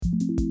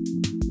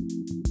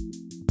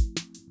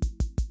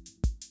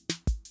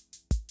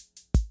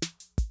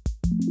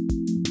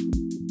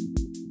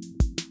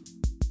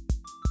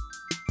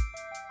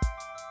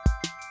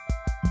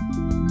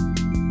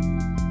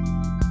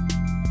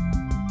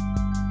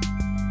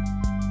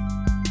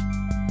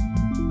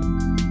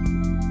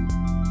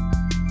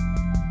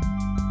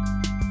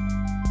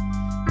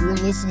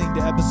You're listening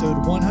to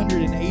episode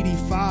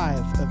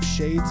 185 of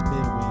Shades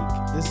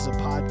Midweek. This is a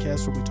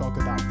podcast where we talk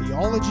about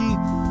theology,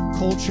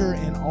 culture,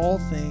 and all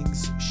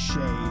things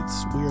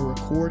Shades. We are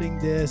recording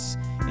this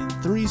in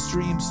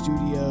 3Stream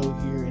Studio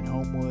here in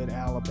Homewood,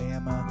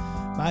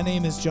 Alabama. My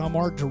name is John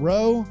Mark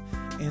Dorough,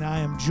 and I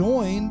am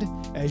joined,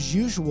 as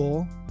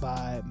usual,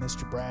 by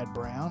Mr. Brad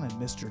Brown and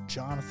Mr.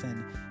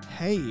 Jonathan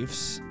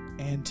Hafes.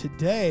 And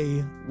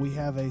today we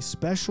have a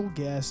special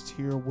guest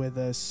here with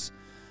us,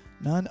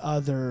 none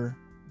other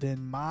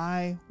than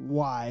my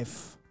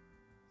wife,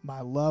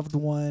 my loved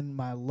one,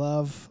 my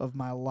love of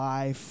my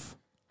life.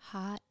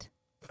 Hot.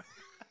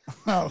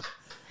 Oh,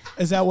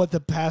 is that what the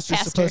pastor's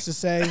supposed to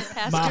say?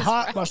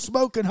 My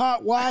smoking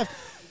hot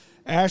wife,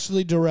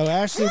 Ashley Dorough.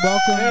 Ashley,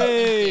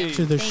 welcome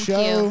to the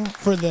show.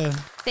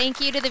 Thank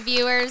you to the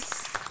viewers.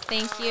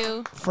 Thank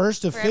you.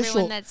 First official. For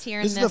everyone that's here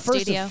in the studio. This is the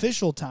first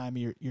official time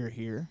you're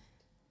here.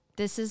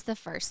 This is the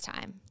first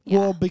time. Yeah.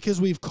 Well, because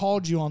we've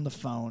called you on the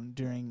phone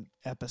during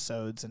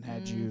episodes and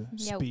had you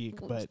speak.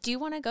 But do you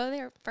want to go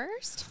there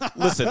first?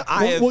 Listen,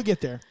 we'll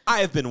get there. I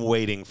have been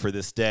waiting for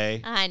this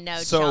day. I know,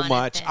 so Jonathan.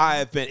 much.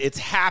 It's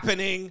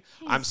happening.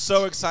 I'm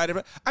so excited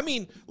about. I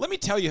mean, let me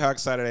tell you how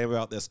excited I am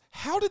about this.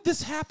 How did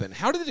this happen?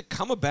 How did it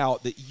come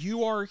about that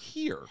you are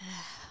here?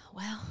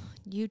 Well,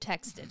 you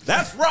texted.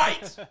 That's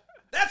right.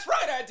 That's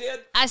right, I did.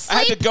 I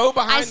had to go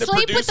behind the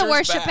sleep with the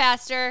worship back.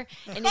 pastor,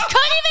 and he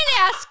couldn't even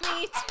ask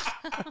me.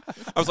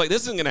 I was like,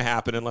 this isn't going to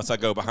happen unless I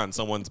go behind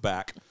someone's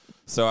back.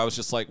 So I was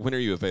just like, when are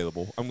you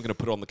available? I'm going to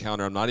put it on the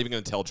counter. I'm not even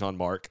going to tell John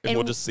Mark, and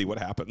we'll just see what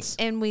happens.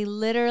 And we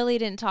literally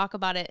didn't talk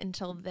about it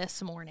until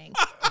this morning.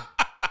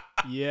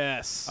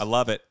 Yes. I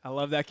love it. I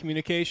love that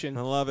communication.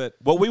 I love it.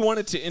 Well, we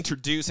wanted to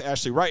introduce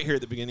Ashley right here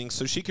at the beginning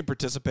so she can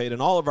participate in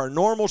all of our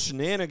normal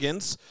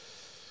shenanigans.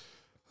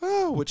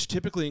 Which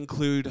typically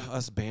include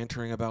us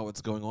bantering about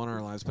what's going on in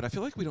our lives. But I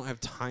feel like we don't have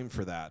time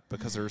for that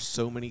because there are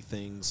so many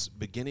things,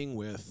 beginning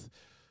with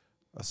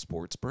a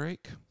sports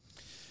break.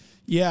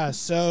 Yeah,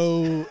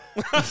 so...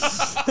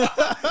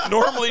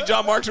 Normally,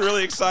 John Mark's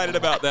really excited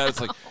about that.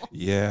 It's like,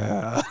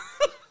 yeah.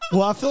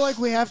 Well, I feel like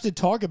we have to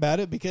talk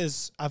about it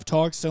because I've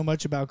talked so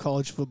much about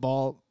college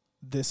football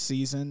this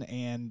season.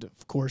 And,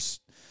 of course,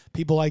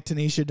 people like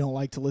Tanisha don't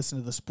like to listen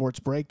to the sports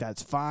break.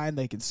 That's fine.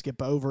 They can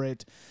skip over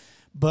it.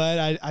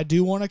 But I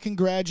do want to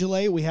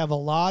congratulate. We have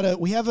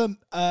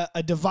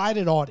a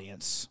divided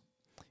audience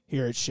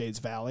here at Shades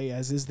Valley,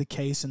 as is the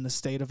case in the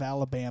state of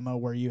Alabama,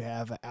 where you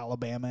have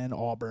Alabama and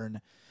Auburn.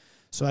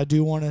 So I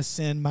do want to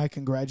send my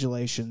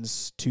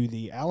congratulations to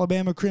the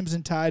Alabama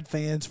Crimson Tide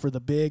fans for the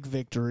big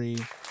victory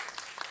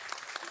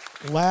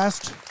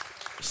last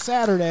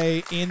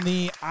Saturday in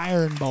the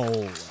Iron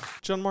Bowl.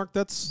 John Mark,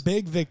 that's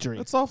big victory.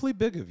 That's awfully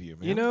big of you,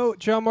 man. You know,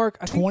 John Mark,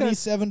 I think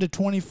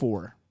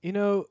 27-24. You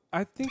know,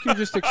 I think you're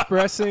just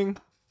expressing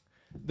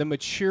the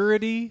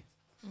maturity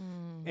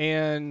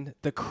and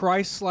the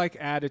Christ-like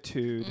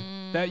attitude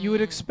that you would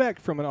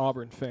expect from an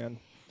Auburn fan.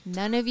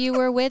 None of you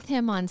were with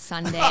him on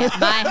Sunday at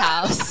my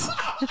house.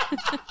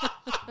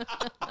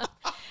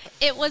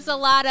 It was a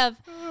lot of,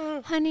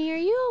 honey, are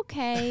you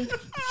okay?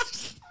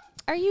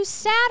 Are you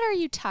sad or are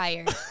you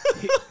tired?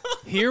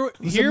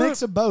 It was a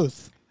mix of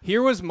both.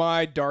 Here was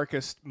my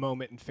darkest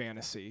moment in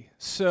fantasy.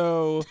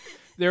 So...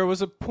 There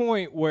was a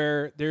point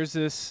where there's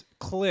this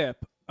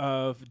clip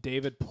of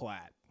David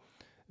Platt,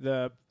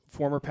 the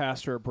former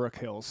pastor of Brook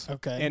Hills.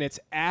 Okay. And it's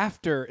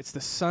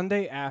the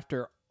Sunday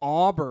after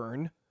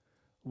Auburn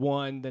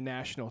won the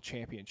national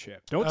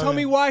championship. Don't tell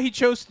me why he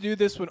chose to do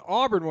this when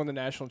Auburn won the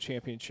national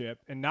championship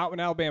and not when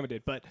Alabama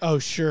did. But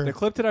sure. The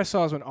clip that I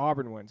saw is when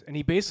Auburn wins. And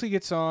he basically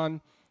gets on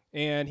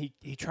and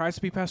he tries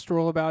to be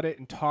pastoral about it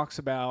and talks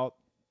about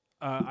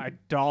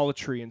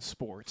idolatry in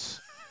sports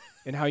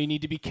and how you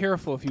need to be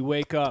careful if you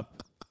wake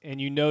up and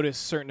you notice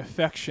certain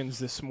affections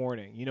this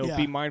morning. You know,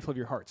 be mindful of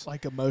your hearts.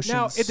 Like emotions.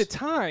 Now, at the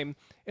time,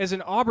 as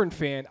an Auburn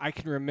fan, I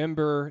can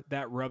remember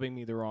that rubbing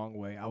me the wrong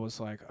way. I was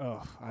like,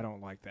 oh, I don't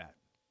like that.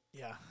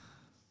 Yeah.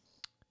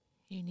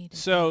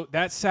 So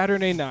that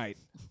Saturday night,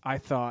 I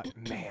thought,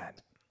 man,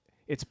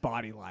 it's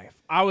body life.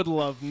 I would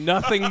love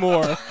nothing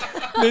more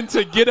than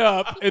to get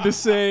up and to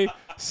say,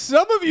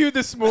 some of you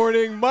this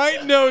morning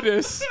might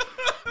notice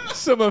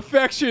some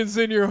affections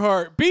in your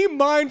heart. Be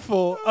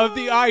mindful of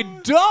the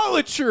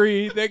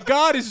idolatry that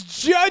God is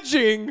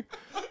judging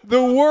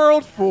the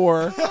world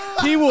for.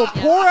 He will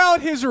pour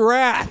out his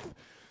wrath.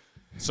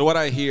 So what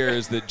I hear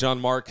is that John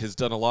Mark has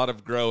done a lot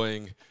of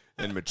growing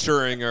and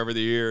maturing over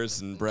the years,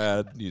 and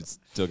Brad, you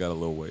still got a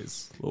little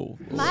ways to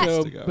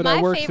go. But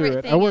I worked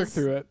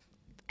through it.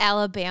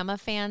 Alabama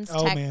fans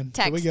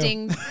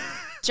texting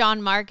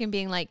John Mark and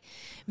being like,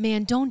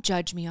 man, don't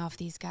judge me off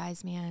these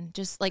guys, man.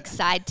 Just like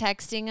side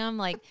texting him.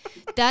 Like,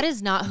 that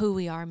is not who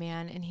we are,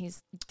 man. And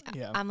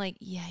I'm like,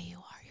 yeah, you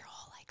are. You're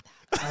all like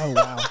that. Oh,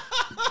 wow.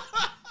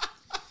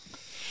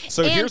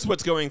 So here's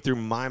what's going through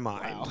my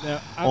mind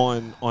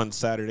on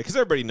Saturday, because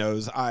everybody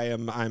knows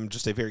I'm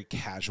just a very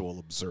casual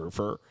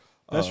observer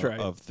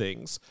of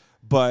things.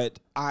 But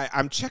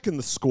I'm checking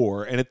the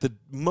score, and at the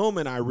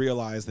moment I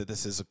realize that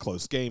this is a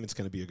close game, it's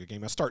going to be a good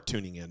game, I start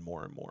tuning in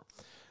more and more.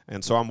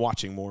 And so I'm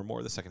watching more and more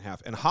of the second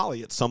half. And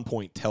Holly at some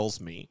point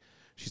tells me,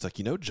 she's like,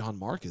 John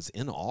Mark is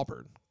in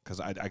Auburn. Because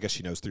I guess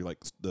she knows through like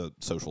the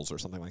socials or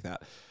something like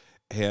that.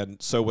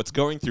 And so what's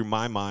going through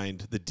my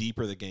mind, the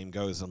deeper the game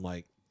goes, I'm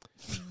like,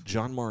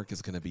 John Mark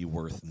is going to be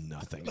worth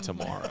nothing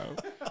tomorrow.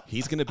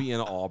 He's going to be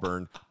in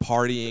Auburn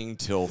partying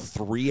till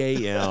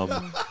 3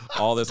 a.m.,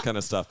 all this kind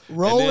of stuff.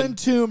 Rolling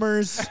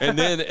tumors. And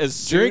then as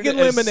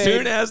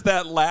soon as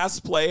that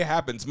last play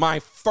happens,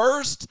 my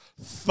first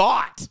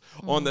thought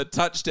on the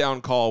touchdown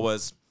call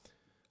was,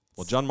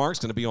 well, John Mark's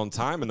going to be on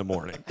time in the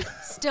morning.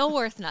 Still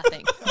worth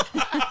nothing.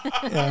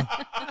 Yeah.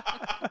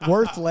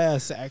 Worth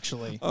less,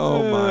 actually.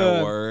 Oh,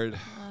 my word.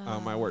 Oh,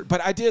 my word.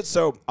 But I did,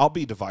 so I'll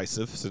be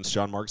divisive since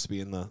John Mark's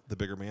being the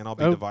bigger man. I'll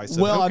be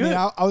divisive. Well, I mean,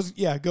 I was,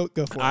 go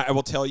for it. I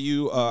will tell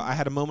you, I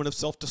had a moment of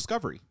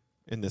self-discovery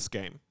in this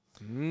game.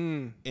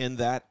 In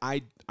that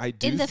I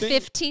do in the think,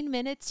 15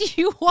 minutes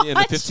you watched. in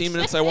the 15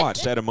 minutes I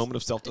watched, I had a moment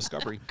of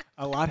self-discovery.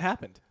 A lot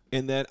happened.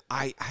 In that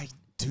I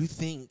do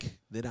think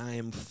that I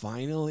am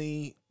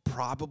finally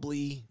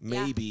probably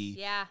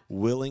maybe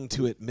willing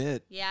to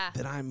admit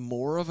that I'm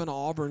more of an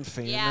Auburn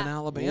fan than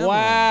Alabama.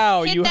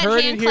 Wow, Hit you that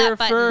heard hand it here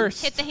clap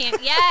first. Button. Hit the hand.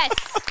 Yes.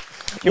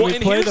 Can we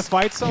play the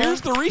fight song?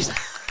 Here's the reason.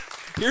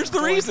 Here's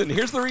the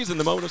reason.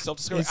 The moment of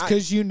self-discovery. It's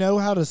because you know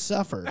how to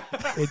suffer.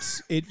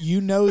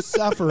 You know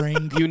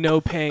suffering. You know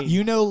pain.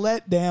 You know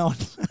letdown.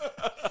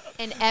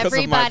 And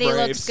everybody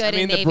looks good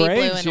in navy blue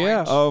and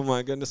orange. Oh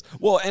my goodness.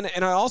 Well, and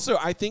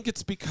I think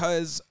it's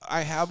because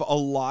I have a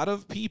lot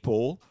of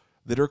people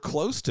that are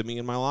close to me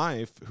in my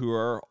life who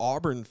are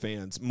Auburn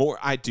fans.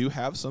 I do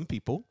have some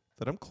people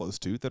that I'm close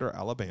to that are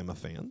Alabama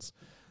fans,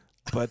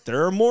 but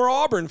there are more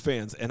Auburn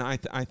fans, and I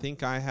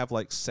think I have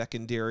like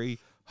secondary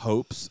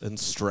hopes and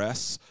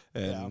stress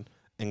and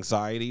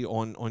anxiety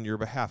on your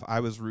behalf. I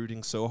was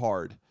rooting so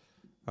hard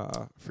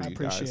for you guys. I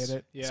appreciate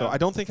it. Yeah. So I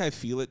don't think I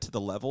feel it to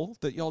the level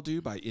that y'all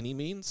do by any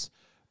means,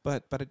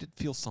 but I did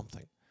feel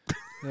something.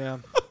 Yeah.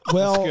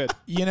 Well, good.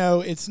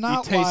 It's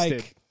not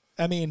like,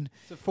 I mean,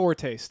 it's a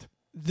foretaste.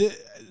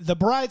 The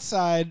bright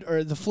side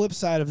or the flip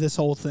side of this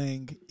whole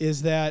thing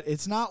is that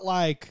it's not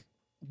like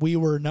we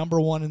were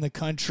number one in the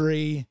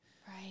country,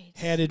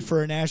 headed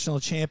for a national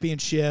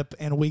championship,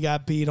 and we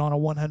got beat on a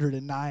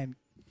 109,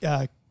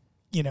 kick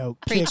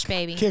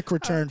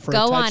return for a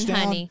touchdown. Go on,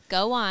 honey.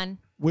 Go on.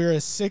 We're a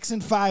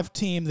 6-5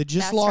 team that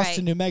just lost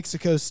to New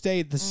Mexico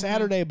State the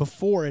Saturday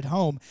before at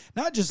home.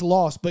 Not just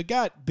lost, but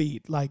got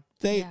beat. Like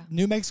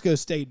New Mexico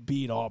State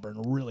beat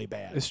Auburn really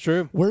bad. It's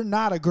true. We're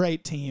not a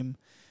great team.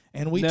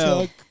 And we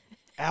took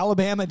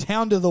Alabama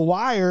down to the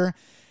wire.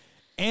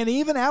 And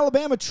even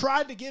Alabama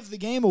tried to give the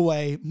game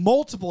away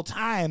multiple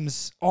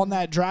times on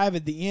that drive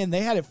at the end.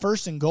 They had it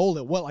first and goal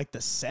at the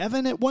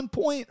 7 at one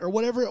point or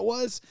whatever it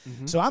was.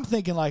 Mm-hmm. So I'm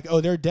thinking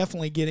they're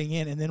definitely getting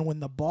in. And then when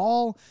the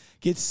ball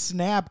gets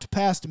snapped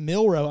past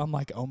Milroe, I'm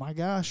like, oh my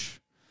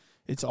gosh,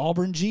 it's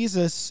Auburn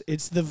Jesus.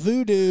 It's the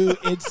voodoo.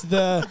 It's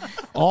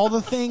all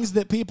the things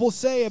that people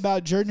say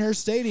about Jordan-Hare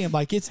Stadium.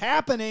 Like, it's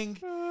happening.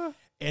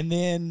 And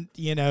then,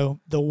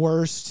 the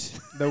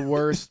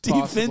worst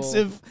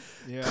defensive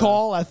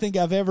call I think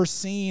I've ever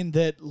seen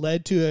that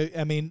led to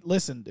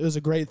listen, it was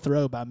a great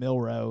throw by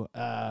Milroe.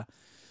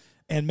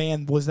 And,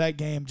 man, was that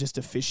game just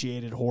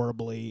officiated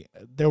horribly.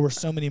 There were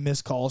so many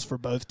missed calls for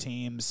both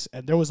teams,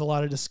 and there was a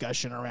lot of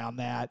discussion around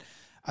that.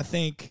 I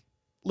think,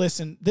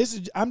 listen,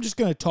 I'm just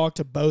going to talk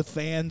to both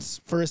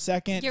fans for a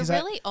second. You're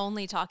really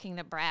only talking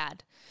to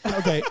Brad.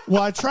 Okay,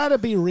 well, I try to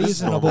be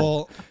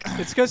reasonable.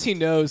 It's because he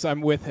knows I'm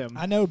with him.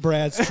 I know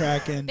Brad's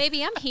tracking.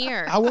 Baby, I'm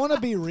here. I want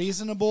to be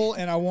reasonable,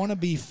 and I want to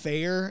be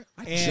fair.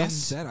 I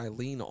just said I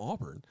lean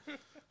Auburn.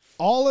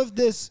 All of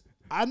this,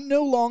 I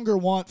no longer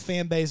want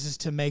fan bases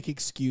to make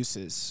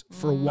excuses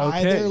for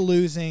why they're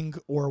losing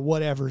or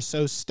whatever.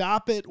 So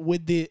stop it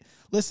with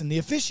listen, the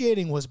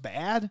officiating was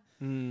bad.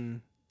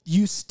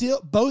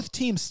 Both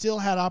teams still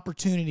had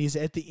opportunities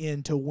at the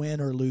end to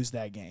win or lose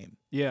that game.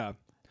 Yeah.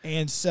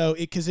 And so,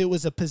 because it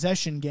was a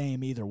possession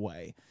game either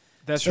way.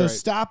 That's right. So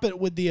stop it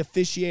with the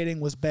officiating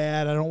was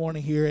bad. I don't want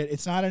to hear it.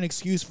 It's not an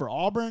excuse for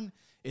Auburn.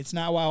 It's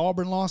not why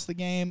Auburn lost the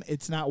game.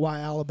 It's not why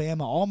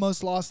Alabama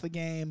almost lost the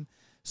game.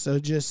 So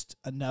just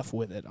enough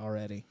with it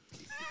already.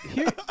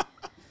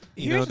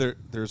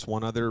 There's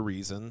one other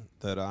reason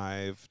that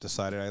I've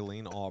decided I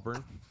lean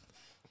Auburn.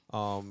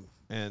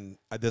 And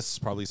this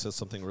probably says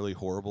something really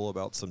horrible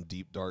about some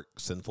deep, dark,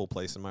 sinful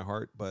place in my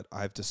heart, but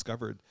I've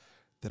discovered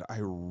that I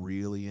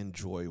really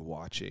enjoy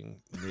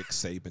watching Nick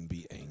Saban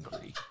be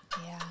angry.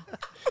 Yeah.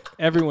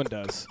 Everyone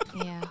does.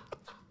 Yeah.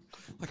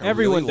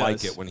 Everyone really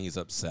like it when he's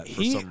upset for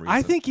some reason.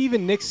 I think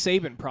even Nick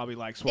Saban probably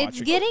likes watching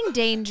It's getting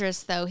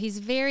dangerous, though. He's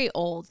very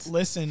old.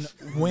 Listen,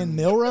 when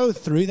Milroe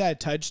threw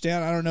that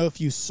touchdown, I don't know if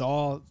you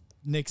saw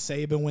Nick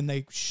Saban when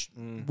they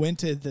went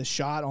to the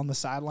shot on the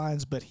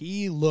sidelines, but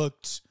he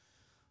looked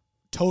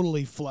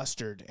totally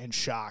flustered and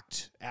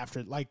shocked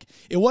after. Like,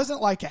 it wasn't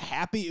like a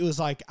happy, it was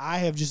like, I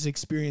have just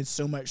experienced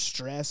so much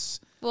stress.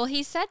 Well,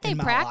 he said they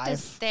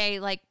practiced. They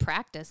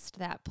practiced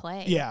that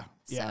play. Yeah.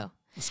 So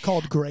It's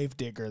called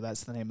Gravedigger.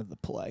 That's the name of the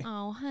play.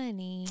 Oh,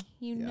 honey,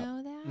 you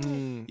know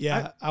that?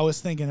 Yeah, I was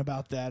thinking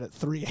about that at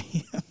 3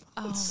 a.m.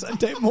 on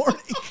Sunday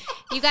morning.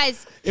 You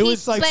guys, it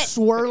was like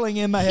swirling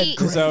in my head.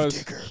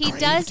 Gravedigger. He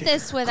does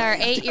this with our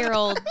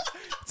 8-year-old.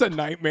 It's a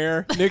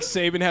nightmare. Nick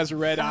Saban has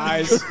red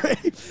eyes,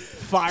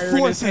 fire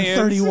in his hands.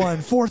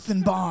 31, fourth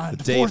and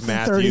bond. Dave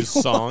Matthews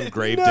song,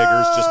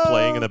 Gravediggers, just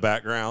playing in the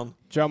background.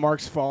 John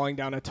Mark's falling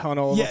down a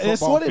tunnel. Yeah,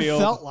 that's what it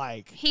felt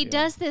like. He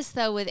does this,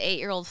 though, with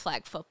 8-year-old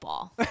flag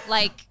football.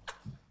 Like,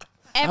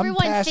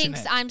 everyone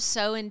thinks I'm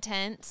so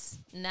intense.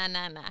 Nah.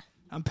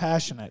 I'm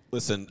passionate.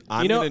 Listen,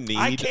 I'm going to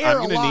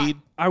need.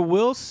 I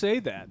will say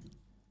that.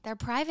 They're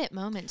private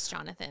moments,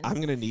 Jonathan. I'm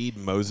going to need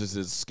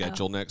Moses'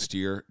 schedule next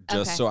year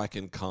just so I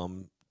can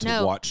come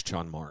to watch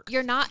John Mark.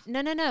 You're not.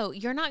 No.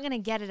 You're not going to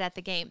get it at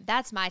the game.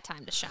 That's my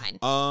time to shine.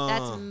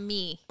 That's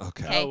me.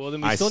 Okay. Oh, well,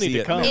 then we still need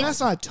to come. That's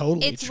not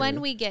totally It's true.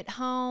 when we get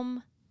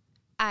home,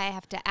 I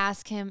have to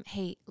ask him,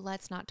 hey,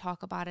 let's not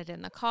talk about it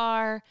in the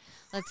car.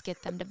 Let's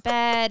get them to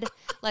bed.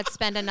 Let's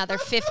spend another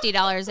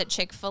 $50 at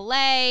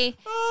Chick-fil-A,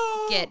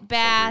 get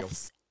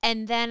baths,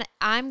 and then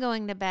I'm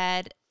going to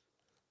bed,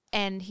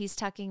 and he's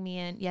tucking me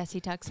in. Yes,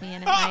 he tucks me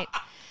in at night.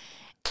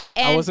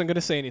 And, I wasn't going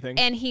to say anything.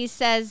 And he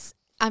says,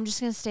 I'm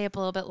just going to stay up a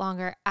little bit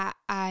longer. I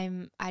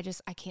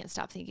can't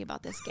stop thinking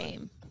about this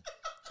game.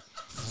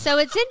 So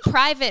it's in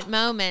private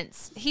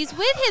moments. He's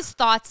with his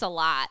thoughts a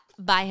lot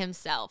by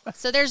himself.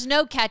 So there's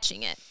no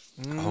catching it.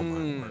 Oh,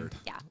 my word.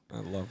 Yeah.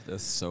 I love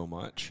this so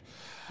much.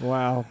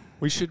 Wow.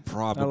 We should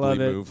probably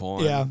move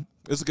on. Yeah.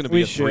 This is going to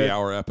be a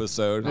 3-hour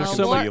episode. I can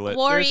feel it.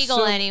 War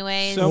Eagle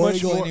anyways. So War much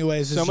Eagle more,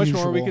 anyways, so as much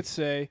usual. more we could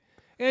say.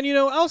 And,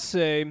 I'll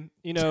say,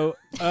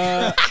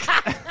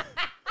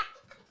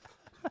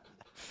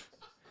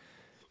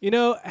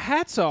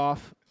 hats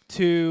off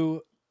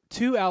to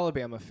 2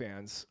 Alabama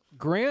fans,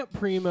 Grant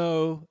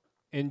Primo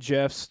and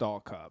Jeff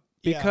Stallcup.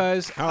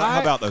 Because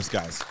how about those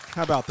guys?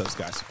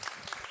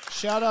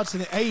 Shout out to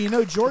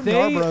Jordan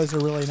Yarbrough is a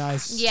really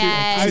nice.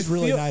 Yes. He's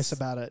really nice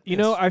about it.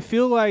 I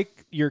feel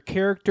like your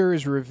character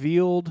is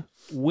revealed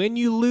when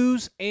you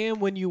lose and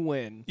when you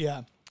win.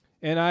 Yeah.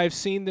 And I've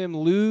seen them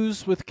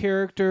lose with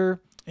character.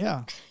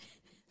 Yeah.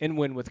 And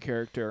win with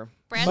character.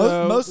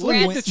 Mostly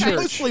win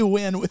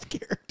with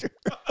character.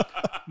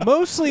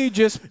 Mostly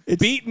just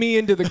beat me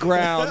into the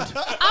ground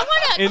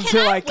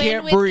until I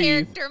can't breathe.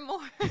 Character more.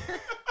 I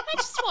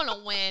just want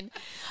to win.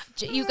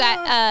 You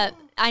got.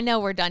 I know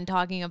we're done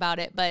talking about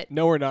it, but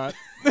no, we're not.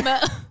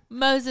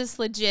 Moses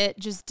legit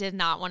just did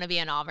not want to be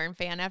an Auburn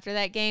fan after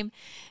that game,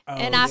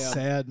 and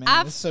sad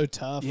man. It's so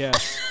tough.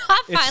 Yes.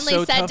 I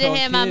finally said to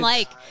him, "I'm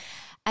like."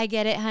 I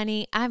get it,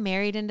 honey. I'm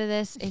married into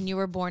this, and you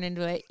were born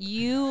into it.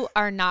 You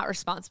are not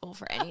responsible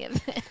for any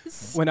of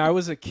this. When I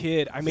was a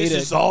kid, This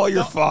is all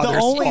your father's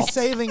The only fault.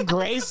 saving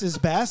grace is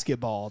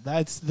basketball.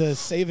 That's the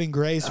saving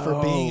grace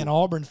for being an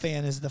Auburn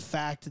fan is the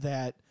fact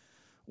that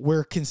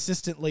we're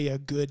consistently a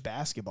good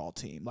basketball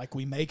team. Like,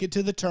 we make it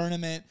to the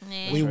tournament.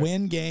 We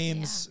win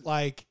games. Yeah.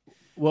 Like,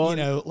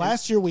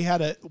 last year we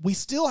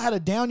still had a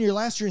down year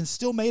last year and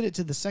still made it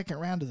to the second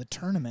round of the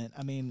tournament.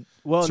 I mean,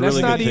 it's a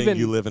really good thing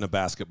you live in a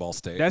basketball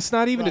state. That's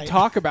not even to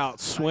talk about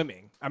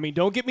swimming. I mean,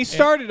 don't get me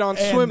started on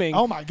swimming.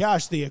 Oh my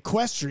gosh, the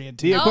equestrian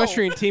team.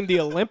 The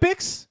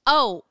Olympics?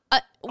 Oh,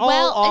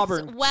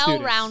 Auburn it's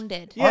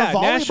well-rounded. Yeah,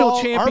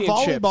 national championships.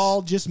 Our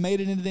volleyball just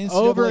made it into the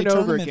NCAA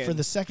tournament for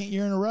the second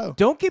year in a row.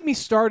 Don't get me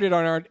started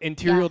on our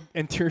interior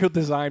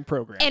design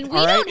program. And we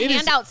don't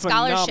hand out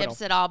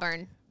scholarships at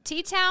Auburn.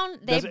 T-Town,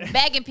 they're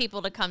begging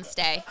people to come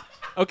stay.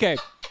 Okay,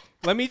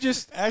 let me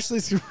just...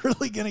 Ashley's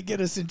really going to get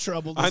us in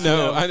trouble. I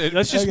know.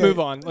 Let's just move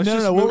on.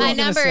 My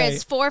number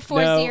is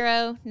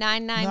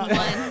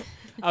 440-991.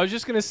 I was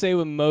just going to say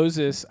with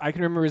Moses, I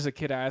can remember as a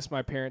kid I asked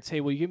my parents,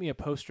 hey, will you give me a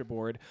poster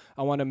board?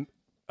 I want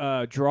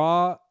to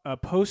draw a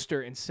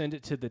poster and send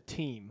it to the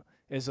team.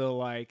 As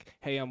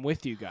hey, I'm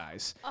with you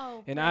guys.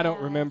 Oh, and I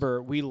don't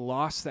remember. We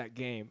lost that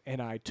game,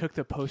 and I took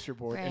the poster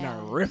board and I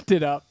ripped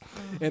it up,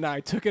 and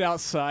I took it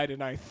outside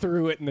and I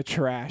threw it in the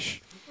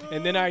trash,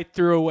 and then I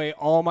threw away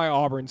all my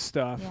Auburn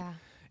stuff. Yeah.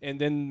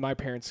 And then my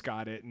parents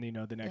got it, and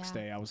the next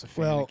day I was a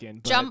fan again.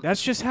 But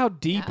that's just how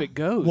deep it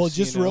goes. Well,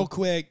 just real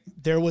quick,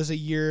 there was a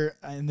year,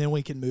 and then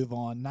we can move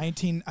on. I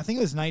think it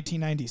was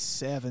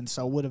 1997,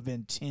 so I would have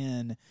been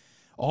 10.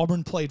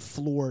 Auburn played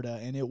Florida,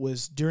 and it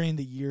was during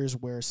the years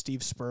where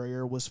Steve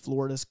Spurrier was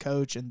Florida's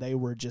coach, and they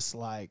were just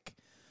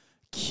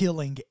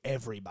killing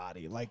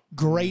everybody.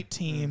 Great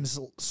teams,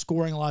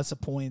 scoring lots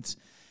of points.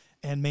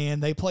 And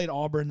man, they played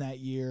Auburn that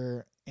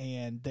year,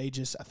 and I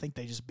think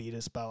they just beat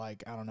us by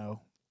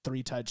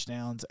 3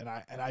 touchdowns. And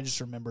I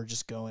just remember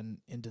just going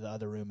into the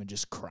other room and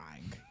just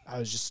crying. I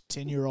was just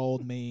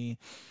 10-year-old me,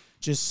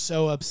 just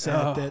so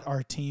upset that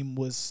our team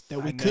we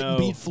couldn't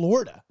beat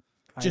Florida.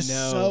 Just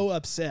so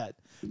upset.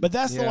 But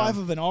that's the life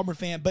of an Auburn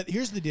fan. But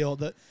here's the deal.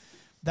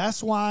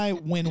 That's why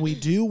when we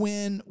do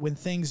win, when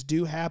things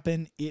do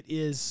happen, it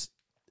is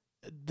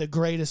the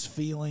greatest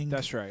feeling.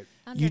 That's right.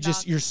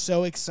 You're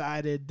so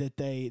excited that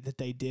they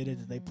did it,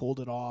 that they pulled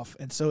it off.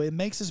 And so it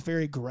makes us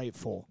very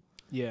grateful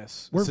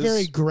Yes. We're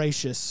very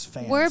gracious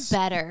fans. We're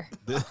better.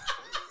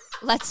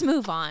 Let's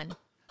move on.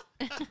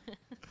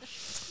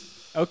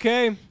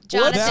 Okay.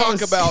 Jonathan. Let's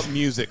talk about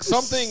music.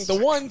 The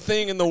one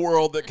thing in the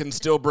world that can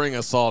still bring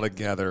us all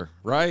together,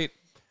 right?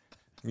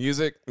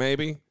 Music,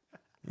 maybe?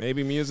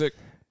 Maybe music.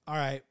 All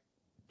right.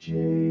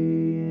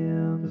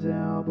 JM's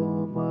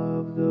album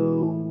of the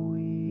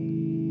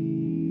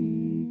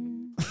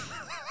week.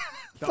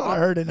 Thought I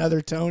heard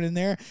another tone in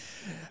there.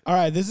 All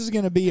right, this is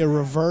going to be a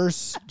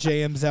reverse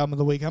JM's album of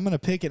the week. I'm going to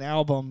pick an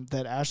album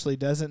that Ashley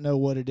doesn't know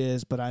what it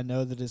is, but I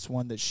know that it's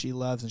one that she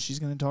loves, and she's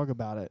going to talk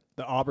about it.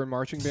 The Auburn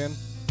Marching Band.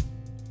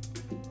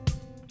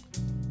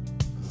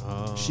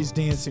 She's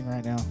dancing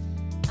right now.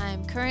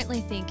 I'm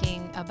currently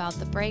thinking about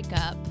the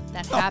breakup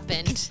that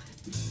happened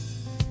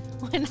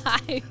when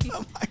I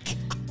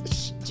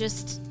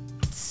just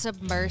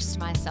submersed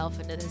myself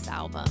into this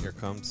album. Here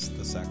comes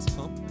the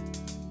saxophone.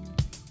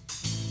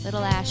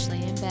 Little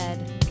Ashley in bed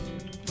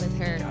with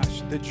her.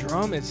 Gosh, the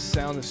drum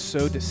sound is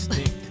so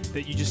distinct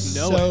that you just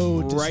know So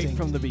it right distinct.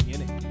 from the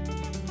beginning.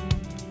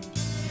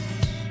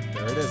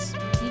 There it is.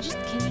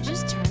 Can you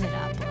just turn it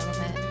up a little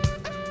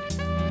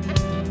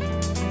bit?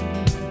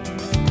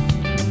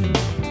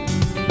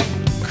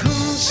 Come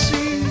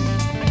see,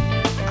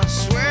 I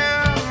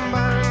swear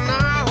by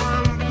now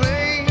I'm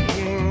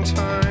playing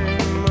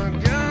time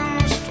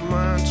against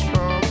my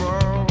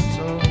troubles.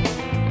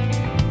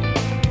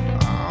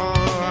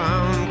 Oh,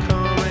 I'm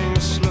coming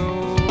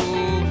slow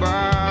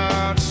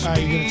but All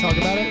right, you going to talk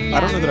about it? I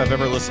don't know that I've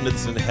ever listened to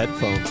this in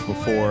headphones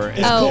before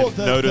and Oh.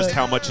 cool. noticed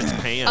how much it's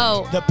panned.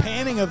 Oh, The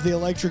panning of the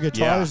electric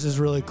guitars is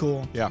really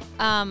cool. Yeah.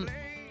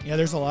 Yeah,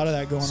 there's a lot of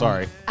that going on.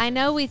 Sorry. I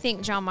know we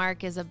think John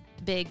Mark is a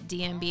big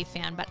DMB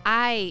fan, but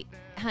I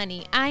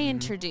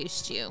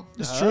introduced you.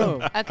 It's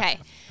true. Okay.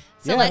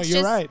 So Yeah, let's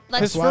you're just right.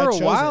 let's Because why I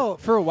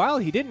chose for a while,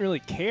 he didn't really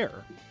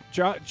care.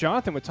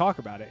 Jonathan would talk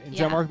about it, and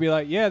John Yeah. Mark would be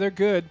like, "Yeah, they're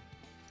good,"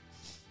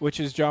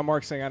 which is John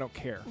Mark saying, "I don't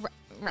care."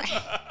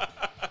 right.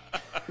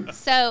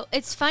 So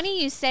it's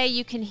funny you say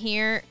you can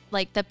hear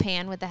like the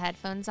pan with the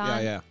headphones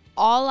on. Yeah.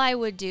 All I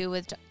would do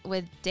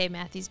with Dave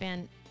Matthews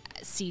Band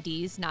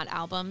CDs, not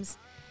albums,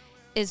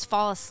 is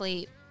fall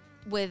asleep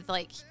with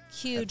like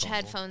huge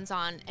headphones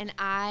on, and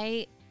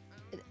I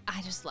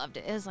just loved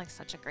it. It was like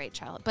such a great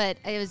child, but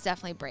it was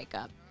definitely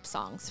breakup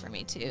songs for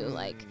me too,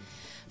 like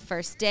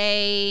First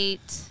Date.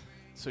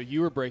 So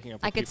you were breaking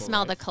up. With I could people,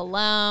 smell right? the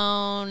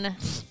cologne.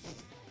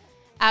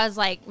 I was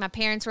like, my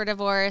parents were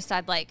divorced. I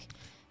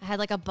had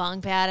like a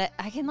bunk bed.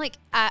 I can like,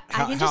 I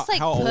can just like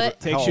how old- put.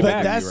 Takes how you old back. are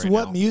But that's right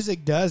what now?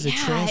 music does. It Yeah,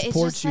 it's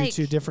transports just you like-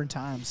 to different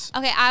times.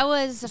 Okay, I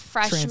was a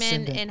freshman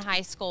Transcendent. in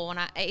high school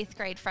eighth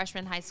grade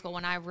freshman in high school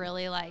when I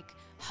really like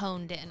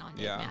honed in on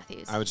Dave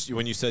Matthews.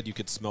 When you said you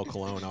could smell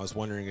cologne, I was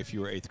wondering if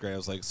you were 8th grade. I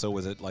was like, so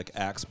was it like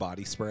Axe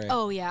body spray?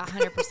 Oh yeah,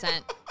 100%.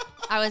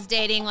 I was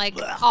dating like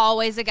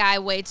always a guy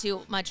way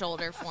too much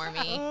older for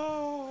me.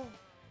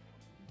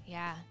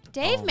 Yeah.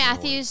 Dave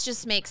Matthews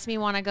just makes me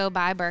want to go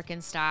buy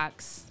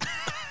Birkenstocks.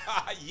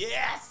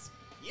 Yes.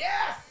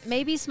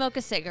 Maybe smoke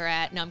a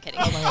cigarette. No, I'm kidding.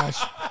 Oh my gosh.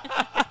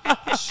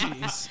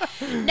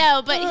 Jeez.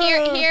 No, but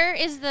here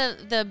is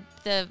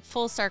the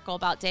full circle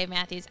about Dave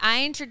Matthews.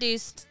 I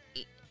introduced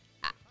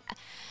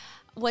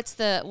what's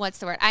the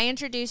word? I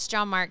introduced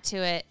John Mark to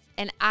it,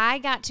 and I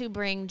got to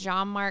bring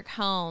John Mark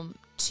home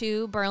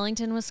to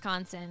Burlington,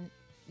 Wisconsin.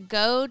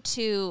 Go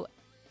to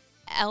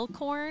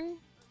Elkhorn.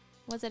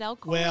 Was it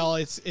Elkhorn? Well,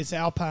 it's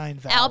Alpine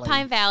Valley.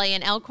 Alpine Valley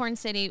in Elkhorn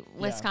City,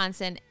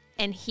 Wisconsin.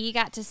 And he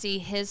got to see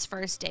his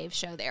first Dave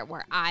show there,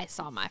 where I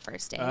saw my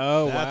first Dave.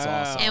 Oh, That's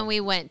wow. awesome. And we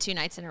went 2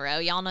 nights in a row.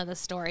 Y'all know the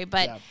story,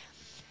 but Yeah.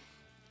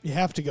 You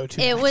have to go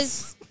to it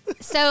was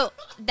so.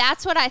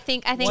 That's what I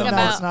think. I think Well, no,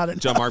 about. it's not a-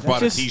 John Mark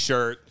bought a just-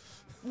 T-shirt.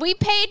 We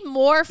paid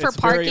more for It's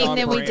very parking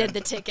than we on-brand. did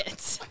the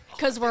tickets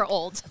because we're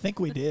old. I think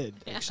we did,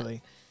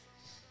 actually.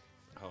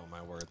 Oh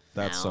my word,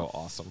 that's Wow. so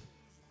awesome.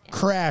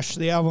 Crash.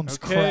 The album's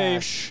Okay.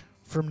 Crash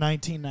from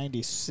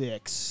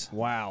 1996.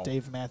 Wow.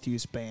 Dave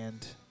Matthews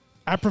Band.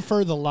 I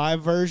prefer the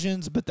live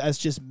versions, but that's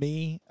just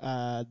me.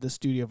 The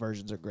studio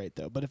versions are great,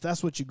 though. But if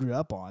that's what you grew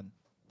up on,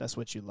 that's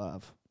what you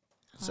love.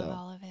 Love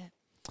all of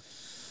it.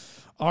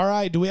 All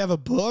right. Do we have a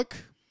book?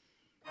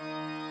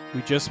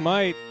 We just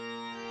might.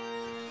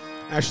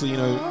 Actually,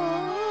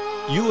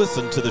 you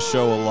listen to the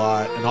show a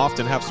lot and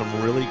often have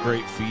some really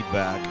great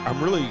feedback.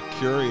 I'm really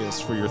curious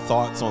for your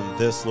thoughts on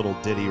this little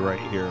ditty right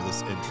here,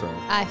 this intro.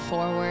 I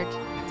forward.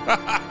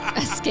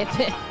 Skip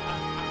it.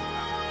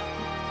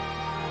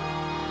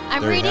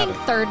 I'm There you have reading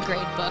it. 3rd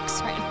grade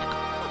books right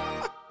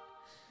now.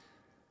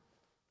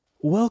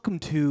 Welcome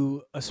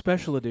to a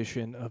special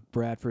edition of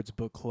Bradford's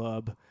Book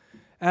Club.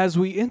 As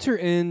we enter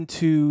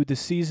into the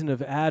season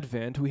of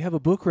Advent, we have a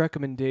book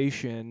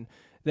recommendation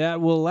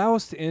that will allow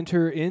us to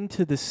enter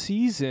into the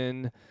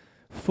season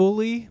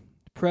fully,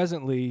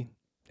 presently,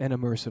 and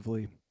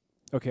immersively.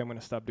 Okay, I'm going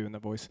to stop doing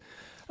that voice.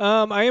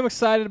 I am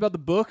excited about the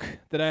book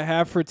that I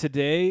have for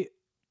today.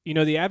 You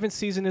know, the Advent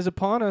season is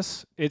upon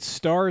us. It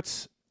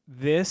starts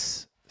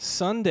this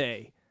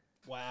Sunday.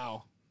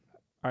 Wow.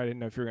 I didn't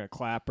know if you were going to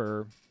clap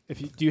or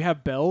do you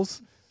have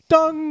bells?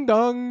 Dung,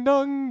 dung,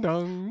 dung,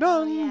 dung,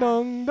 dung, yeah.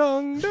 dung,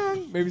 dung,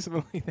 dung. Maybe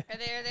something like that.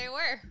 There they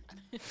were.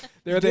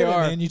 There You they did it,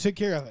 are. man. You took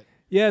care of it.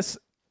 Yes.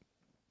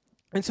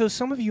 And so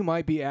some of you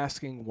might be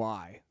asking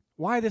why.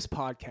 Why this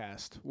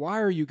podcast?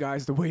 Why are you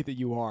guys the way that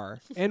you are?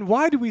 And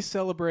why do we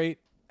celebrate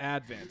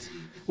Advent?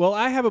 Well,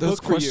 I have a Those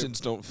book for you. questions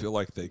don't feel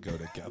like they go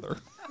together.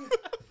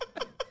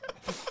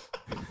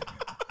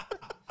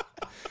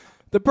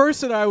 The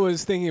person I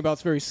was thinking about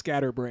is very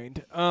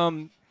scatterbrained.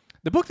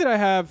 The book that I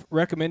have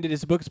recommended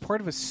is a book. It's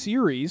part of a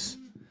series,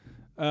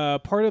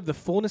 part of the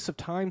Fullness of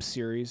Time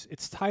series.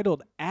 It's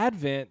titled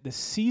Advent, the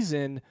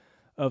Season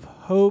of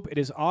Hope. It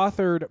is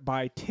authored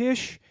by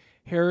Tish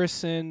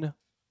Harrison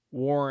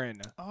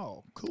Warren.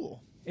 Oh,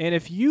 cool. And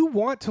if you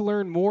want to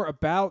learn more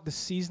about the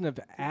season of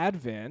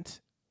Advent,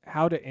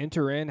 how to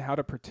enter in, how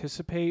to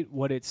participate,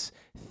 what its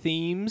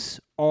themes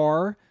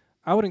are,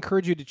 I would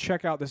encourage you to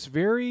check out this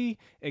very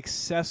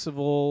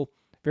accessible,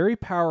 very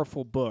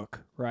powerful book,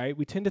 right?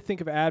 We tend to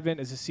think of Advent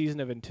as a season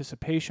of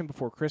anticipation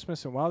before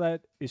Christmas, and while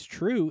that is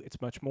true,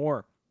 it's much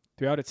more.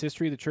 Throughout its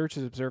history, the church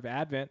has observed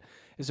Advent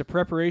as a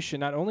preparation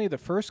not only of the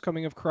first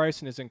coming of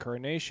Christ and his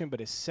incarnation, but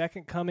his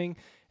second coming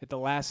at the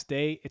last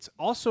day. It's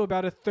also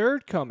about a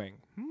third coming,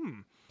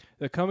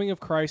 the coming of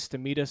Christ to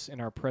meet us in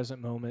our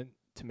present moment,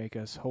 to make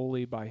us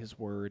holy by his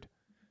word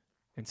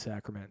and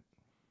sacrament.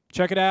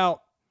 Check it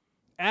out.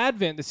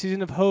 Advent, the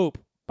Season of Hope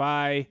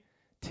by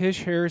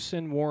Tish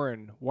Harrison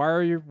Warren. Why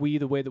are we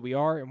the way that we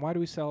are, and why do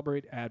we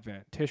celebrate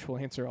Advent? Tish will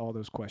answer all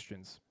those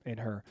questions in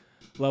her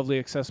lovely,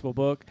 accessible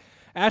book.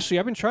 Ashley,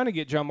 I've been trying to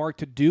get John Mark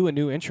to do a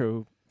new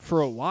intro for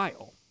a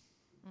while.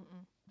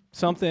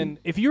 Something,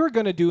 if you were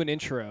going to do an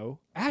intro,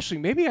 Ashley,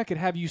 maybe I could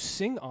have you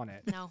sing on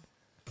it. No.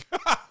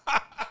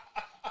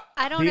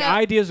 I don't know. The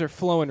ideas are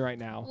flowing right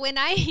now. When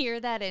I hear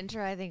that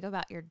intro, I think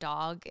about your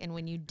dog and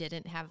when you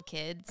didn't have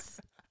kids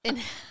and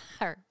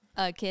or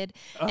a kid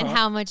and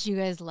how much you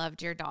guys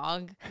loved your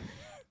dog.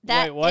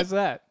 Wait, why's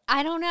that?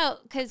 I don't know,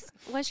 because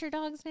what's your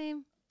dog's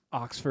name?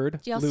 Oxford.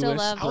 Do y'all Lewis, still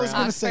love I was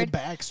going to say Oxford?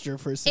 Baxter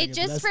for a second. It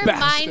just but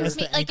reminds that's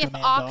me, the like if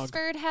Anchorman dog.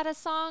 Oxford had a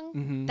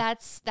song,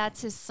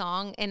 that's his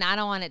song, and I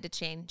don't want it to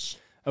change.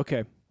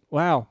 Okay.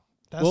 Wow.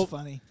 That's Well,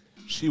 funny.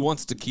 She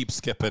wants to keep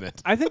skipping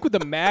it. I think with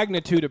the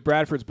magnitude of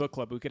Bradford's book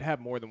club, we could have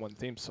more than one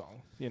theme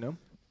song, you know?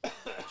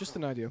 Just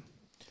an idea.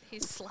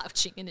 He's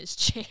slouching in his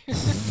chair.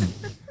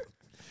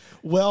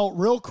 Well,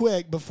 real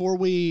quick, before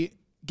we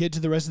get to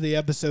the rest of the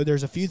episode,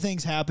 there's a few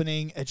things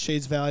happening at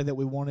Shades Valley that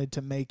we wanted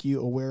to make you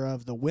aware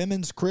of. The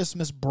Women's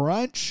Christmas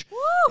Brunch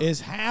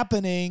is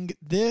happening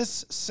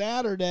this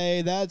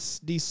Saturday. That's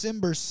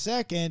December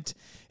 2nd.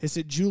 It's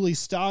at Julie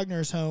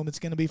Stogner's home. It's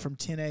going to be from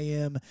 10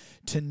 a.m.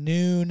 to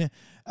noon.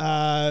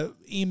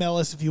 Email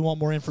us if you want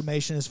more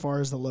information as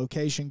far as the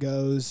location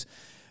goes.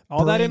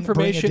 All that Bring a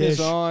information is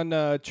dish.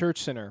 on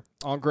Church Center,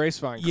 on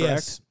Gracevine,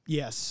 correct?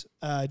 Yes.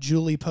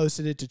 Julie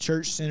posted it to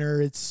Church Center.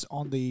 It's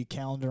on the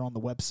calendar on the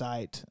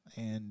website,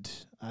 and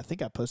I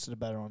think I posted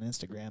about it on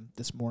Instagram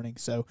this morning.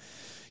 So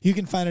you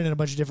can find it in a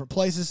bunch of different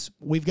places.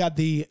 We've got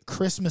the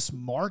Christmas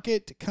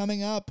market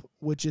coming up,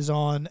 which is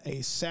on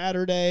a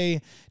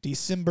Saturday,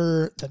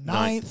 December the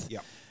 9th.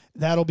 Yep.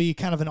 That'll be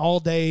kind of an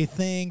all-day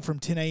thing from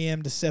 10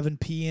 a.m. to 7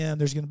 p.m.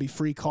 There's going to be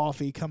free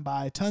coffee. Come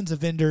by. Tons of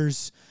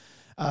vendors.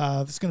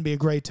 It's going to be a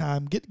great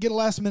time. Get a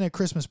last-minute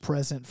Christmas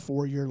present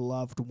for your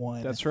loved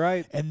one. That's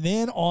right. And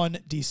then on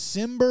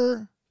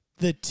December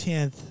the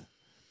 10th,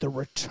 the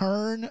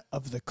return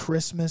of the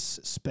Christmas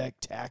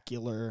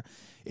Spectacular.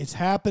 It's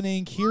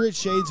happening here at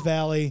Shades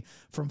Valley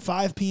from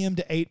 5 p.m.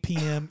 to 8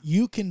 p.m.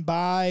 You can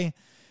buy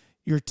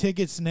your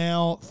tickets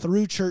now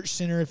through Church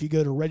Center if you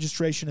go to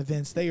registration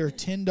events. They are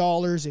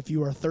 $10 if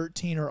you are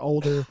 13 or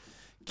older.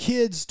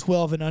 Kids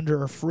 12 and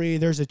under are free.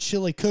 There's a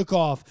chili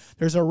cook-off.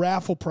 There's a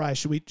raffle prize.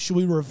 Should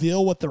we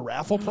reveal what the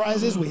raffle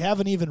prize is? We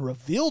haven't even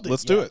revealed it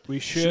Let's yet. do it. We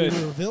should.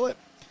 Should we reveal it?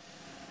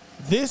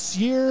 This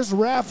year's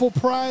raffle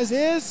prize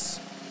is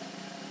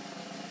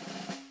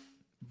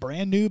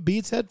brand new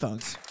Beats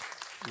headphones.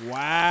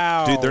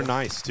 Wow. Dude, they're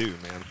nice too,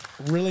 man.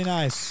 Really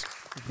nice.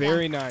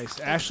 Very nice.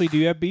 Ashley, do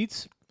you have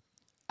Beats?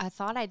 I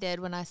thought I did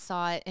when I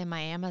saw it in my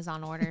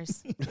Amazon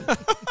orders.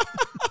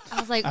 I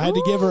was like, I had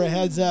to give her a "Ooh."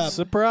 heads up.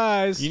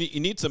 Surprise. You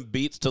need some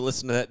beats to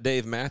listen to that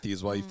Dave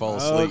Matthews while you fall Oh,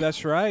 asleep.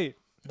 that's right.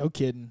 No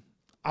kidding.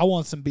 I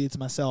want some Beats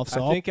myself.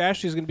 So I think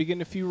Ashley's going to be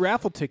getting a few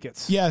raffle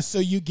tickets. yeah, so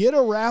you get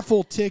a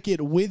raffle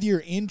ticket with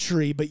your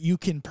entry, but you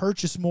can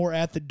purchase more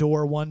at the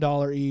door,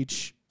 $1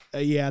 each.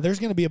 There's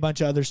going to be a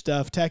bunch of other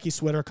stuff. Tacky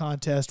sweater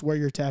contest. Wear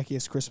your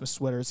tackiest Christmas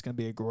sweater. It's going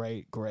to be a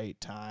great, great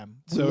time.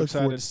 We So look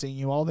forward excited. to seeing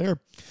you all there.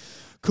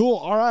 Cool.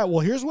 All right. Well,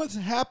 here's what's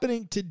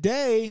happening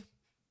today.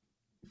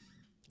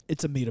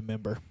 It's a Meet a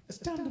Member. It's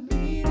time to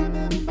meet a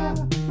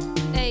member.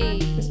 Hey.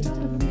 It's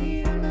time to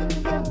meet a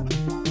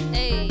member.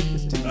 Hey.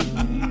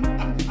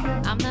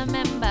 I'm the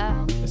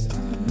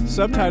member.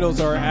 Subtitles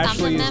are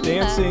Ashley is member.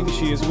 dancing.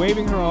 She is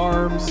waving her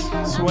arms,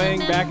 swaying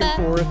back and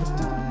forth,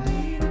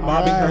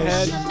 bobbing her All right.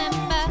 head. Member.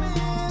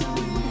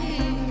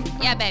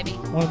 Yeah, baby.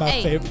 One of my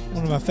Hey.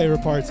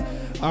 favorite parts.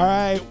 All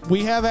right,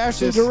 we have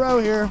Ashley Dorough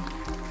here.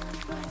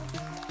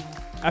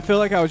 I feel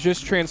like I was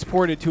just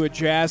transported to a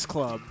jazz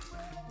club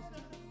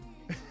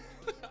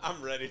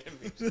I'm ready to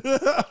meet you.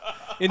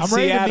 in I'm Seattle.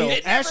 ready to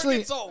meet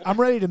Ashley. I'm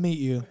ready to meet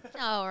you.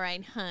 All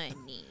right,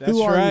 honey. That's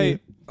Who are right. you?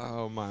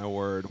 Oh, my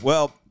word.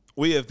 Well,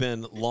 we have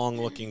been long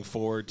looking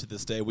forward to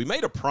this day. We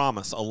made a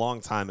promise a long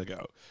time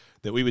ago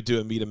that we would do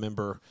a Meet a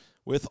Member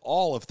with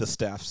all of the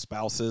staff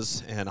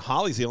spouses, and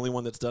Holly's the only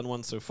one that's done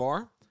one so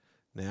far.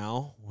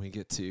 Now we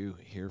get to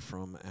hear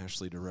from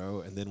Ashley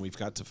Dorough, and then we've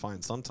got to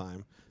find some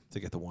time to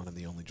get the one and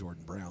the only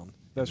Jordan Brown.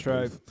 That's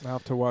right. I'll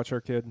have to watch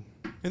our kid.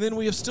 And then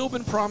we have still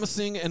been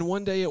promising, and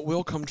one day it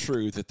will come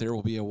true, that there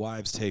will be a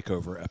Wives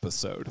Takeover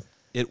episode.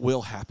 It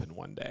will happen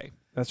one day.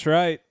 That's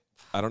right.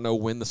 I don't know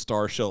when the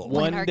star shall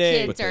When One our day,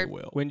 kids but they are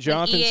will. When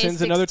Jonathan EA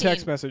sends another 16.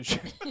 text message.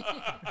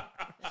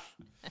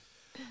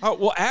 Oh,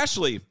 well,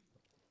 Ashley,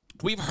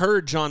 we've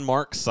heard John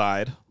Mark's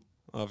side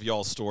of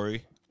y'all's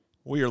story.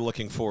 We are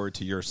looking forward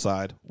to your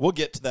side. We'll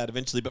get to that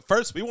eventually. But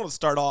first, we want to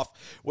start off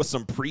with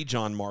some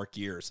pre-John Mark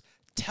years.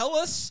 Tell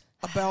us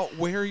about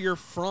where you're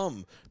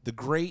from, the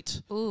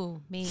great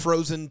me.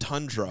 frozen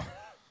tundra.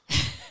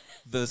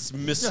 This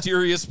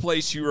mysterious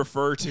place you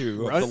refer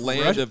to, of the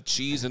land Russia? of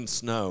cheese and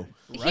snow.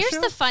 Here's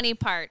the funny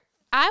part.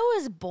 I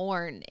was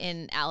born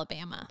in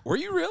Alabama. Were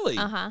you really?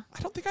 Uh-huh. I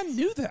don't think I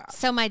knew that.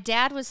 So my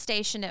dad was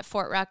stationed at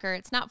Fort Rucker.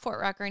 It's not Fort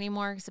Rucker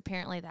anymore because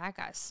apparently that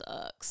guy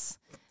sucks.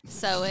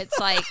 So it's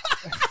like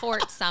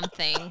Fort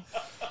something.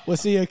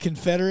 Was he a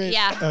Confederate?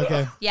 Yeah.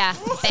 Okay. Yeah,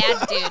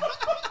 bad dude.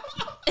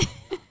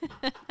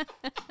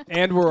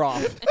 And we're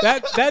off.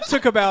 That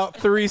took about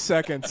 3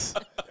 seconds.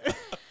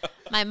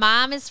 My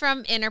mom is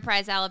from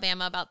Enterprise,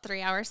 Alabama, about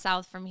 3 hours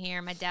south from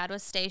here. My dad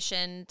was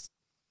stationed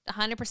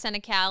 100%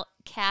 a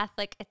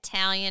Catholic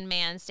Italian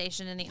man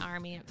stationed in the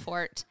Army at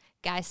Fort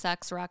Guy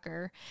Sucks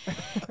Rucker.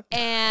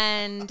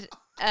 And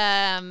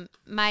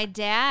my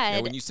dad...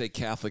 Yeah, when you say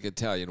Catholic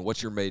Italian,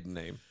 what's your maiden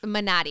name?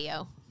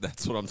 Manadio.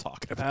 That's what I'm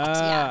talking about.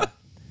 Yeah.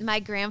 My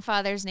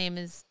grandfather's name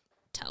is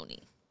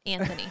Tony.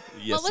 Anthony.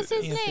 Yes, what was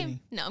it his is. name?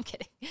 Anthony. No, I'm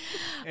kidding.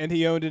 And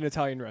he owned an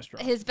Italian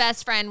restaurant. His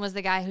best friend was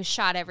the guy who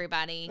shot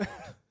everybody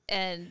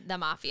in the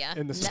mafia.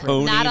 In the N-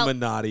 Sopranos. Tony not a-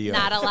 Manadio.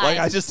 not alive. Like,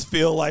 I just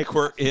feel like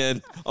we're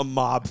in a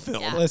mob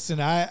film. Yeah. Listen,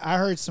 I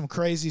heard some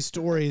crazy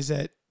stories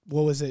at,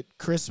 what was it,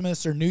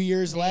 Christmas or New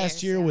Year's New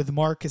last Year's, year yeah. with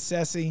Mark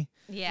Assessi,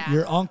 Yeah.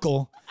 your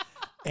uncle,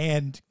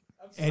 and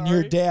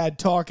your dad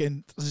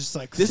talking. It was just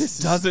like, This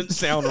doesn't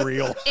sound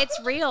real. It's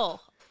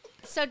real.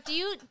 So do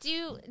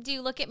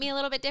you look at me a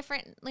little bit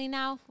differently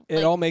now? It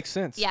Like, all makes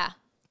sense. yeah.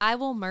 I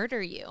will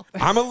murder you.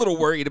 I'm a little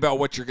worried about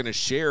what you're going to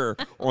share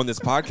on this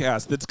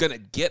podcast that's going to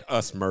get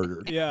us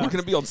murdered. Yeah. We're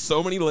going to be on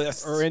so many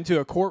lists. Or into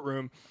a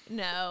courtroom.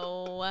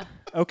 No.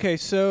 Okay,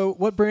 so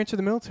what branch of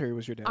the military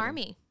was your dad in?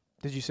 Army.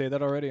 Did you say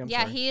that already? I'm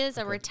Yeah, sorry. he is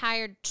a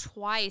retired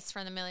twice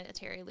from the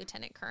military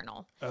lieutenant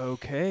colonel.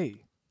 Okay.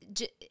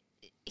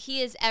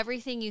 He is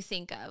everything you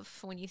think of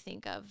when you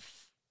think of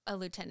a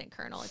lieutenant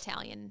colonel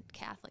Italian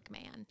Catholic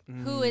man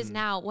who is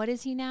now, what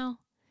is he now?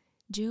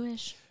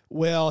 Jewish?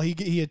 Well,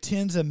 he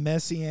attends a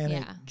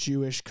Messianic Yeah.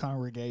 Jewish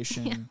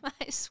congregation. Yeah,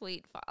 my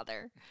sweet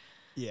father.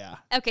 Yeah.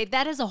 Okay,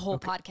 that is a whole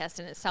podcast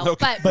in itself.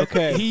 Okay. But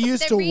But he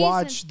used The to reason-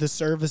 watch the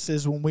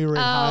services when we were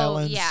in Oh,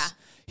 Highlands. yeah.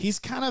 He's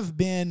kind of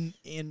been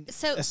in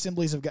So-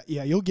 assemblies of God.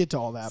 Yeah, you'll get to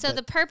all that. so but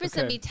the purpose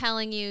of okay. me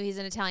telling you he's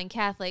an Italian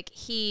Catholic,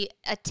 he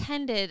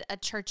attended a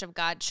Church of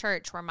God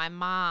church where my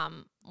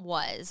mom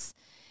was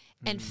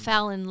and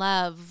fell in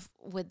love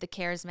with the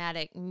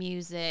charismatic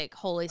music,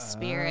 Holy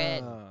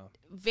Spirit,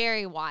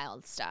 very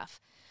wild stuff.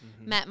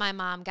 Met my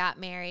mom, got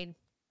married.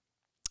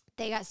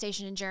 They got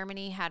stationed in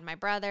Germany, had my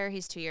brother,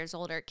 he's 2 years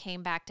older,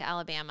 came back to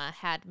Alabama,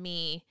 had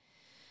me.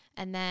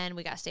 And then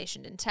we got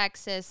stationed in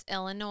Texas,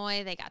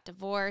 Illinois. They got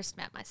divorced,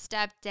 met my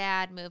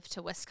stepdad, moved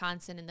to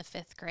Wisconsin in the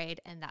 5th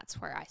grade, and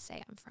that's where I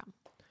say I'm from.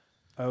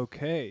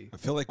 Okay. I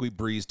feel like we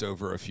breezed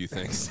over a few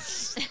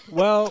things.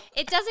 Well,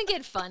 It doesn't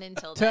get fun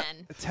until te-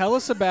 then. tell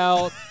us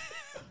about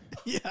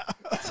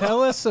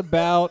tell us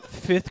about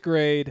 5th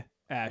grade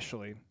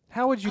Ashley.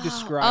 How would you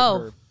describe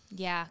her?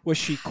 Yeah. Was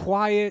she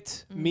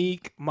quiet,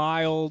 meek,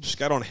 mild, Just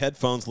got on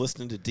headphones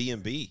listening to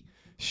D&B.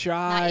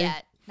 shy? Not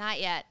yet. Not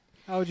yet.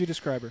 How would you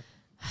describe her?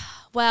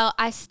 Well,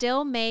 I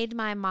still made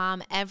my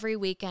mom every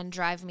weekend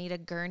drive me to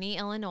Gurnee,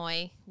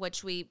 Illinois,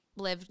 which we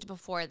lived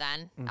before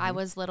then. I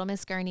was Little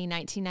Miss Gurnee,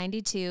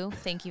 1992.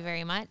 Thank you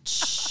very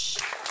much.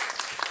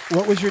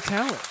 What was your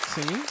talent?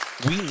 Singing?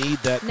 We need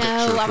that No,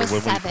 picture I for was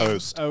when 7. we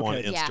post on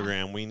Okay. Yeah.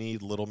 Instagram. We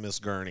need Little Miss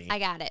Gurney. I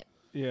got it.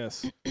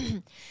 Yes.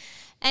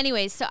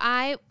 Anyways, so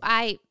I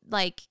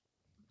like,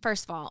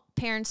 first of all,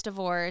 parents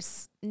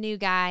divorce, new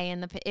guy,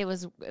 and it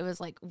was like, it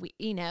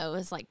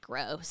was like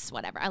gross,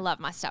 whatever. I love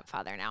my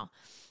stepfather now.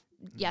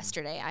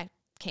 Yesterday, I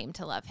came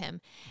to love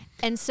him.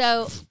 And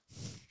so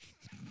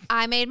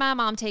I made my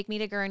mom take me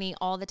to Gurnee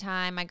all the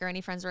time. My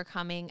Gurnee friends were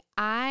coming.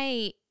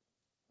 I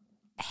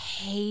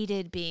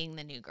hated being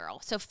the new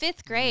girl. So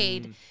 5th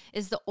grade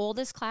is the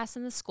oldest class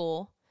in the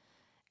school.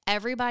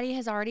 Everybody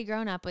has already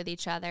grown up with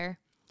each other.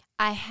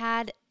 I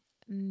had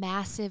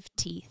massive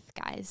teeth,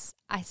 guys.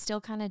 I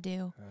still kind of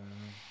do.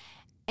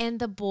 And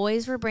the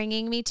boys were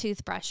bringing me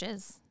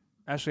toothbrushes.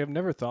 Actually, I've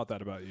never thought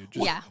that about you.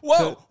 Just Yeah.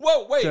 Whoa,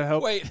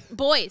 wait.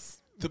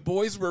 Boys. The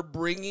boys were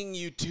bringing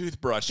you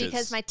toothbrushes.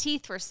 Because my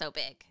teeth were so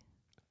big.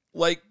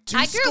 Like to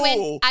I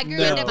school. I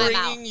grew into my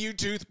mouth. Bringing you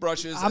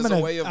toothbrushes I'm as a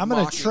way of I'm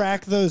gonna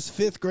track those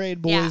 5th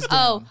grade boys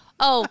down.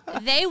 Oh,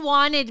 they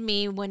wanted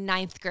me when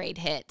 9th grade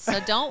hit. So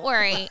don't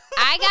worry.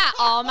 I got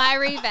all my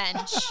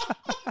revenge.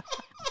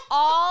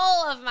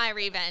 All of my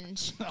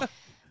revenge.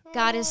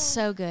 God is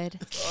so good.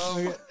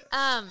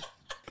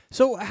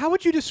 So how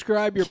would you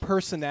describe your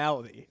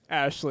personality,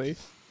 Ashley?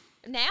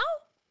 Now?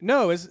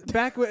 No, as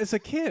a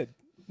kid.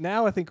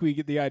 Now I think we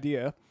get the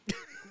idea.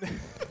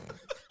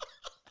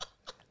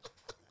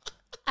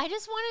 I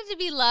just wanted to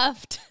be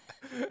loved.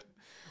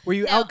 Were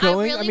you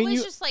outgoing? I really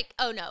was just like,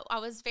 I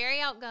was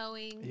very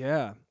outgoing.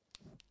 Yeah.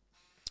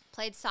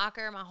 Played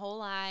soccer my whole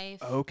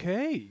life.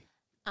 Okay.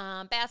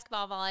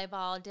 Basketball,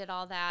 volleyball, did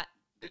all that.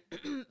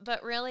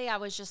 But really, I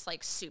was just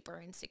like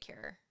super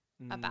insecure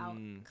about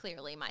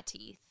clearly my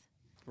teeth.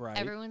 Right.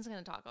 Everyone's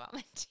going to talk about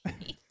my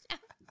teeth.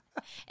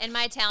 And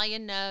my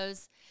Italian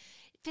nose.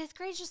 5th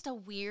grade's just a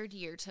weird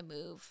year to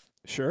move.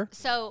 Sure.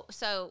 So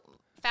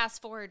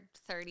fast forward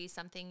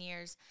 30-something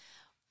years.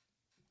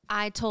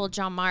 I told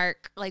John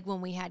Mark, like,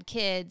 when we had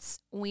kids,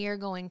 we are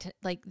going to,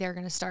 like, they're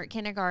going to start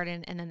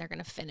kindergarten and then they're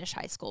going to finish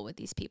high school with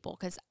these people.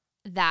 Because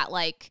that,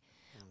 like,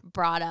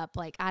 brought up,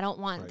 like, I don't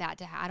want that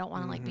to I don't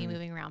want to, like, be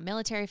moving around.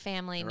 Military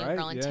family, new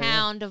girl in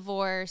town,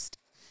 divorced.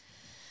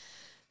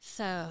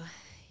 So,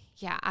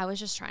 yeah, I was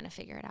just trying to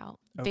figure it out.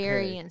 Okay.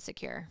 Very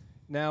insecure.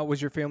 Now,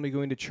 was your family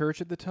going to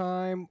church at the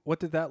time? What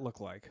did that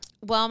look like?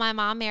 Well, my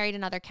mom married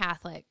another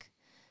Catholic.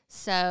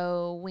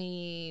 So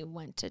we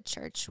went to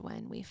church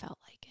when we felt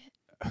like it.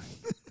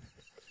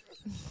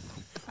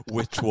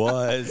 Which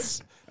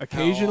was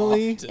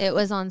occasionally. It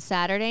was on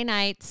Saturday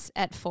nights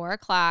at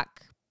 4:00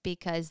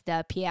 because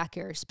the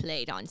Packers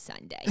played on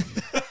Sunday.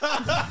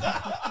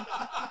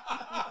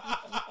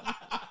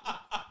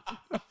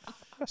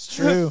 It's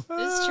true.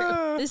 It's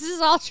true. This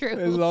is all true.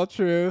 It's all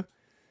true.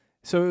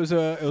 So it was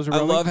a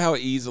I love how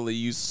easily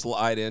you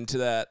slide into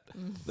that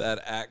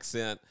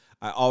accent.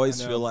 I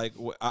always feel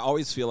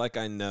like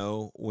I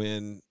know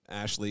when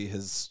Ashley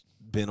has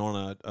been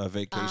on a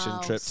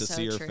vacation trip to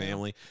see her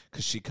family,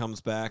 because she comes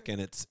back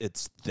and it's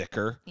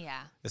thicker.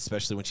 Yeah.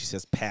 Especially when she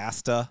says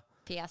pasta.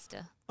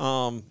 Fiesta.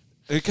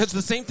 Because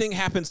the same thing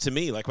happens to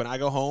me. Like when I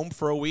go home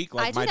for a week,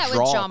 like my draw I do that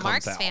with John comes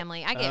Mark's out.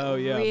 family. I get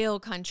real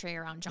country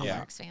around John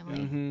Mark's family.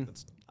 Mm-hmm.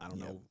 I don't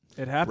know.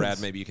 It happens.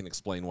 Brad, maybe you can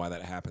explain why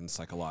that happens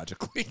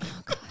psychologically.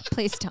 Oh God,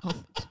 please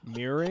don't.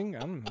 Mirroring? I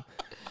don't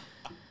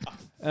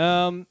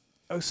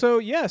know. So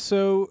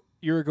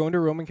you were going to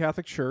a Roman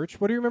Catholic church.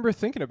 What do you remember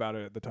thinking about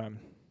it at the time?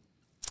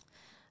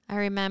 I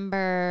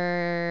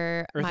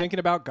remember thinking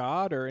about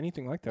God or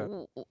anything like that.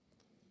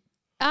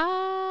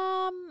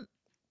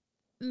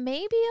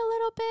 Maybe a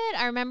little bit.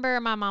 I remember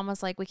my mom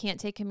was like, we can't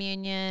take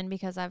communion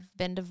because I've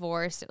been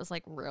divorced. It was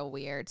like real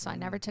weird. So I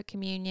never took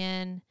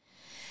communion.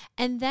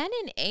 And then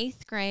in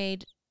 8th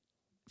grade,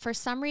 for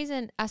some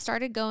reason, I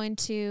started going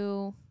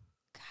to,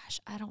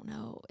 I don't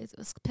know, it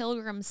was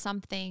Pilgrim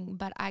something,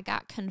 but I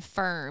got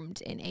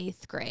confirmed in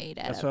 8th grade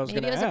at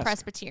maybe it was a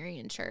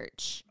Presbyterian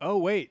church. Oh,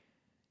 wait.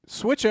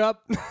 Switch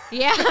up.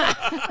 Yeah.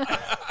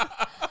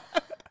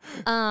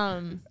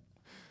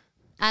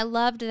 I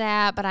loved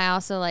that, but I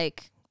also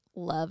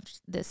loved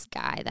this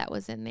guy that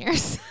was in there.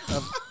 So.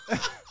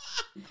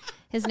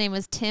 His name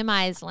was Tim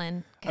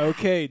Island. God.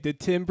 Okay. Did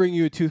Tim bring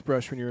you a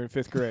toothbrush when you were in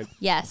 5th grade?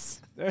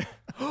 Yes.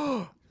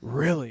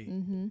 Really?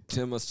 Mm-hmm.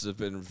 Tim must have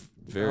been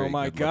very. Oh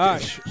my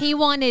gosh. He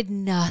wanted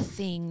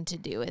nothing to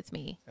do with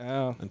me.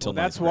 Oh, until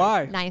that's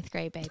why. 9th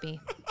grade,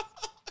 baby.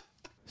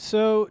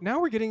 So now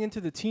we're getting into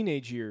the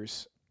teenage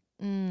years.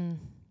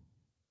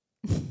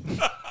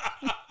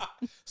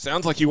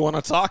 Sounds like you want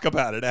to talk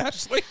about it,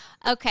 Ashley.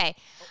 Okay.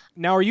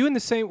 Now, were you in the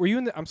same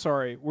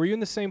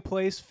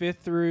place 5th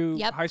through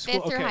high school?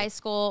 5th through high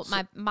school.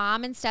 My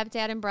mom and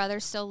stepdad and brother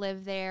still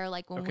live there.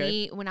 Like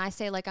when I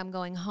say like I'm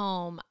going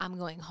home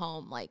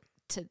like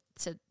to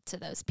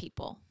those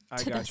people.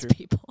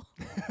 People.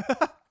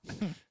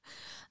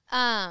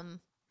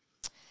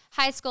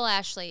 High school,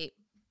 Ashley.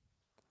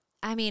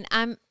 I'm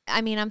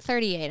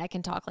 38. I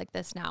can talk like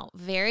this now.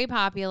 Very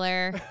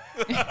popular.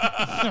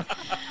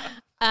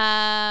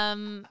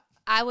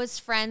 I was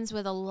friends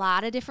with a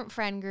lot of different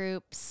friend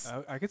groups.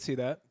 I could see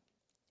that.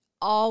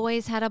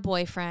 Always had a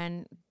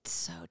boyfriend.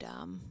 So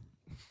dumb.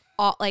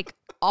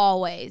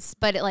 Always.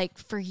 But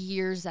for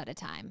years at a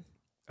time.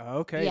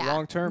 Okay,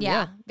 long term.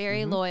 Yeah.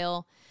 Very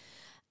loyal.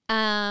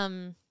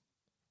 You've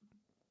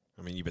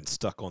been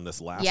stuck on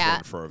this last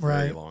one for a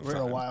very long time. For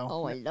a while.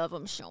 Oh, I love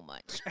him so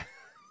much.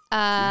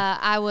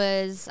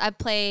 I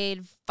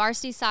played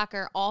varsity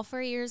soccer all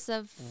 4 years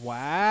of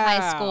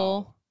high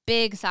school.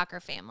 Big soccer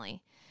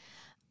family.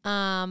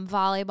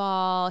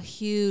 Volleyball,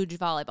 huge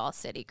volleyball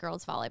city.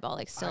 Girls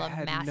volleyball, still a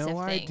massive thing. I had no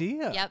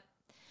idea. Yep.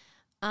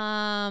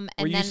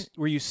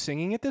 Were you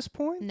singing at this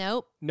point?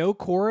 Nope. No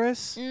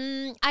chorus?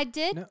 I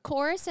did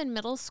chorus in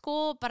middle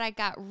school, but I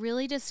got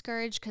really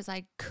discouraged because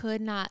I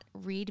could not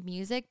read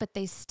music, but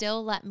they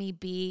still let me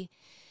be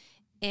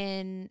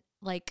in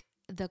like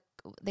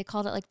they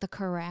called it like the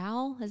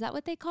chorale. Is that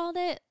what they called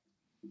it?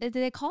 Did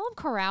they call them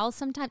chorales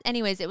sometimes?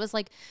 Anyways, it was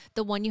like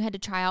the one you had to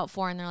try out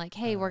for, and they're like,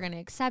 hey, we're going to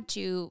accept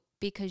you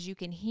because you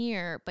can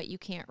hear, but you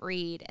can't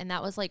read. And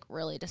that was like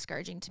really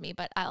discouraging to me,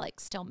 but I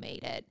like still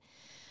made it.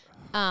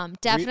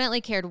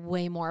 Definitely cared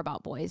way more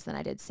about boys than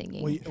I did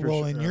singing.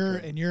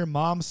 In your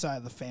mom's side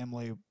of the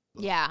family,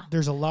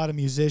 there's a lot of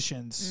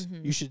musicians.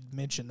 Mm-hmm. You should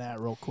mention that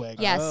real quick.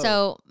 Yeah,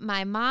 so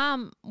my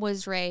mom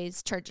was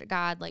raised Church of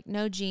God, like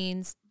no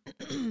jeans,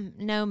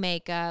 no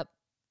makeup,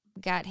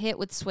 got hit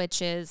with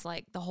switches,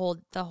 like the whole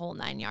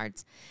 9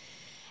 yards.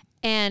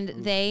 And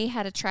they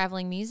had a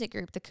traveling music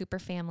group, the Cooper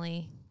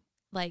family,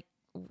 like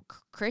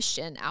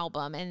Christian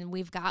album, and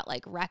we've got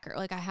like record.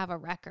 Like I have a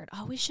record.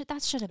 Oh,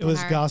 that should have been. It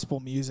was gospel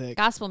music.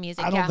 Gospel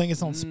music. I don't think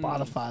it's on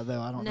Spotify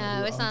though. I don't know.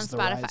 No, it's not on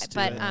Spotify.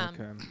 But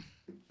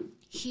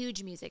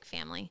huge music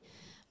family.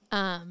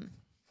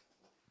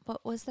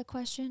 What was the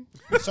question?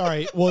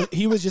 Sorry. Well,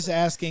 he was just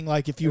asking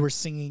like if you were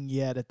singing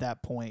yet at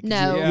that point.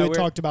 No, you had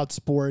talked about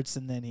sports,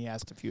 and then he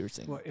asked if you were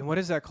singing. And what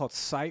is that called?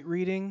 Sight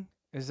reading?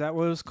 Is that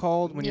what it was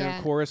called when you're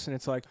in chorus and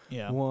it's like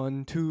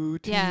 1, 2,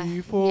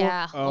 3, 4?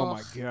 Yeah. Oh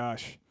my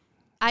gosh.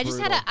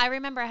 I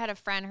remember I had a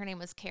friend, her name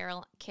was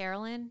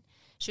Carolyn.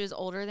 She was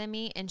older than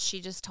me, and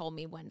she just told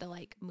me when to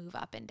like move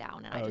up and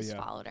down, and I just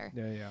followed her.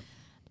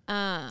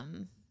 Yeah.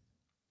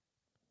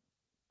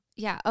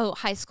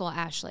 High school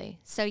Ashley.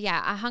 So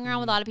I hung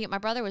around with a lot of people. My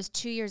brother was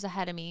 2 years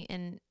ahead of me,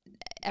 and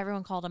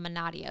everyone called him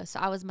Manadio. So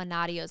I was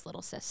Manadio's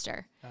little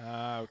sister.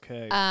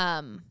 Okay.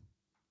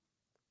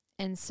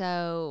 And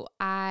so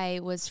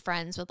I was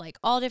friends with like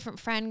all different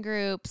friend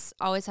groups,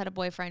 always had a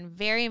boyfriend,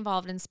 very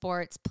involved in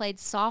sports, played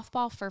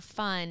softball for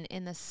fun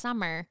in the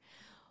summer,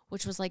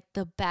 which was like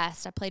the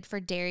best. I played for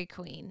Dairy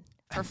Queen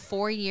for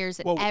 4 years.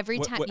 And every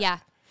time. Yeah,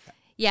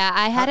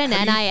 I had an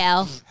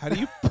NIL. How do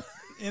you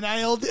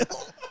NIL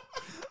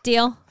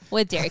deal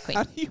with Dairy Queen?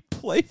 How do you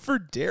play for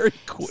Dairy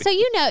Queen? So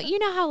you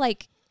know how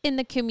like in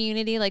the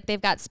community, like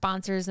they've got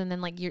sponsors, and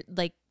then like you're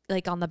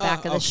like on the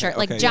back of the shirt,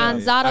 like John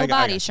Zotto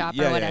Body Shop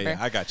or whatever.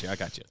 Yeah, I got you.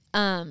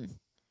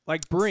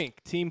 Like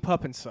Brink, Team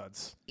Pup and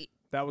Suds.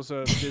 That was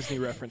a Disney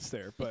reference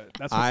there, but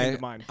that's what came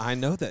to mind. I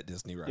know that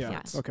Disney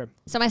reference. Yeah. Okay.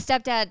 So my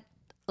stepdad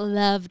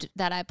loved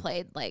that I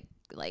played like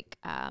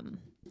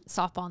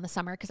softball in the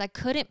summer, because I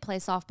couldn't play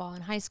softball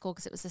in high school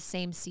because it was the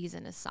same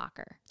season as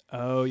soccer.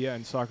 Oh yeah,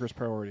 and soccer's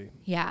priority.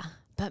 Yeah,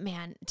 but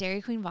man,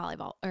 Dairy Queen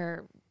volleyball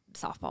or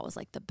softball was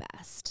like the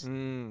best.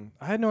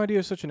 I had no idea you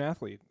were such an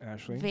athlete,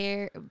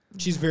 Ashley.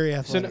 She's very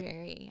athletic.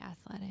 Very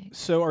athletic.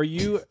 So are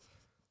you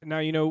now?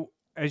 You know,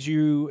 as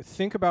you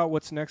think about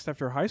what's next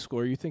after high school,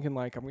 are you thinking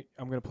like I'm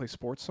going to play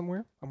sports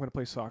somewhere? I'm going to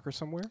play soccer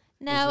somewhere?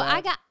 No,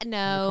 I got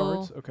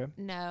no. Okay.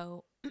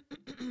 No.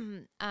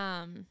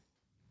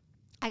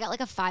 I got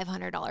like a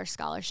 $500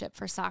 scholarship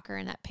for soccer,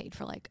 and that paid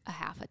for like a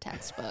half a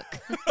textbook.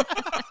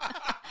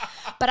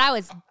 But I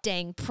was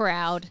dang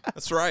proud.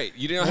 That's right.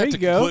 You didn't have to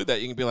conclude that.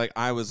 You can be like,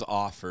 I was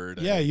offered.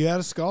 Yeah, you had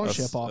a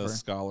scholarship offer. A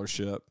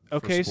scholarship.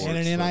 Okay. And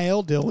an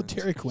NIL deal with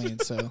Dairy Queen.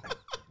 So.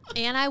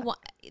 And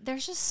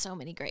there's just so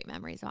many great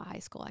memories about high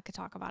school. I could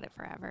talk about it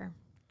forever.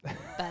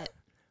 But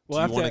do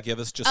you want to give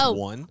us just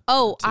one?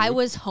 Oh, I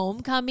was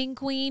homecoming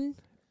queen.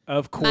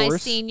 Of course. My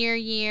senior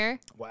year.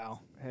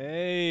 Wow.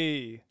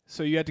 Hey.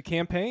 So you had to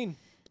campaign.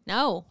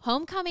 No,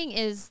 homecoming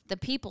is the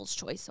People's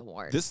Choice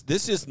Award.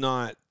 This is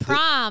not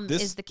prom.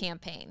 Is the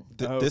campaign.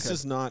 This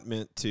is not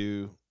meant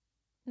to.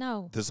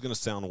 No. This is going to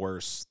sound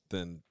worse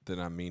than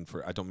I mean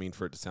for. I don't mean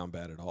for it to sound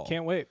bad at all.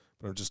 Can't wait.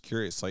 But I'm just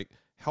curious. Like,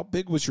 how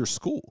big was your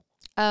school?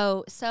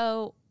 Oh,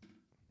 so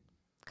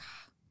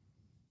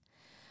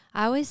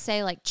I always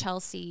say like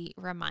Chelsea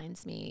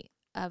reminds me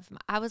of.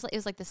 It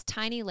was like this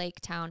tiny lake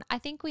town. I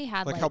think we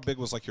had like how big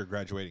was like your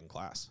graduating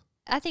class?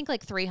 I think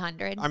like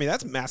 300. I mean,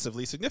 that's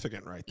massively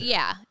significant right there.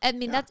 Yeah. I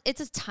mean,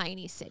 it's a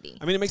tiny city.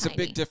 I mean, it makes a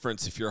big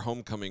difference if you're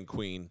homecoming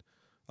queen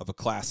of a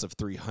class of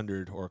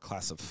 300 or a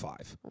class of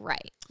 5.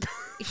 Right.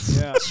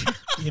 Yeah.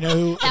 You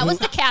know that was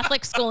the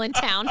Catholic school in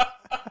town.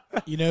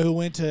 You know who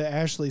went to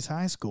Ashley's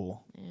high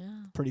school? Yeah.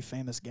 Pretty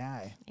famous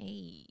guy.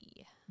 Hey.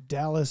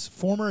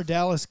 Former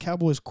Dallas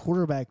Cowboys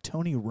quarterback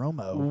Tony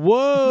Romo.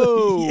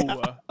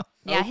 Whoa.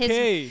 Yeah.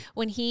 Okay.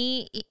 When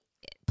he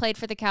played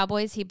for the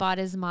Cowboys, he bought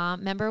his mom.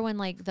 Remember when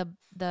like the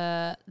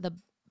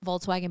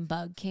Volkswagen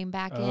Bug came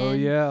back in? Oh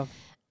yeah.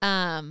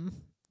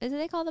 Is it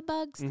they call the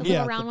bugs? The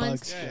Yeah, little round the ones.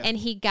 bugs, yeah. And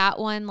he got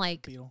one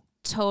like Beetle.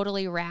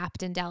 totally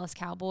wrapped in Dallas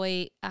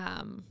Cowboy,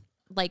 the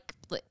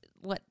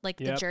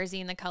jersey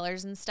and the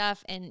colors and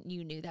stuff, and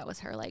you knew that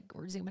was her. Like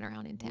we're zooming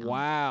around in town.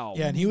 Wow.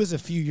 Yeah, and he was a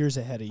few years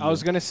ahead of you. I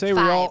was gonna say He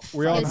was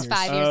 5 years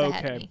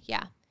ahead of me.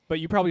 Yeah. But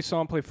you probably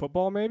saw him play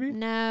football, maybe?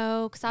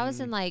 No, because I was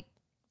in like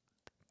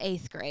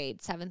 8th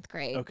grade, 7th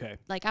grade. Okay.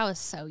 Like I was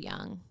so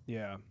young.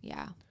 Yeah.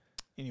 Yeah.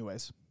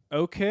 Anyways,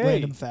 Okay.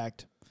 random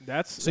fact.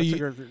 That's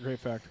a great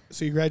fact.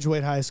 So you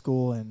graduate high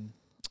school, and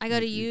I go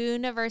to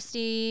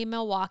University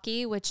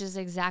Milwaukee, which is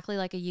exactly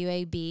like a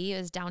UAB. It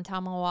was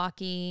downtown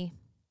Milwaukee.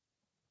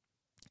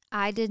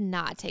 I did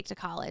not take to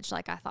college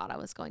like I thought I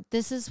was going.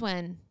 This is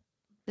when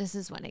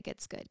it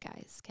gets good,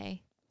 guys.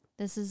 Okay,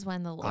 this is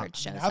when the Lord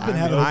shows up.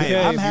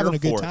 I'm having a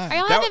good time. Are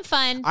y'all having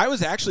fun? I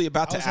was actually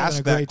about to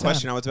ask that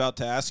question. I was about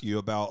to ask you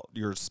about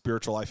your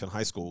spiritual life in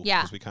high school.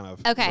 Yeah, because we kind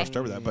of brushed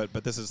over that.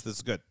 But this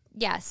is good.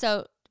 Yeah.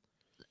 So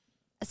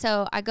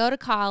I go to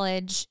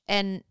college,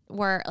 and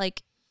we're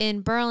like in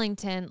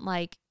Burlington,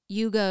 like.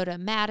 You go to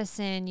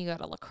Madison, you go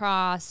to La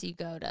Crosse, you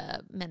go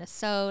to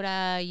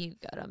Minnesota, you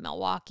go to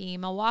Milwaukee.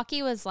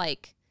 Milwaukee was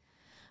like,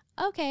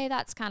 okay,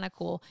 that's kind of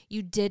cool.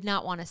 You did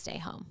not want to stay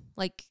home.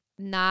 Like,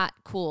 not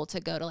cool to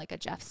go to like a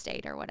Jeff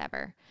State or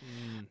whatever.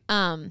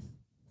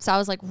 So I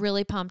was like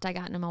really pumped I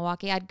got into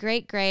Milwaukee. I had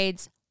great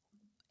grades.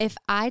 If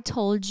I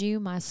told you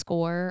my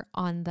score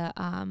on the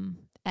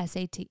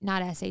SAT,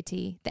 not SAT,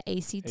 the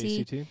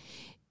ACT,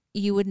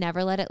 you would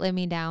never let it live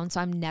me down.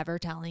 So I'm never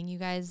telling you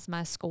guys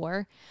my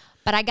score.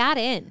 But I got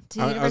in to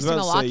the University of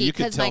Milwaukee. You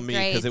could tell me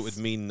because it would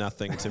mean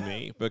nothing to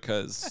me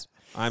because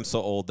I'm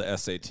so old the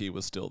SAT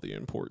was still the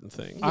important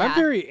thing. Yeah. I'm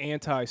very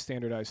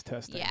anti-standardized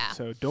testing. Yeah.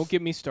 So don't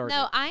get me started.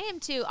 No, I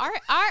am too. Our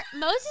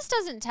Moses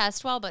doesn't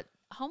test well, but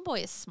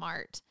homeboy is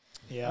smart.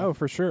 Yeah. Oh,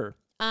 for sure.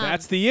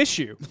 That's the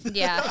issue.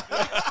 Yeah.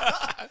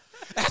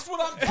 That's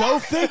what I'm Go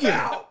figure.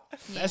 Yeah.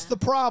 That's the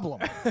problem.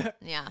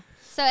 Yeah.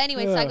 So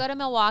anyway, so I go to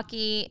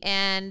Milwaukee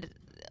and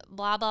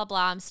blah, blah,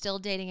 blah. I'm still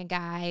dating a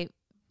guy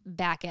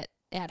back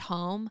at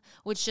home,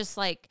 which just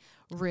like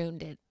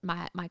ruined it,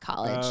 my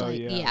college. So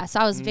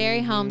I was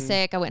very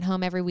homesick. I went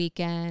home every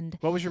weekend.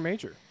 What was your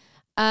major?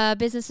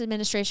 Business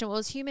administration. Well,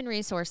 it was human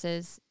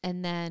resources,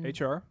 and then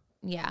HR.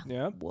 Yeah.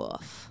 Yeah.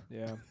 Woof.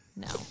 Yeah.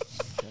 No.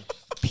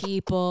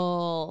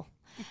 People.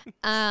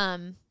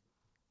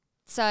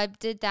 So I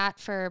did that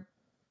for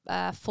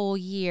a full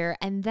year,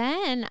 and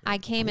then I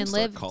came and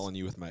lived. Calling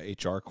you with my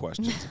HR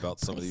questions about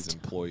some of these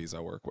employees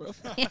I work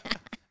with.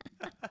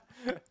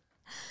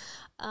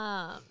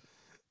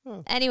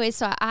 Anyway,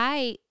 so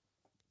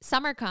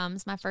summer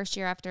comes, my first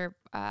year after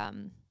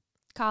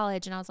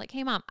college, and I was like,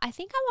 hey, Mom, I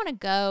think I want to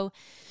go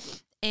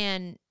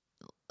and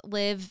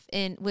live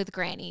with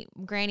Granny.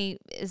 Granny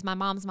is my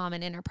mom's mom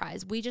in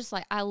Enterprise.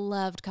 I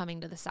loved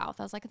coming to the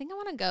South. I was like, I think I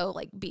want to go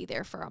be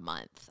there for a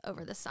month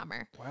over the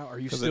summer. Wow. Are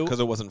you still?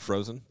 Because it wasn't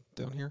frozen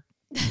down here?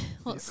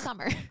 Well, it's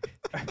summer.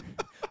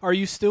 Are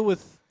you still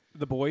with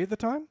the boy at the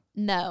time?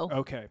 No.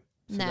 Okay.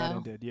 So no. That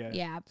ended, yeah.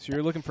 Yeah. So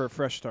you're looking for a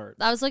fresh start.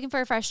 I was looking for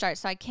a fresh start.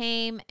 So I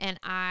came and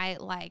I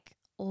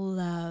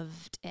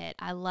loved it.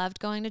 I loved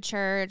going to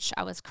church.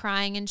 I was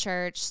crying in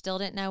church. Still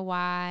didn't know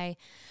why.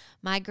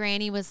 My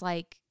granny was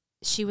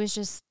she was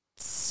just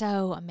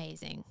so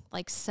amazing.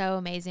 So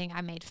amazing.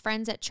 I made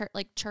friends at church.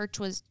 Church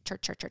was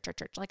church.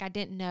 I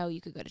didn't know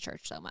you could go to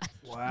church so much.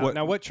 Wow.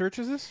 Now what church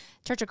is this?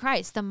 Church of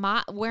Christ.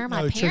 Where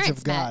my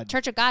parents met.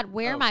 Church of God.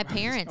 Where my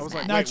parents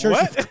met. Not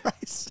Church of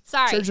Christ.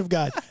 Sorry. Church of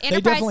God.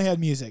 They definitely had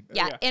music.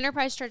 Yeah.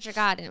 Enterprise Church of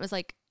God. And it was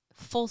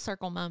full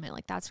circle moment.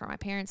 That's where my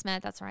parents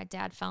met. That's where my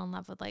dad fell in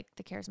love with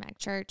the charismatic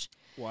church.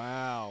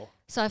 Wow.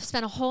 So I've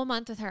spent a whole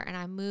month with her, and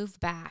I moved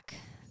back.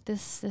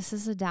 This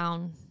is a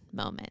down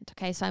moment.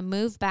 Okay. So I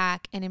moved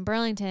back, and in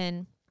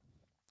Burlington,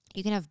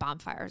 you can have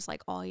bonfires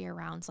all year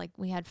round.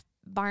 We had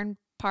barn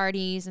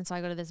parties. And so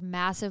I go to this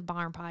massive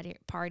barn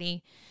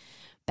party.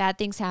 Bad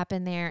things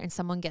happen there, and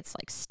someone gets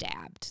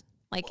stabbed.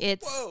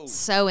 It's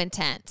so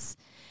intense.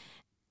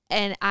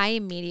 And I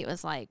immediately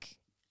was I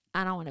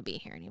don't want to be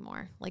here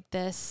anymore.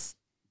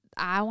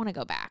 I want to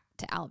go back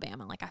to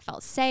Alabama. I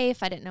felt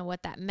safe. I didn't know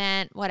what that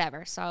meant,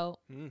 whatever. So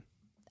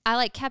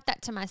I kept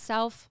that to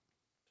myself,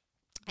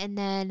 and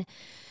then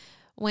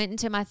went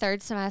into my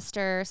third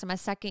semester. So my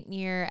second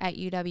year at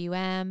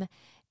UWM,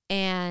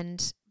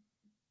 and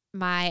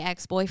my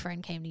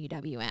ex-boyfriend came to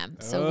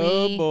UWM. So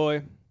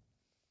we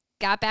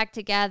got back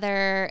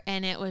together,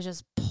 and it was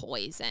just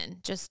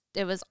poison.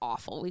 It was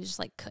awful. We just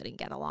couldn't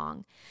get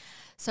along.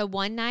 So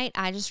one night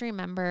I just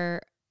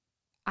remember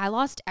I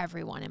lost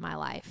everyone in my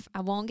life.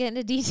 I won't get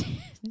into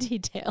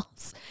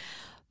details,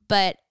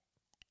 but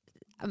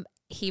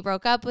he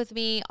broke up with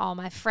me. All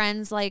my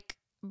friends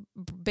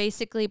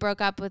basically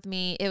broke up with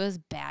me. It was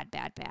bad.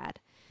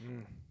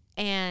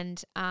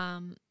 And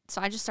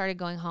so I just started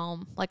going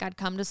home. I'd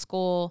come to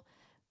school.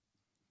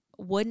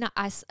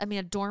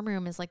 A dorm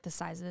room is the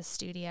size of this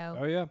studio.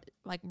 Oh yeah.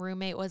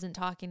 Roommate wasn't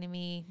talking to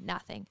me,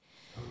 nothing.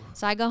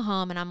 So I go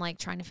home, and I'm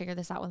trying to figure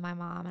this out with my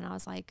mom, and I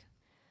was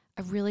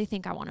I really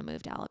think I want to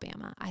move to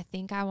Alabama. I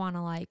think I want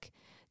to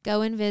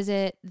go and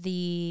visit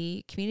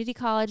the community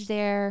college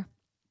there,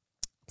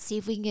 see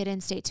if we can get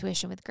in-state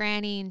tuition with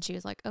Granny. And she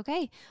was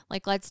okay,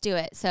 let's do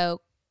it.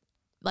 So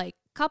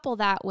couple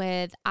that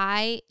with,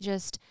 I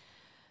just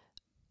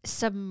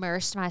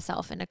submersed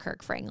myself into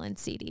Kirk Franklin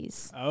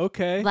CDs.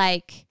 Okay.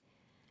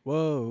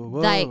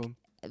 Whoa.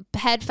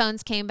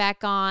 Headphones came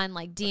back on,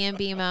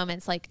 DMB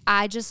moments.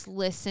 I just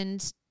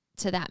listened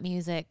to that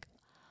music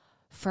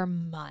for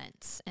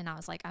months. And I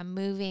was like, I'm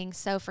moving.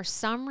 So for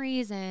some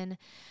reason,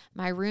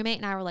 my roommate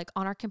and I were like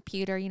on our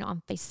computer,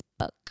 on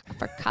Facebook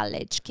for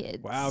college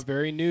kids. Wow,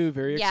 very new,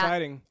 very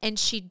exciting. And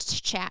she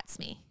chats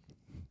me.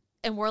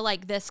 And we're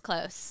like this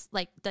close,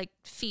 like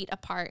feet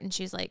apart. And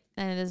she's like,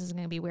 this is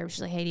going to be weird.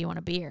 She's like, hey, do you want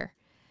a beer?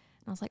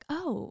 And I was like,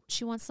 oh,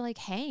 she wants to like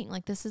hang.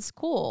 Like, this is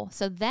cool.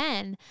 So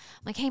then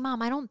I'm like, hey,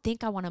 Mom, I don't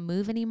think I want to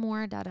move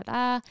anymore. Da, da,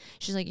 da.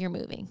 She's like, you're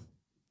moving.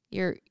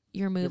 You're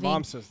moving. Your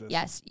mom says this.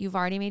 Yes, you've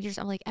already made yours.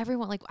 I'm like,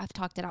 everyone, like, I've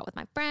talked it out with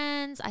my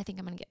friends. I think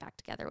I'm going to get back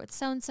together with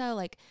so-and-so.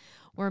 Like,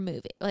 we're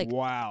moving. Like,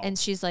 wow. And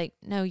she's like,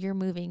 no, you're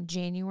moving.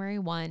 January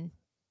 1,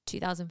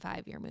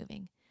 2005, you're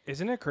moving.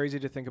 Isn't it crazy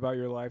to think about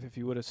your life if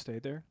you would have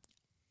stayed there?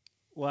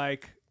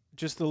 Like,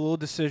 just the little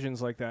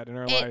decisions like that in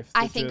our life.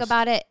 I think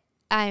about it.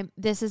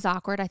 This is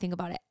awkward. I think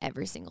about it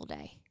every single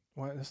day.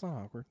 What? That's not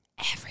awkward.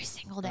 Every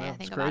single day I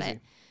think crazy.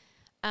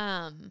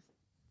 about it.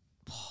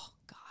 Oh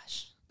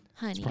gosh,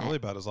 honey. It's probably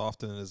about as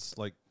often as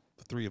like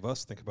the three of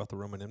us think about the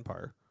Roman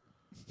Empire.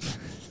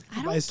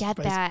 I don't get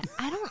that.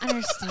 I don't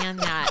understand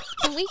that.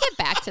 Can we get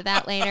back to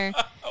that later?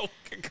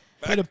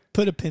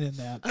 Put a pin in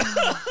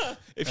that.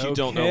 If you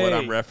don't know what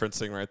I'm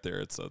referencing right there,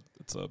 it's a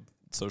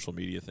social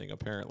media thing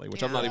apparently,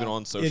 which I'm not even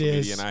on social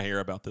media, and I hear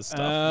about this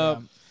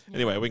stuff.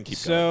 Anyway, we can keep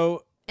going.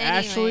 So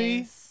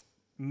Ashley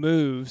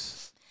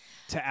moves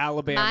to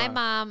Alabama. My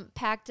mom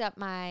packed up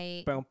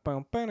my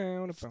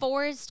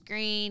forest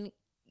green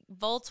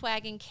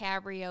Volkswagen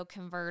Cabrio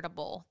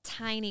convertible,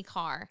 tiny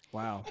car.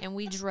 Wow. And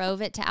we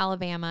drove it to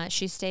Alabama.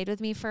 She stayed with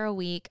me for a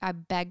week. I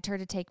begged her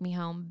to take me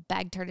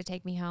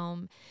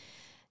home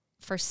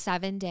for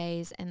 7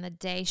 days. And the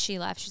day she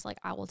left, she's like,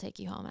 I will take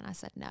you home. And I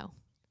said, no.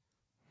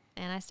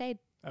 And I stayed.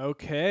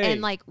 Okay.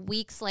 And like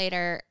weeks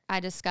later,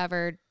 I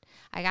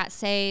got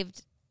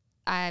saved.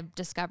 I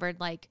discovered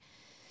like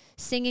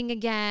singing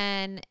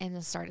again and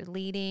then started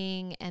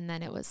leading. And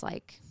then it was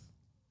like,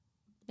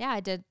 I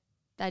did.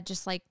 That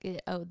just like,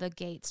 the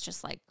gates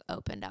just like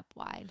opened up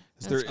wide.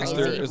 Is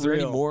there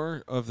any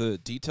more of the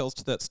details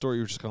to that story?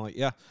 You're just kind of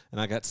like, and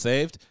I got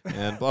saved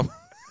and blah, blah.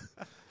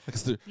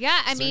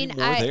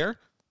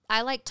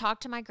 I like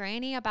talked to my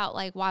granny about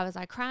like, why was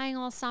I crying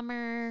all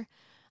summer?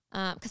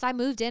 Because I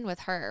moved in with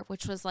her,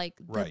 which was like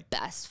the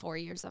best 4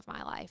 years of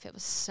my life. It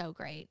was so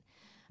great.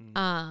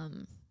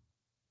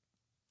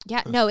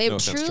 It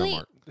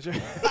truly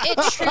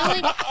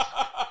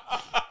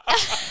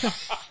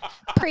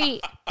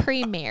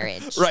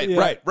pre-marriage. Right.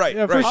 Yeah,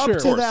 for Up sure.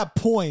 to that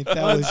point,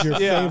 that was your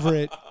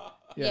favorite.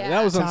 Yeah,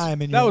 that was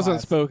time in your life.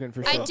 unspoken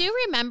for sure. I do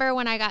remember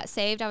when I got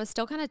saved, I was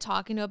still kind of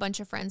talking to a bunch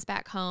of friends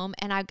back home,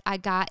 and I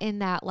got in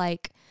that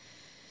like,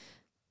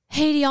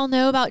 hey, do y'all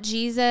know about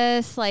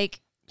Jesus?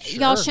 Like,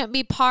 y'all shouldn't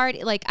be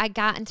like, I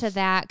got into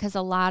that because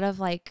a lot of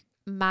like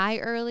my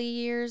early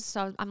years,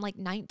 so I'm like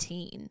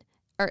 19,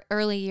 or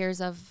early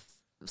years of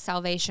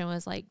salvation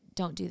was like,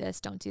 don't do this,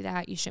 don't do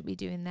that, you shouldn't be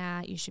doing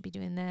that, you should be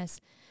doing this.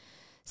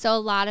 So a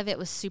lot of it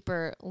was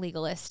super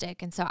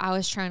legalistic. And so I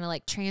was trying to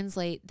like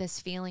translate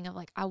this feeling of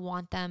like, I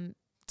want them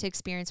to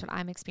experience what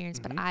I'm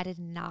experiencing, but I did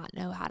not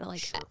know how to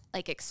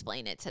like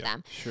explain it to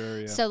them.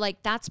 Sure, yeah. So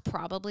like, that's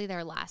probably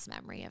their last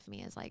memory of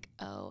me is like,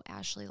 oh,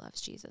 Ashley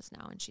loves Jesus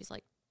now. And she's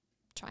like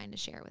trying to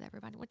share it with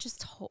everybody, which is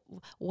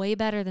way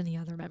better than the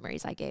other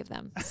memories I gave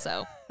them.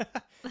 So,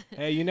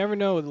 hey, you never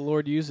know what the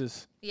Lord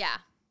uses. Yeah.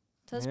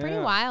 So it's pretty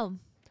wild.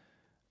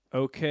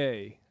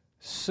 Okay.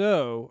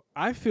 So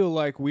I feel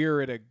like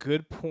we're at a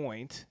good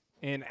point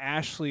in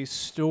Ashley's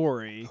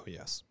story. Oh,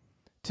 yes.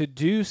 To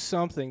do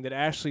something that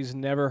Ashley's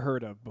never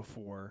heard of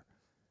before.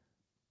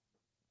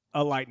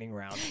 A lightning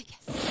round.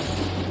 Yes.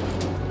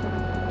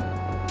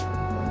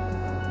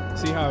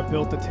 See how I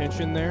built the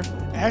tension there?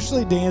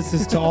 Ashley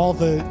dances to all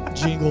the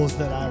jingles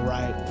that I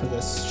write for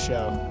this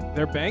show.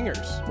 They're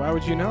bangers. Why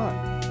would you not?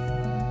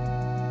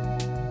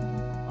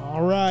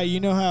 All right, you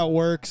know how it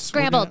works.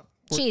 Scrambled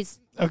cheese.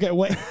 Okay,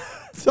 wait.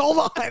 Hold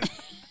on.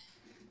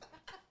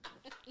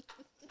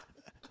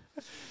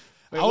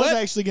 I was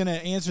actually going to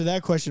answer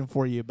that question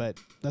for you, but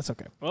that's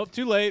okay. Well,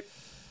 too late.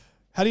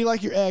 How do you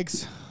like your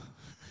eggs?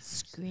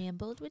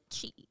 Scrambled with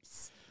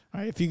cheese. All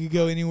right, if you could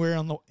go anywhere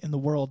in the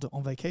world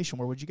on vacation,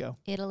 where would you go?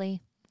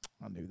 Italy.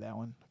 I knew that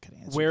one. I could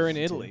answer. Where in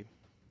Italy?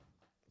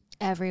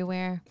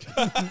 Everywhere.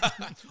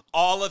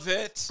 All of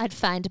it. I'd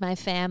find my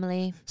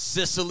family.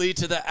 Sicily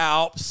to the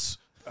Alps.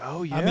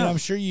 Oh, yeah. I mean, I'm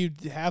sure you'd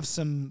have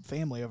some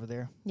family over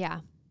there. Yeah.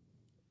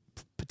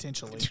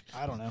 Potentially.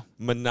 I don't know.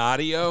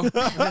 Monadio.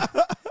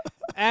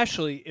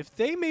 Ashley, if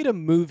they made a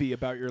movie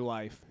about your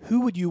life,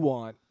 who would you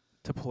want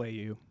to play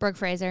you? Brooke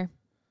Fraser.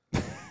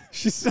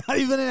 She's not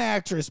even an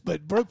actress,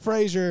 but Brooke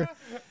Fraser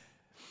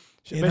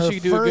in bet her she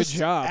could do a good first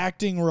job.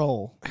 acting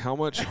role. How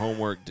much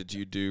homework did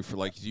you do for,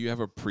 like, do you have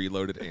a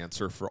preloaded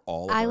answer for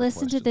all of I our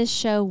listen to questions? this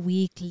show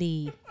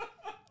weekly.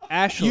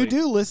 Ashley. You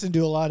do listen to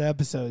a lot of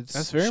episodes.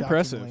 That's very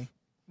impressive.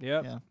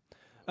 Yep. Yeah.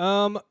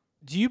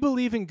 Do you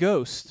believe in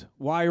ghosts?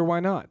 Why or why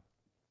not?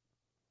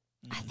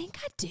 I think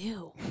I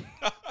do.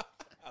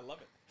 I love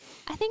it.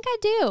 I think I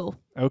do.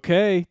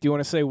 Okay. Do you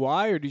want to say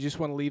why, or do you just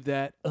want to leave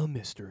that a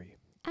mystery?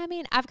 I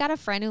mean, I've got a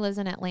friend who lives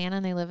in Atlanta,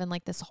 and they live in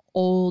like this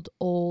old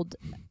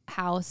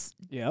house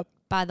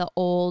by the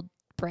old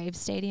Brave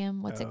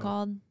Stadium. What's it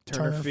called?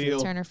 Turner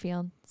Field. Turner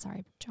Field.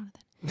 Sorry,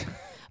 Jonathan.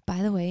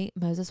 By the way,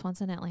 Moses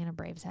wants an Atlanta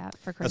Braves hat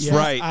for Christmas. That's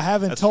right. I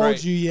haven't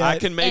told you yet. I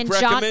can make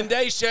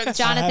recommendations.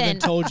 Jonathan, I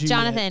haven't told you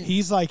Jonathan. yet.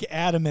 He's like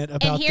adamant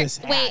about this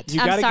hat. Wait,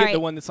 You I'm got to sorry. get the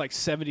one that's like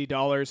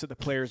 $70 that the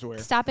players wear.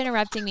 Stop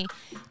interrupting me.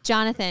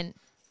 Jonathan,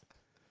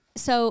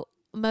 so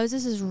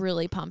Moses is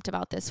really pumped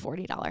about this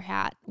 $40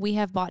 hat. We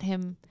have bought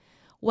him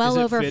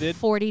over fitted?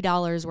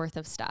 $40 worth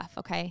of stuff,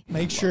 okay?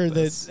 Make sure that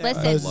Listen.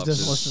 Moses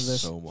doesn't listen to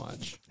this. so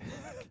much.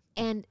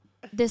 And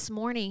this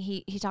morning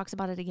he talks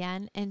about it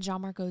again, and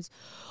John Mark goes,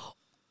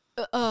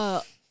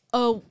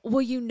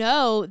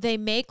 well, they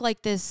make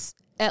like this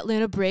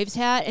Atlanta Braves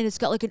hat, and it's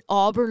got like an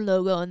Auburn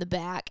logo on the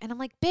back. And I'm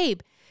like,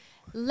 babe,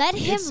 let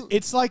him.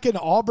 It's like an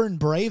Auburn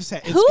Braves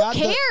hat. Who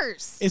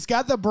cares? It's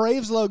got the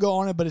Braves logo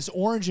on it, but it's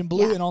orange and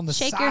blue, Yeah. and on the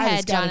Shake side your head,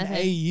 it's got Jonathan.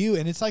 an AU,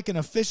 and it's like an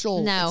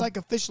official. No. It's like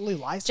officially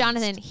licensed.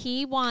 Jonathan,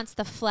 he wants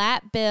the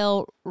flat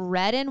bill,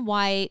 red and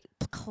white,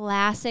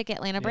 classic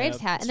Atlanta Braves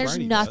hat, and there's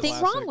right, he nothing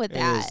does. wrong with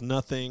that. There's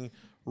nothing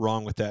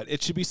wrong with that.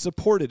 It should be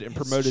supported and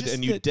promoted, just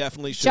and you that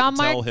definitely should John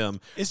Mark- tell him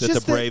It's that the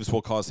just that Braves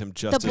will cause him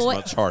just the as boy-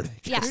 much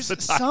heartache. Yeah. as the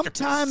Tigers.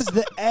 Sometimes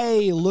the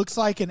A looks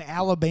like an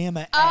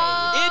Alabama A.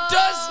 It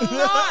does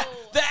not.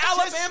 The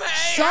Alabama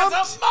A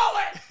has a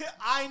mullet.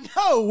 I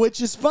know, which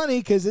is funny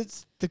because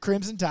it's the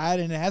Crimson Tide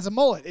and it has a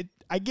mullet.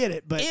 I get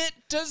it, but It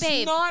does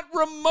Babe. not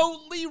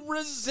remotely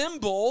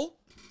resemble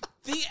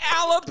the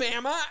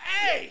Alabama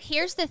A.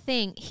 Here's the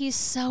thing. He's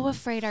so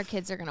afraid our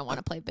kids are going to want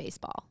to play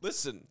baseball.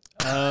 Listen,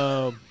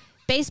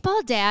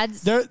 Baseball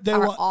dads they are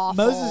want,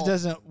 awful. Moses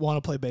doesn't want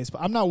to play baseball.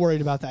 I'm not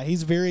worried about that.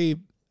 He's very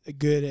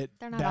good at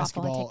They're not awful. I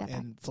basketball take that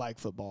and flag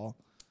football.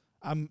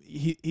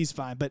 He's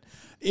fine, but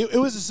it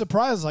was a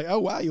surprise. Like, oh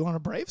wow, you want a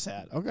Braves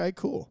hat? Okay,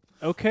 cool.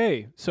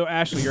 Okay, so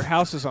Ashley, your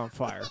house is on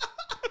fire.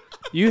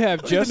 You have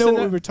I don't just even know what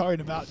we enough, were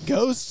talking about.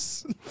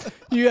 Ghosts,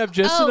 you have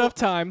just Oh. enough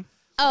time.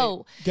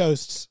 Oh,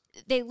 ghosts.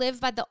 they live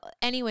by the.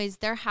 Anyways,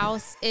 their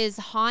house is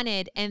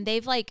haunted, and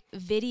they've like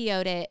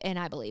videoed it, and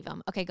I believe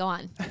them. Okay, go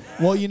on.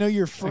 Well, you know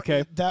your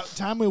Okay. that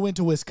time we went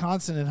to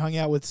Wisconsin and hung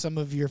out with some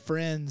of your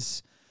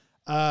friends.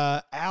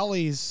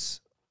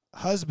 Allie's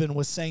husband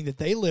was saying that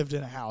they lived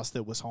in a house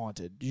that was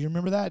haunted. Do you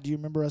remember that? Do you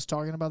remember us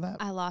talking about that?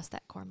 I lost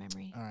that core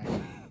memory. All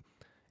right.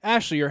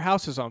 Ashley, your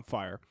house is on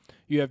fire.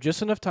 You have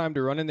just enough time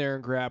to run in there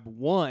and grab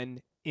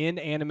one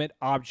inanimate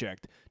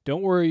object.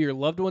 Don't worry, your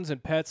loved ones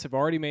and pets have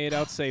already made it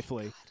out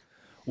safely.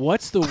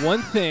 What's the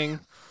one thing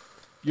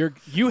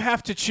you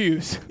have to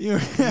choose?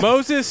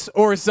 Moses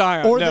or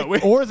Zion? Or No,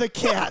 or the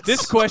cats.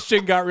 this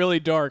question got really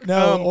dark.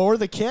 No, or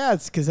the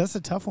cats, because that's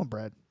a tough one,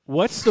 Brad.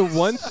 What's the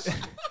one?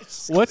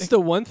 What's the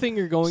one thing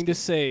you're going to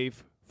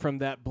save from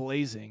that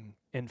blazing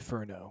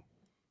inferno?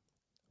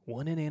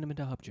 One inanimate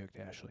object,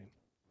 Ashley.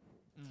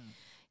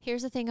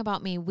 Here's the thing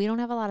about me. We don't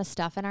have a lot of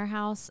stuff in our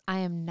house. I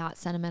am not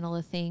sentimental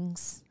to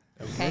things.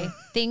 Okay?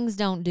 Things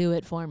don't do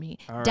it for me.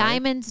 All right.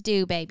 Diamonds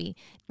do, baby.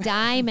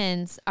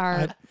 Diamonds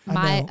are I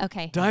my know.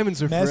 okay.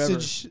 Diamonds are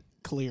Message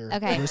clear.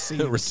 Okay.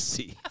 Received.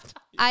 receipt.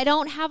 I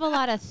don't have a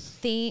lot of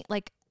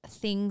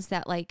things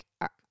that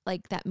are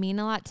that mean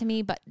a lot to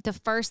me, but the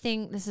first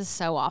thing, this is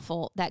so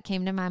awful, that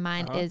came to my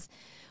mind is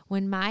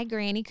when my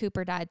Granny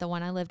Cooper died, the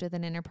one I lived with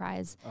in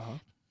Enterprise.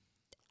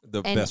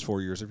 The And best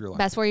 4 years of your life.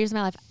 Best 4 years of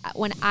my life.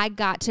 When I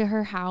got to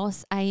her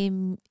house,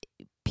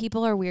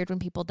 people are weird when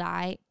people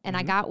die, and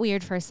I got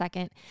weird for a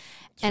second,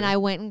 and I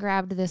went and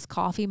grabbed this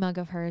coffee mug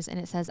of hers, and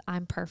it says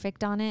 "I'm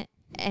perfect" on it,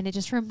 and it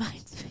just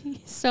reminds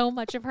me so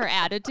much of her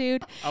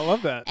attitude. I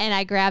love that. And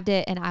I grabbed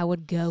it, and I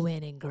would go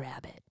in and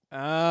grab it.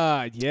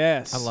 Ah,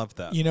 yes. I love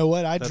that. You know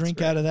what? I That's drink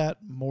great. out of that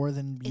more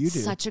than you It's do.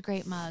 such a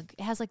great mug.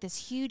 It has like this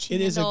huge It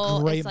handle. is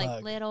a great it's like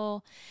mug.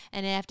 little,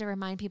 and I have to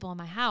remind people in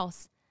my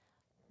house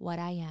what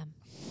I am.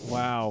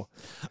 Wow.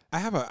 I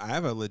have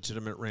a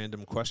legitimate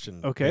random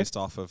question Okay. based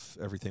off of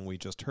everything we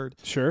just heard.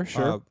 Sure.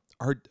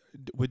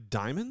 Would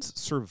diamonds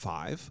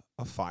survive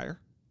a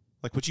fire?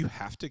 Like, would you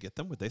have to get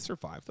them? Would they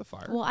survive the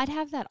fire? Well, I'd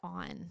have that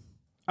on.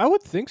 I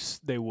would think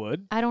they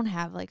would. I don't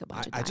have like a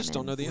bunch of I just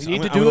don't know the diamonds. answer. We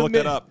need I'm to gonna do a look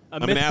myth- that up. a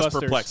I'm going to ask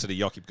Mythbusters. Perplexity.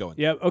 Y'all keep going.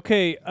 Yeah.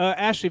 Okay.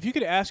 Ashley, if you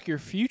could ask your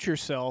future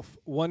self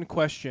one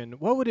question,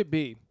 what would it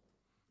be?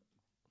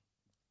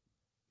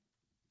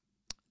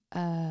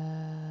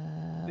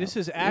 This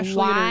is Ashley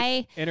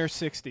why? in her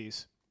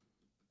 60s.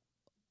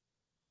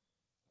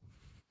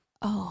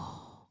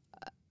 Oh,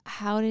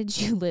 how did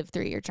you live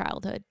through your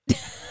childhood?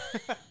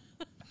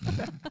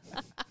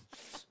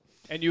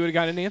 And you would have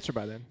gotten an answer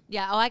by then.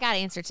 Yeah. Oh, I got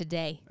an answer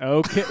today.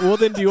 Okay. Well,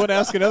 then, do you want to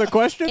ask another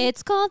question?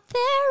 It's called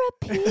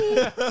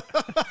therapy.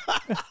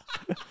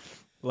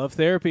 Love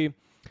therapy.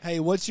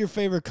 Hey, what's your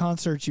favorite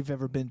concert you've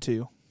ever been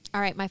to? All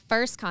right, my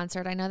first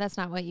concert. I know that's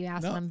not what you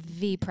asked, No. and I'm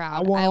V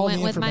proud. want I all went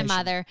the with my information.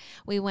 mother.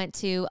 We went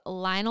to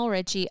Lionel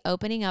Richie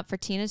opening up for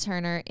Tina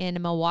Turner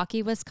in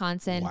Milwaukee,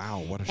 Wisconsin. Wow,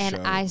 what a And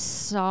show. I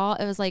saw,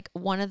 it was like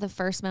one of the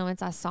first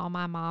moments I saw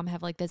my mom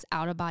have like this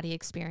out of body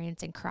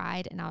experience and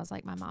cried. And I was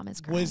like, my mom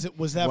is crying.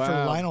 Was that for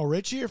Wow. Lionel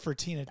Richie or for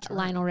Tina Turner?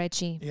 Lionel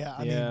Richie. Yeah,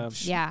 I Yeah. mean,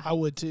 Yeah. I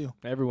would too.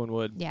 Everyone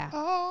would. Yeah.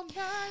 All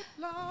night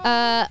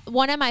long.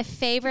 One of my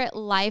favorite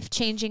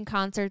life-changing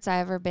concerts I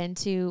ever been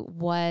to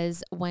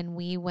was when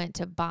we went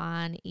to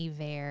Bon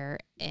Iver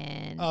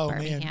in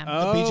Birmingham.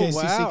 Oh, the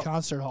BJCC wow.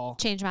 concert hall.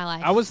 Changed my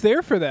life. I was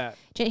there for that.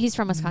 He's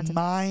from Wisconsin.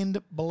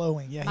 Mind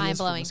blowing. Yeah, he is from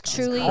Mind-blowing.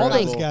 Wisconsin. Truly, all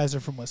like- those guys are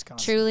from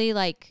Wisconsin. Truly,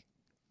 like,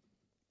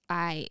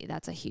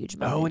 that's a huge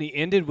moment. Oh, and he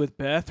ended with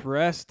Beth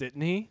Rest,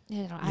 didn't he? I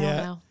don't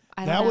Yeah. know.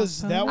 I don't That know.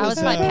 was I was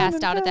probably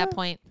passed out at that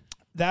point.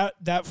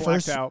 that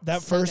first out.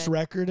 that So first good.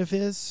 record of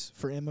his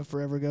for Emma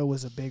Forever Ago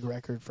was a big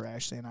record for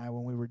Ashley and I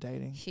when we were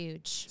dating.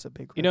 Huge. It's a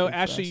big. You know, record for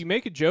Ashley, us. you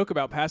make a joke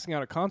about passing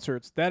out at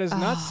concerts. That is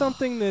not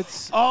something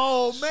that's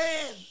Oh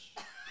man,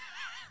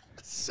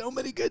 so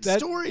many good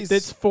stories.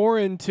 that's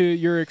foreign to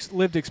your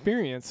lived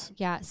experience.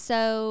 Yeah.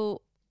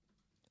 So,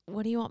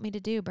 what do you want me to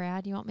do,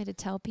 Brad? You want me to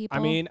tell people?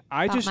 I mean,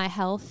 I about just my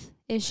health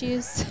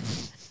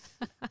issues.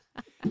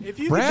 if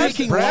you Brad-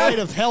 Making Brad- light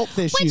of health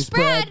issues,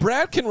 Brad?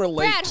 Brad can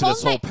relate Brad, to hold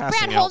this my whole passing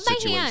Brad, out hold my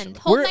situation. hand.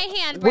 Hold We're- my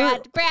hand, we're-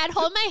 Brad. Brad,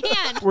 hold my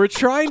hand. we're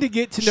trying to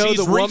get to know She's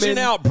the reaching woman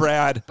out,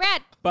 Brad.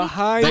 Brad.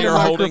 behind They the are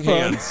holding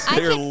microphone. hands. I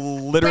They are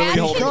can- literally Brad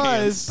holding can-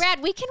 hands.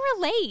 Brad, we can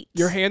relate.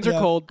 Your hands are Yeah.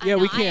 cold. I Yeah,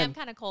 know, we I am can.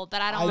 kind of cold,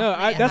 but I don't. No,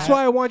 yeah. that's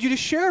why I want you to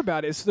share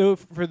about it. So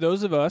for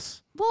those of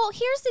us Well,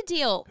 here's the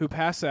deal. who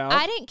pass out,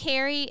 I didn't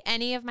carry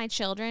any of my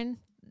children.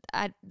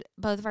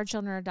 Both of our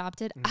children are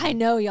adopted. Mm-hmm. I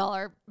know y'all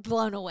are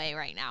blown away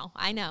right now.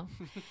 I know.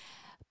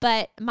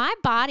 But my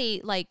body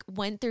like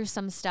went through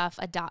some stuff.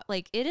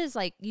 Like it is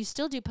like you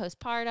still do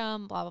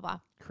postpartum, blah blah blah.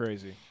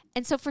 crazy.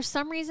 And so for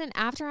some reason,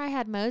 after I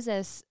had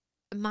Moses,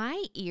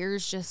 my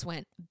ears just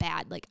went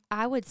bad. Like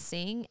I would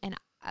sing and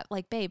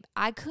like, babe,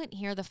 I couldn't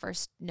hear the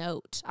first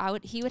note.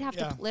 He would have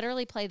Yeah. to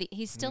literally play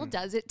he still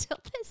does it till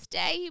this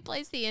day. He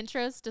plays the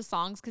intros to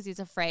songs because he's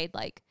afraid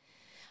like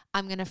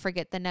I'm going to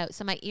forget the note.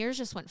 So my ears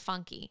just went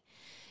funky.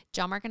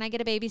 John Mark and I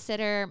get a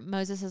babysitter.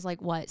 Moses is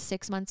like, what,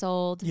 6 months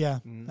old? Yeah.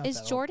 Mm-hmm. not Was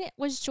that old.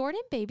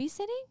 Jordan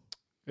babysitting?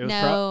 It was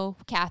No,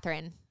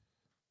 Catherine.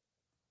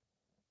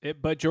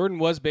 but Jordan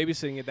was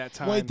babysitting at that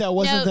time. Wait, that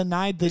wasn't No, the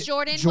night that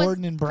Jordan was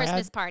and Brad.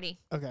 Christmas party.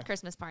 Okay.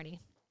 Christmas party.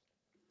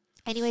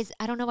 Anyways,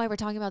 I don't know why we're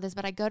talking about this,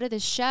 but I go to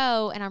this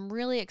show and I'm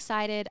really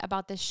excited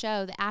about this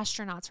show. The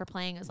astronauts were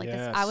playing. It was like this.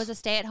 Yes. I was a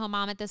stay-at-home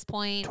mom at this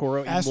point.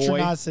 Toro Imoy.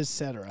 Astronauts,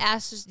 etc.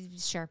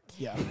 Sure.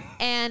 Yeah.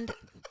 And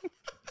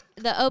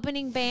the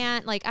opening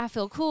band, like I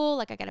feel cool,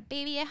 like I got a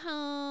baby at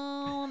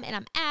home and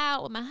I'm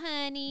out with my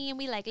honey and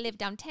we like live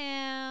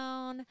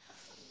downtown.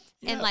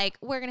 And like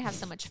we're gonna have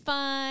so much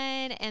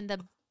fun. And the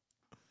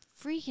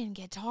freaking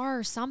guitar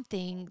or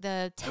something,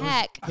 the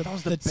tech That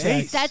was the the bass.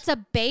 bass. sets a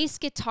bass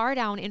guitar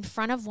down in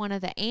front of one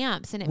of the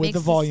amps and it With makes the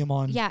this- volume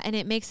on. Yeah, and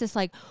it makes this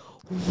like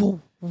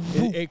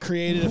It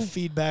created a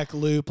feedback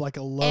loop, like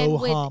a low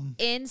and hum.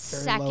 within low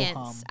seconds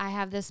hum. I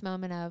have this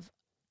moment of,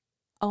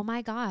 oh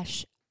my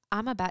gosh,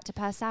 I'm about to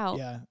pass out.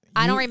 Yeah.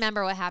 I don't You-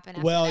 remember what happened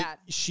after Well, that.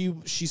 she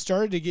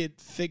started to get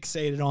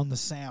fixated on the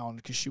sound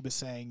because she was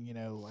saying, you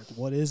know, like,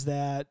 what is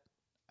that?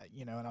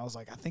 You know, and I was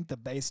like, I think the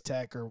bass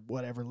tech or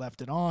whatever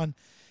left it on.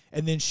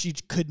 And then she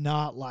could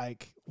not,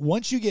 like,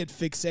 once you get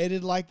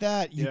fixated like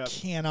that, you Yep.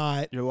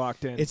 cannot. You're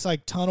locked in. It's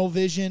like tunnel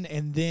vision,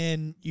 and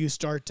then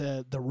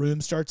the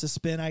room starts to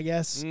spin, I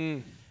guess.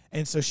 Mm.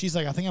 And so she's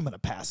like, I think I'm going to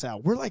pass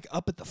out. We're like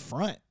up at the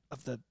front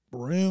of the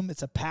room.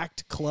 It's a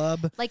packed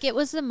club. Like it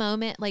was the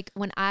moment, like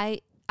when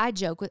I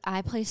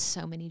play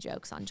so many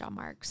jokes on John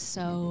Mark,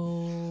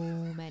 so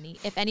many.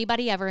 If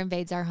anybody ever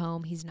invades our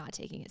home, he's not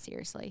taking it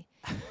seriously.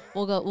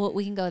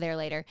 We can go there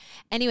later.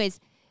 Anyways,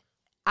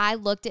 I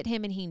looked at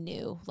him and he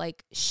knew,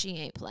 like, she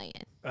ain't playing.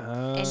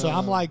 And So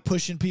I'm like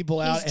pushing people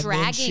out, He's and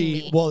then dragging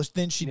me.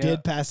 then she Yeah.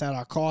 did pass out.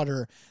 I caught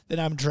her. Then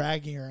I'm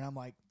dragging her, and I'm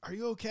like, "Are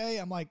you okay?"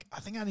 I'm like, "I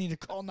think I need to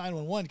call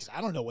 911 because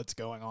I don't know what's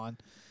going on."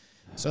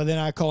 So then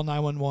I call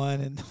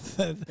 911,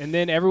 and And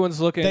then everyone's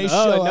looking, They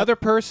show up. another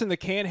person that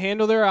can't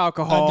handle their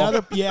alcohol.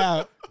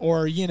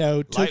 or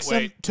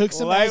took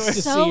some Lightweight.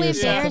 ecstasy So or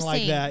something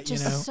like embarrassing. that,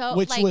 Just so,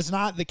 which like- was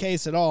not the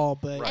case at all.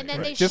 But And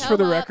then they Just show for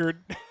the up-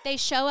 record. They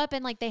show up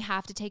and like they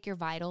have to take your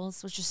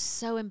vitals, which is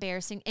so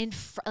embarrassing.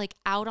 Like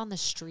out on the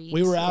street.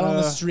 we were out on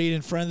the street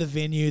in front of the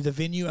venue. The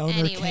venue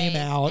owner came Anyways,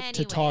 out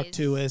to talk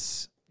to anyways.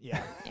 us.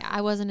 Yeah. Yeah,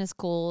 I wasn't as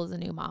cool as a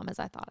new mom as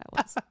I thought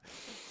I was.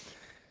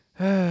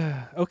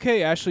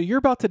 Okay, Ashley, you're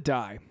about to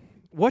die.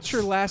 What's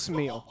your last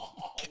meal?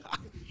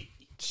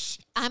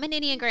 I'm an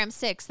Enneagram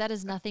 6. That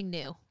is nothing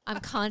new. I'm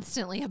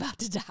constantly about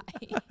to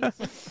die.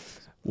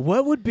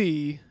 What would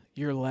be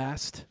your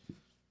last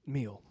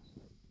meal?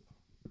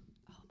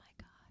 Oh my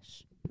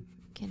gosh.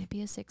 Can it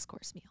be a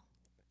 6-course meal?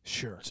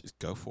 Sure. Just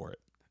go for it.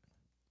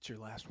 It's your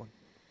last one.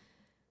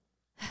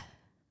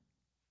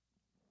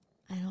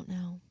 I don't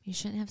know. You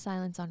shouldn't have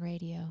silence on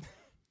radio.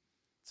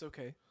 It's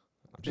okay.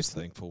 I'm just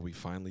thankful we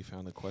finally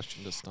found a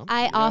question to stump.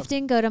 I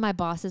often go to my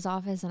boss's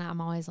office and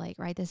I'm always like,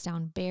 write this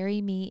down, bury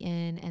me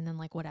in, and then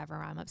like whatever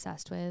I'm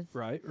obsessed with.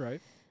 Right.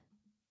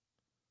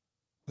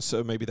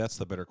 So maybe that's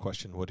the better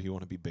question. What do you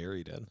want to be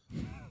buried in?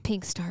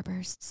 Pink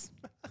starbursts.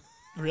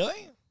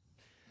 Really?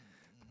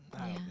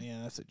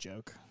 Yeah. That's a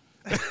joke.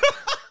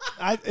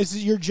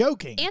 You're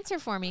joking. Answer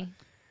for me.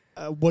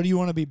 What do you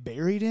want to be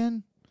buried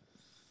in?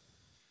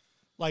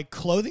 Like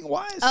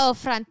clothing-wise? Oh,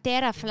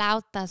 frontera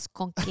flautas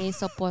con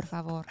queso, por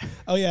favor.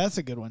 Oh, yeah, that's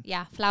a good one.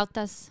 Yeah,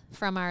 flautas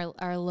from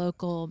our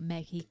local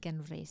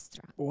Mexican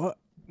restaurant. What?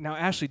 Now,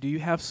 Ashley, do you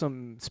have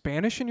some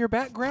Spanish in your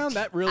background?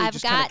 That really I've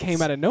just kind of got-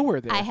 came out of nowhere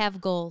there. I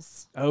have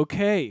goals.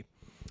 Okay.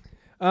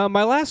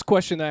 My last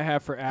question that I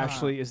have for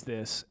Ashley is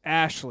this.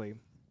 Ashley.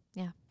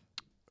 Yeah.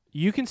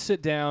 You can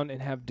sit down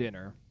and have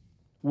dinner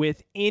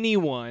with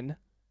anyone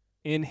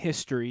in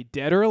history,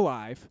 dead or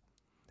alive,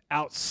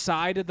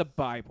 outside of the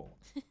Bible.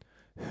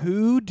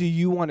 Who do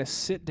you want to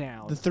sit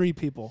down? The three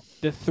people.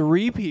 The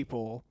three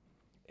people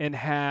and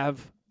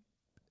have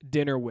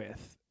dinner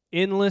with.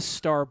 Endless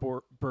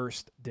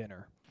starburst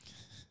dinner.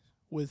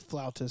 With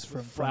flautas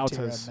from Flautas.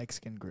 Frontera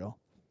Mexican Grill.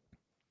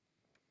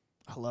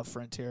 I love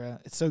Frontera.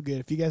 It's so good.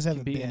 If you guys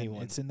haven't be been,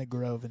 anyone. it's in the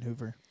Grove in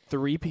Hoover.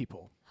 Three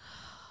people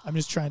I'm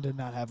just trying to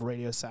not have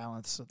radio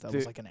silence. That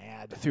was like an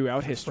ad.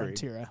 throughout for history.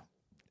 Frontera.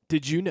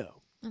 Did you know?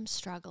 I'm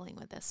struggling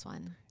with this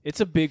one. It's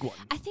a big one.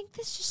 I think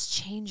this just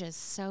changes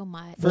so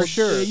much. For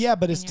sure. Yeah,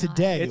 but it's In your life.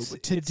 today. It's the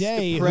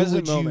today,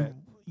 present who would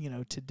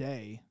moment.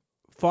 today.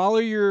 Follow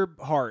your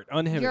heart,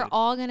 unhindered. You're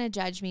all going to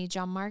judge me.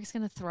 John Mark's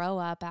going to throw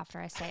up after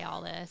I say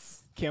all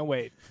this. Can't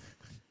wait.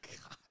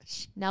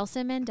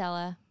 Nelson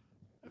Mandela.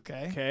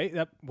 Okay.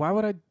 Okay. Why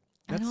would I?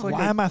 That's don't- like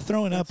Why am I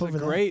throwing that's up a over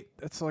great.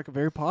 That's like a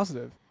very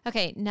positive.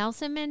 Okay,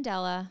 Nelson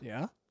Mandela,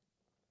 Yeah.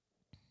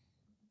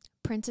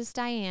 Princess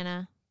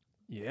Diana,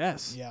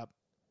 Yes. that? Yep.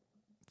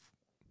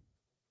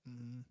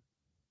 Mhm.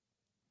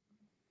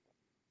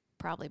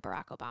 probably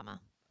Barack Obama.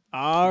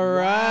 All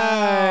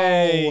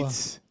right.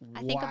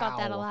 I think about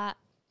that a Wow. lot.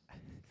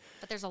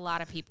 But there's a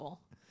lot of people.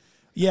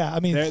 Yeah, I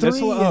mean, There's three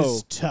is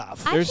oh.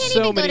 tough. I There's can't so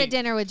even go many- to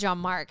dinner with John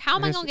Mark. How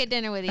am I There's- going to get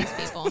dinner with these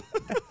people?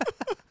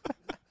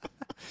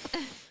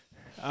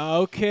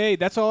 Okay,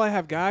 that's all I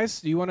have,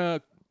 guys. You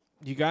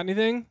got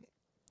anything?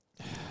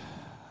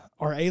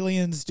 Do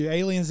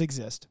aliens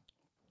exist?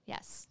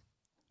 Yes.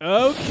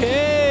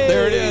 Okay.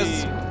 There it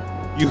is.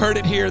 You heard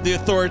it here, the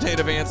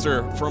authoritative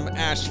answer from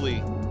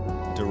Ashley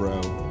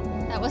Dorough.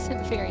 That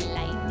wasn't very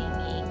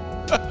lightning-y.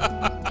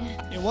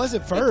 It was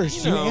at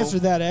first. You know.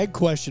 answered that egg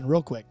question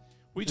real quick.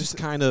 We just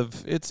kind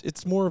of,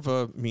 it's more of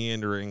a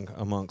meandering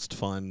amongst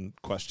fun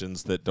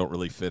questions that don't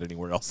really fit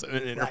anywhere else in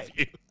an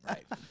interview.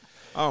 Right.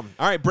 All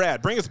right,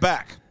 Brad, bring us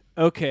back.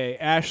 Okay,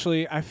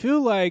 Ashley, I feel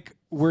like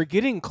we're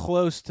getting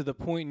close to the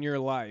point in your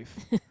life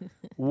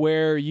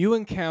where you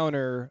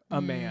encounter a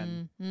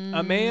man.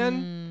 A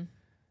man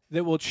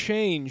that will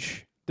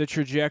change the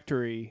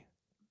trajectory,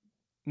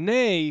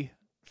 nay,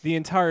 the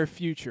entire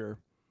future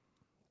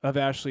of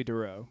Ashley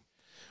Dorough.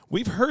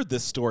 We've heard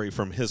this story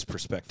from his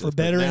perspective. For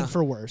better but and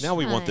for worse. Now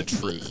we want the Honey.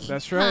 truth.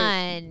 That's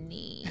right.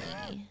 Honey.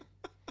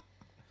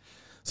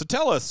 So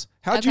tell us,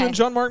 how'd you Okay. and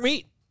John Mark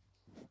meet?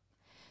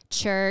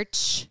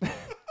 Church.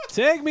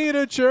 Take me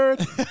to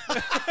church.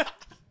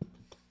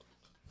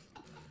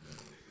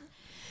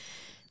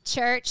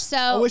 Church. I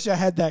So wish I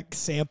had that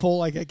sample.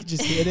 Like I could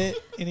just hit it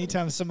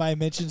anytime somebody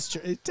mentions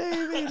church.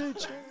 Take me to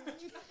church.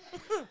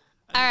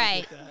 all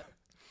right.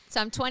 So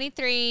I'm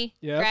 23,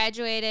 Yep.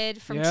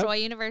 graduated from Yep. Troy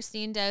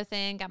University in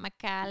Dothan, got my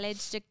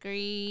college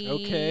degree.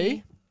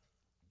 Okay.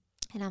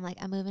 And I'm like,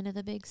 I'm moving to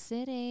the big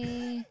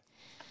city.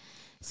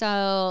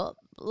 So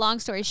long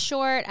story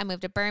short, I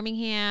moved to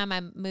Birmingham. I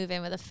move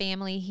in with a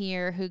family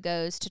here who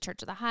goes to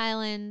Church of the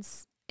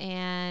Highlands.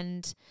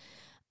 And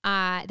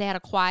they had a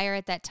choir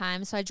at that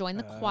time. So I joined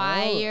the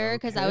choir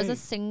because I was okay. a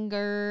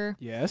singer.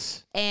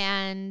 Yes.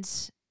 And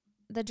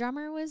the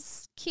drummer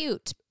was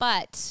cute.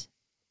 But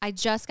I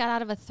just got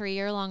out of a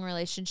 3-year-long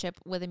relationship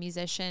with a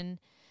musician.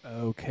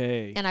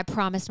 Okay. And I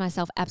promised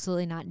myself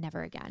absolutely not,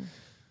 never again.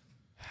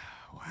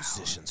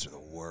 Musicians are the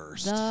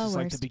worst. The It's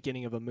like the worst.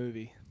 beginning of a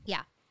movie.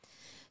 Yeah.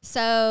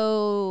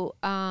 So,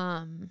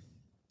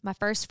 my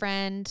first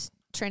friend,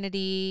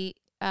 Trinity.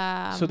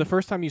 So the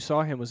first time you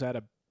saw him was at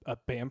a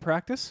band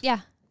practice?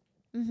 Yeah.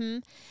 Mm-hmm.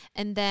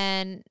 And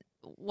then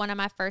one of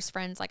my first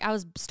friends, like I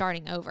was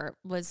starting over,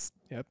 was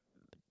Yep.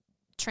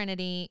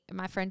 Trinity,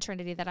 my friend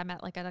Trinity that I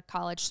met like at a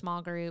college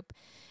small group,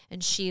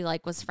 and she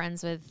like was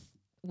friends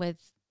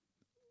with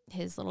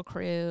his little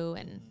crew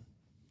and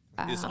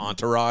His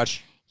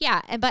entourage.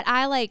 yeah. And but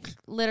I like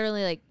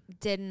literally like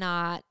did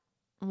not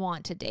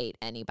want to date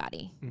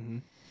anybody. Mm-hmm.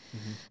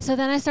 So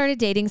then I started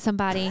dating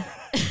somebody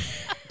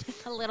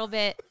a little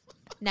bit.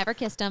 Never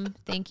kissed him.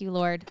 Thank you,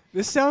 Lord.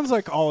 This sounds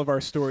like all of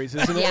our stories,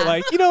 isn't it? Yeah.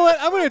 Like, you know what?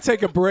 I'm going to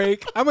take a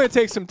break. I'm going to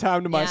take some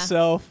time to Yeah.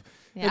 myself.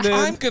 Yeah. And then,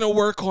 I'm going to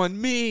work on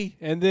me.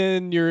 and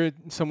then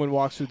someone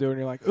walks through the door and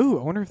you're like, ooh,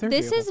 I wonder if they're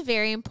This available. is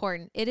very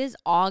important. It is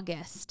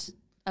August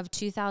of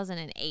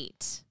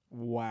 2008.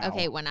 Wow.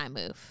 Okay, when I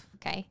move.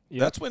 Okay. Yep.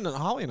 That's when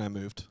Holly and I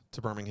moved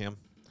to Birmingham.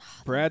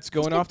 Brad's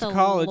going off to The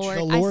college. Lord.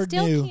 The Lord I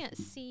still knew. can't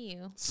see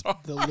you. Sorry.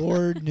 The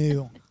Lord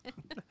knew.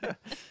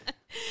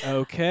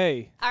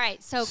 Okay. All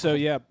right. So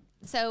yeah,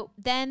 So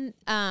then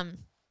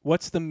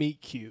what's the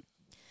meet cute?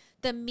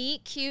 the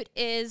meet cute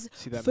is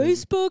See that movie?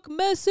 Facebook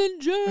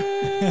Messenger.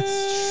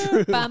 It's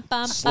true. Bum,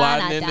 bum,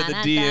 Sliding into the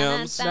ba-da,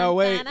 DMs. dun, No,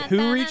 wait. dun, Who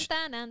dun, reached-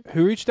 dun, dun.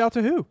 Who reached out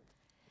to who?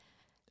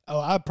 Oh,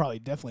 I probably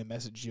definitely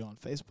messaged you on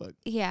Facebook.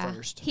 Yeah.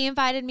 First. He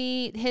invited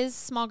me. His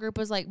small group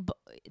was like,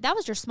 that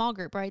was your small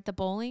group, right? The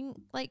bowling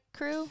like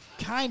crew.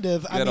 Kind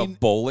of. You I had mean, a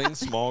bowling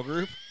small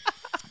group.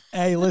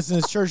 hey, listen,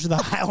 it's Church of the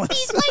Highlands.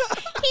 He's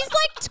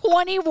like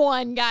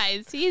 21,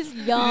 guys. He's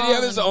young. Did he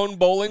have his own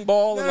bowling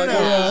ball and like no.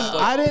 all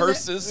those, I like, didn't-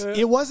 purses?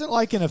 It wasn't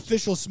like an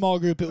official small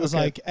group. It was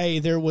Okay. like, hey,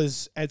 there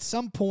was at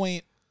some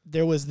point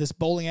there was this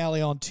bowling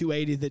alley on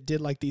 280 that did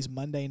like these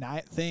Monday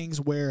night things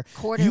where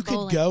Quarter you could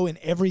bowling. go and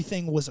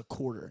everything was a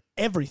quarter.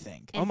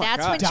 Everything. And Oh my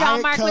that's God. when John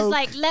Diet Mark was Coke.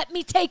 like, "Let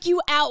me take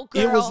you out,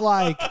 girl." It was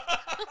like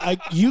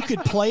you could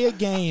play a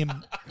game.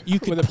 You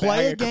could With a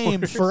play a bag of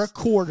game for a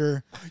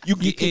quarter. You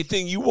get could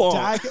anything you want.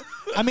 Diet Co-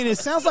 I mean, it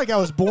sounds like I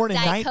was born in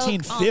Diet Coke all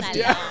 1950.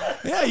 night long.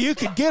 Yeah, you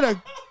could get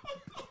a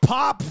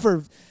pop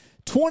for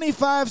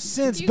 25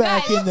 cents You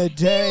back guys, in the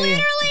day. He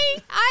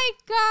literally, I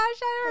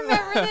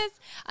remember this.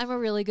 I'm a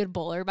really good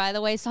bowler, by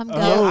the way, so I'm good.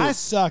 Yeah, I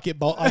suck at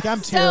bowl. Like,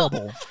 I'm So-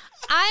 terrible.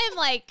 I am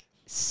like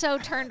so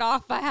turned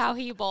off by how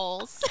he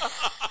bowls.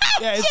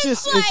 Yeah, it's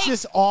just it's like-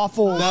 just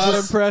awful. Not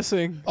just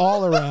impressing.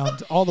 all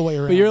around, all the way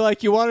around. But you're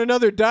like, you want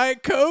another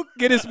Diet Coke?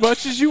 Get as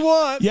much as you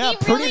want. yeah, He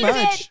pretty really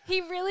much. did.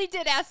 He really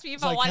did ask me if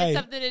It's I like, wanted hey,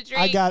 something to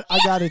drink. I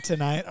got it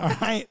tonight. All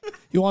right,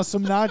 you want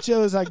some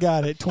nachos? I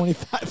got it.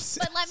 25 cents.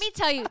 But let me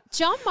tell you,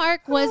 John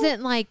Mark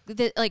wasn't like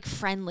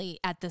friendly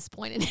at this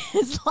point in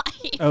his life.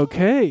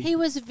 Okay. He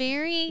was a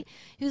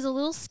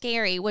little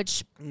scary,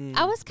 which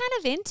I was kind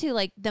of into,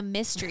 like the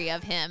mystery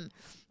of him.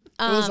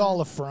 It was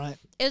all a front.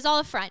 It was all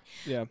a front.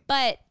 Yeah.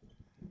 But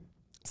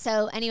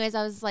so, anyways,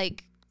 I was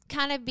like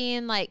kind of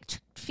being like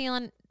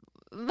feeling.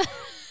 I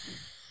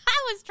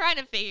was trying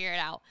to figure it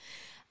out.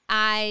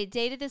 I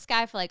dated this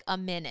guy for like a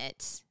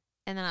minute,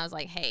 and then I was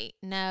like, "Hey,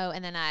 no."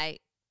 And then I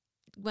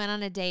went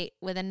on a date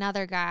with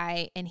another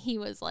guy, and he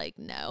was like,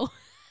 "No."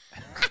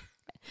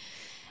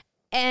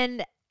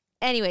 And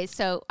anyway,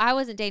 so I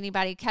wasn't dating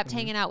anybody. Kept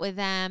hanging out with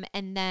them,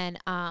 and then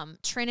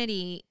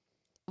Trinity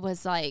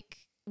was like.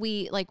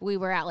 We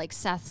were at like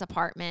Seth's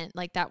apartment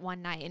like that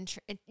one night,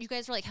 and you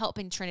guys were like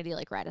helping Trinity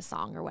like write a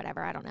song or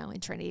whatever, I don't know.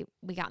 And Trinity,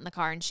 we got in the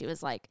car and she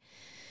was like,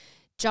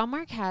 John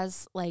Mark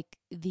has like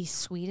the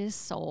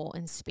sweetest soul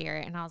and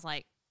spirit, and I was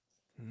like,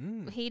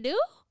 he do?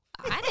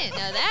 I didn't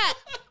know that.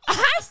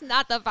 That's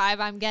not the vibe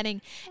I'm getting,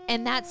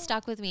 and that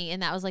stuck with me,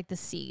 and that was like the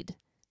seed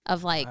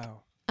of like,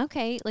 Wow.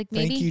 okay, like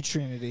maybe. Thank you,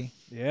 Trinity.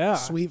 Yeah.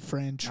 Sweet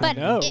friend But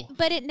Trinity.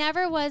 know. it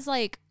never was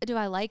like, do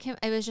I like him?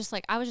 It was just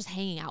like I was just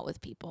hanging out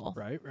with people.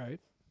 Right, right.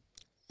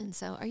 And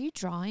so, are you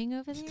drawing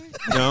over there?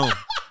 No,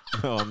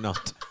 I'm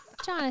not.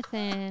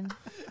 Jonathan.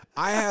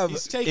 I have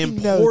He's taking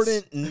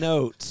important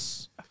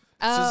notes. This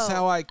Oh, is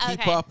how I keep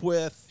okay. up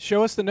with.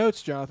 Show us the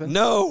notes, Jonathan.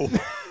 No.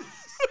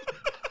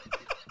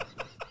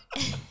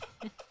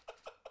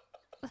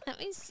 Let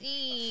me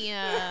see.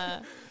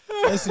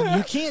 Listen,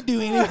 you can't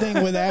do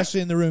anything with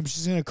Ashley in the room.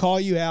 She's going to call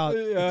you out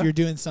Yeah. if you're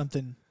doing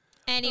something.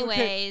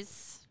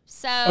 Anyways,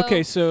 so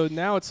Okay, so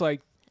now it's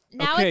like,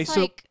 now okay, it's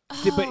so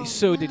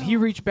like, did he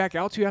reach back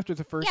out to you after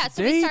the first Yeah,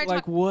 so we date? started Like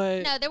talk-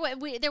 what? No,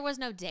 there was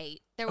no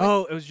date. There was.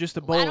 Oh, it was just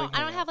a bowling. I don't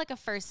hangout. have like a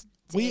first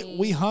date.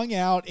 We hung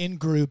out in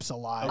groups a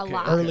lot, Okay,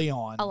 early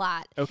on. a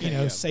lot. Okay. You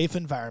know, yeah. safe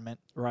environment.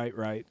 Right,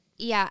 right.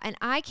 Yeah, and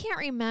I can't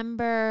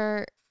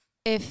remember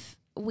if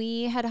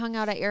we had hung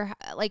out at your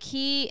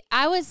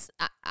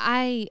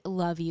I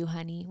love you,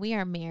 honey. We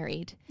are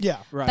married. Yeah.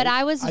 Right. But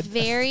I was I-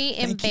 very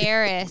thank you.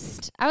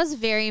 embarrassed. I was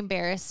very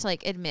embarrassed to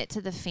like admit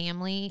to the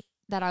family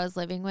that I was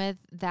living with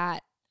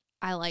that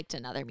I liked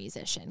another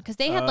musician because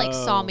they had like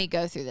saw Oh. me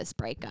go through this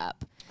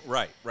breakup.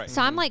 Right.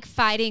 So I'm like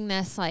fighting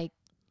this like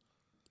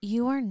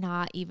you are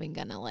not even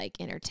going to like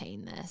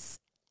entertain this.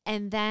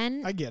 And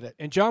then I get it.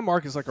 And John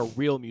Mark is like a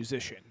real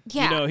musician.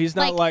 Yeah, You know, he's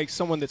not like- like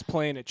someone that's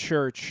playing at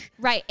church.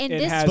 right, and It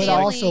this has, But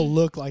family also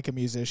look like a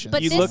musician.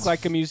 But You this- look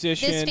like a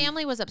musician. this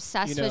family was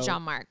obsessed you with know,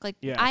 John Mark. Like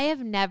yeah. I have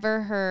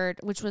never heard,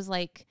 which was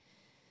like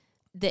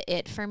the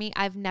it for me.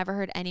 I've never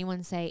heard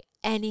anyone say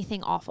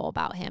anything awful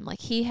about him.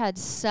 Like he had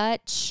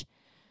such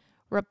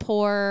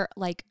rapport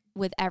like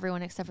with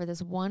everyone except for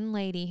this one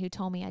lady who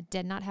told me I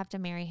did not have to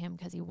marry him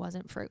because he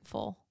wasn't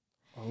fruitful.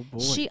 Oh boy.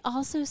 She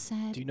also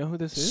said Do you know who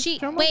this is? she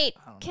John Mark? wait,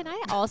 can I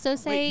also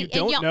say Wait, you and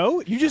don't y'all-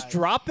 know? You just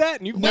dropped that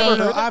and you've no, never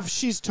no, heard that?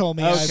 she's told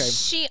me. Okay.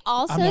 She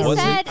also I'm not-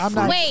 said I'm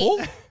not-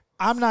 wait,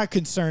 I'm not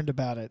concerned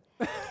about it.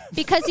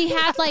 because he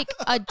had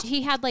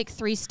like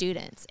 3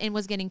 students and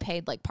was getting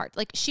paid like part.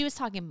 Like she was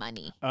talking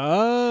money.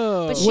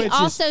 Oh. But she Which is-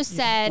 also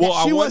said Well,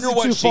 I She wonder wasn't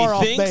what too she far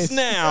off thinks base.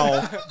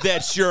 now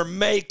that you're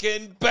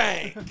making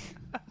bank.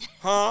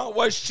 Huh?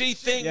 What she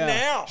think Yeah.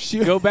 now? She,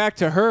 Go back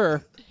to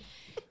her.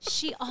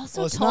 She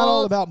also Well, it's told. not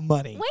all about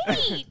money.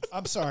 Wait.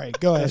 I'm sorry.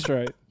 Go ahead. That's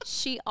right.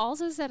 She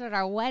also said at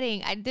our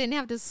wedding I didn't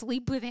have to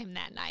sleep with him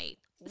that night.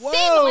 Whoa.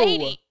 Same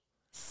lady.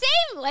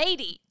 Same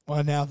lady.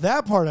 Well, now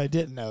that part I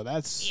didn't know.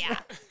 That's Yeah.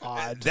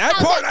 odd. That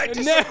part I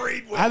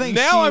disagreed with. I think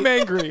Now I'm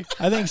angry.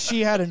 I think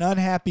she had an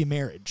unhappy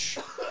marriage,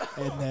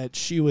 and that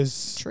she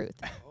was. Truth.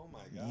 Oh my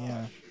god.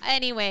 Yeah.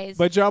 Anyways,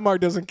 But John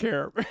Mark doesn't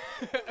care.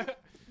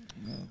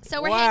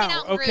 so we're Wow, hanging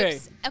out in okay.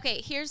 groups.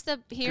 Okay, here's the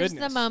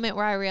Goodness. moment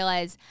where I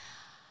realize,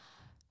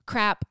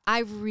 crap, I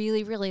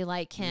really, really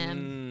like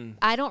him.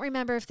 I don't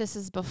remember if this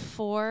is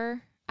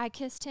before I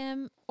kissed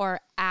him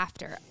or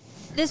after.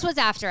 This was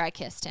after I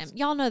kissed him.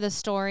 Y'all know the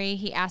story.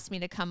 He asked me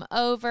to come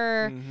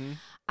over.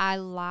 I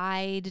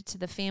lied to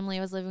the family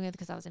I was living with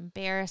because I was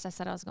embarrassed. I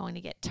said I was going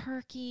to get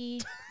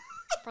turkey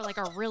for like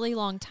a really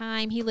long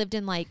time. He lived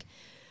in like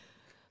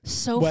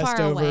so far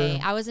Westover.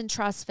 away. I was in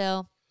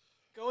Trussville.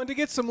 Going to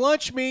get some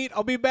lunch meat.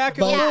 I'll be back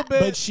in a But, little bit.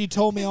 but she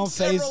told me on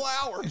Several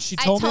Facebook. hours. She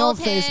I told me on told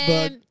him,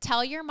 Facebook.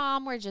 tell your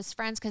mom we're just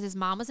friends because his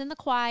mom was in the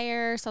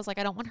choir. So I was like,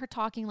 I don't want her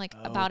talking like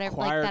about it,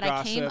 like choir that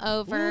I came gossip.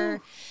 over.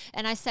 Ooh.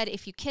 And I said,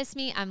 if you kiss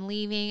me, I'm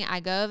leaving.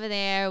 I go over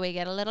there. We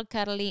get a little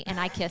cuddly, and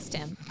I kissed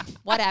him.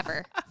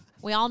 Whatever.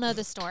 We all know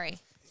the story.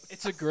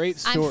 It's a great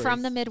story. I'm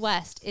from the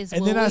Midwest. Is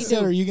And what then I we said,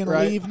 do. "Are you going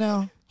Right. to leave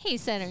now?" He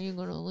said, "Are you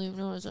going to leave?"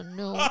 No, I said,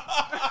 "No."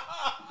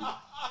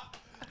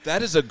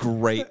 That is a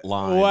great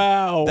line.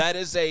 Wow. That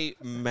is a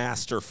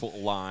masterful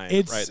line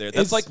It's- right there.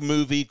 That's it's- like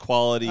movie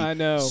quality. I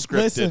know. Scripted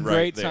Listen, right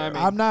great there.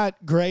 timing. I'm not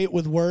great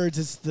with words.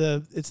 It's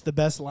the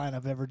best line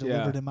I've ever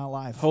delivered in my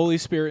life. Holy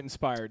Spirit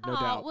inspired, no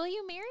Oh, doubt. will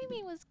you marry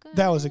me was good.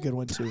 That was a good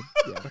one too.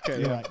 Yeah. Okay,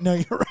 You're yeah. right. No,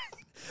 you're right.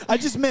 I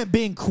just meant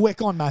being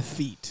quick on my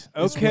feet. is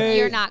what- Okay.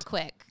 You're not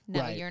quick. No,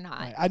 Right, you're not.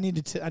 right. I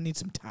need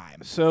some time.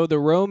 So the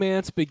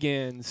romance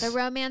begins. The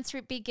romance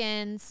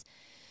begins.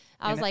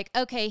 I was like,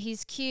 okay,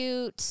 he's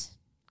cute.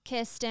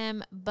 Kissed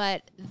him,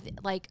 but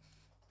like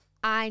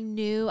I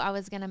knew I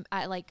was gonna.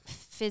 I like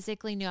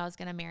physically knew I was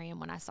gonna marry him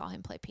when I saw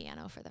him play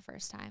piano for the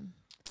first time.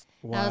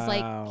 And I was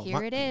like,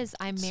 here it is.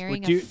 I'm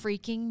marrying do a you-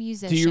 freaking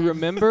musician. Do you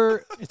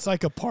remember? It's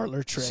like a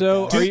parlor trick.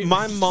 So guys. are Dude, you-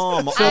 my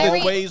mom I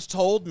always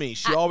told me.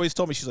 She always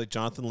told me. She's like,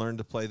 Jonathan learned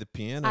to play the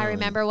piano. I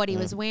remember and, what he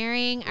was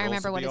wearing. I girls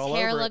remember would what be his all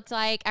hair over it. looked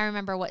like. I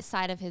remember what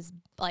side of his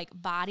like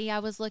body I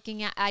was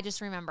looking at. I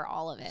just remember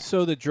all of it.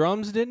 So the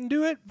drums didn't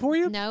do it for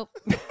you? Nope.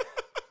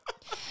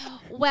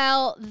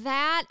 Well,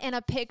 that and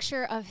a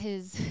picture of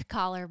his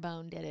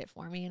collarbone did it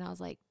for me, and I was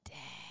like,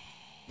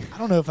 dang. I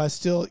don't know if I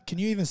still. Can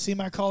you even see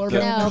my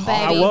collarbone? No, now?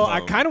 baby. Well, I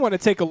kind of want to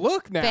take a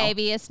look now.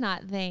 Baby, it's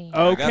not there.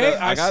 Okay,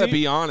 I gotta see.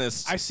 be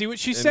honest. I see what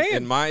she's in, saying.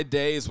 In my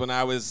days when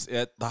I was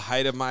at the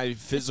height of my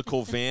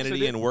physical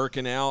vanity and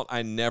working out,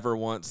 I never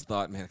once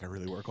thought, man, I can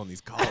really work on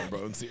these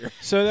collarbones here.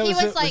 So that He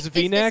was was like, was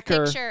V-neck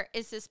or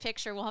it's this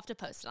picture, we'll have to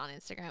post it on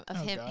Instagram, of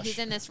him. gosh. He's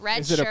in this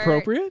red is shirt. it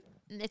appropriate?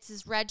 It's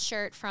his red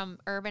shirt from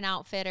Urban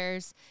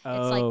Outfitters. It's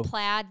Oh. like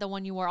plaid, the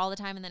one you wore all the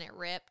time, and then it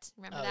ripped.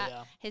 Remember Oh, that?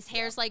 yeah. His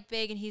hair's like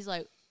big, and he's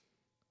like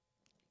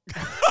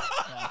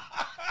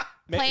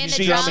Ma- playing the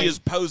She drums. is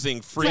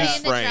posing freeze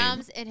playing the frame.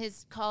 drums, and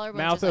his collarbone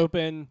Mouth just like,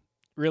 open,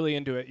 really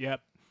into it.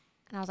 Yep.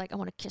 and I was like, I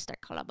want to kiss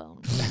that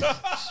collarbone.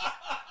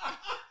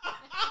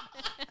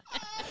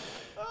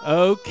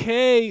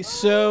 Okay,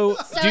 so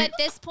So do- at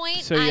this point,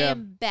 so, I yeah.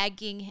 am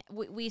begging.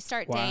 We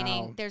start Wow.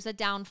 dating. There's a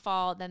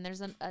downfall. Then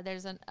there's an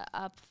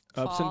upfall.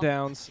 ups and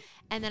downs.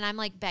 And then I'm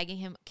like begging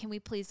him, can we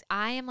please?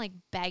 I am like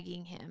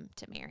begging him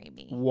to marry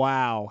me.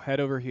 Wow, head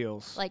over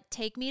heels. Like,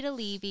 take me to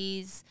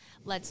Levy's.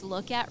 Let's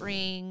look at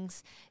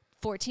rings.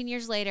 14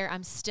 years later,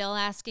 I'm still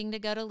asking to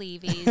go to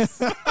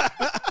Levy's.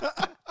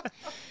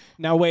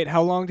 Now wait,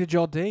 how long did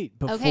y'all date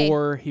Okay.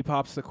 before he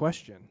pops the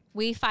question?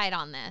 We fight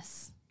on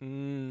this.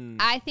 Mm.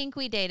 I think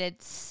we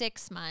dated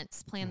 6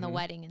 months, planned the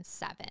wedding in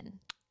 7.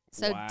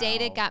 So Wow.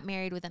 dated, got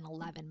married within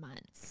 11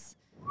 months.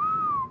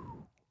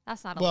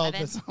 That's not Well, 11.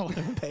 that's not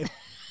 11, babe.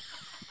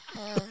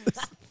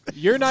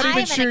 You're not I even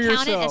am sure an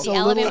accountant yourself. at the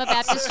a little- Alabama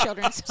Baptist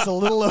Children's. It's a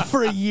little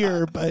over a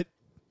year, but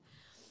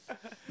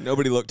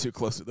Nobody looked too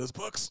close at those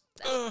books.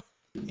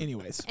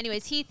 anyways.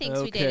 Anyways, he thinks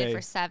we dated Okay.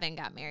 for 7,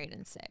 got married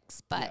in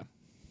 6. But Yeah.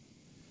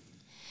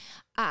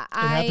 I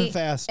It happened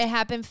fast. It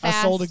happened fast.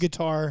 I sold a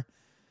guitar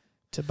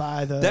to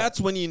buy the.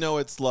 That's when you know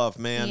it's love,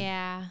 man.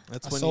 Yeah.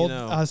 That's I when sold, you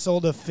know. I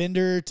sold a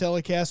Fender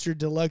Telecaster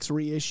Deluxe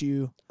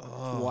reissue,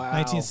 Oh, Wow.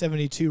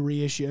 1972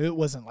 reissue. It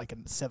wasn't like a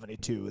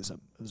 72;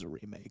 it was a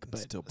remake. It But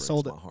still I breaks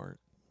sold my it. heart.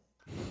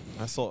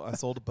 I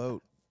sold a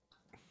boat.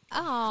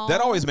 Oh.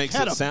 That always makes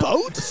Had it a sound.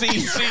 boat? See,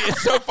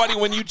 it's so funny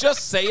when you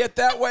just say it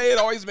that way. It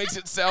always makes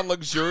it sound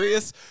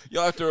luxurious.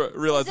 You'll have to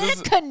realize Is this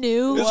it a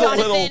canoe, It was a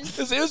little.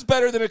 Jonathan? It was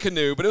better than a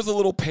canoe, but it was a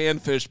little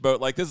panfish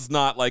boat. Like, this is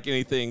not like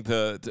anything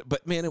to.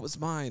 But man, it was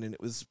mine, and it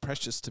was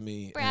precious to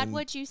me. Brad, and-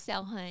 what'd you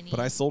sell, honey?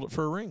 But I sold it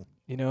for a ring.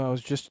 You know, I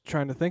was just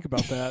trying to think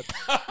about that.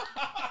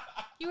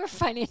 You were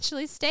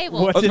financially stable.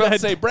 What I was did about I to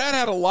say, Brad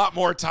had a lot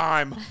more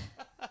time.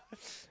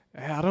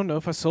 I don't know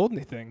if I sold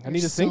anything. I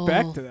need to think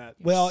back to that.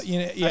 Well,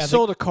 I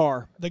sold a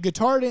car. The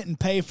guitar didn't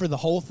pay for the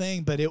whole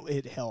thing, but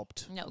it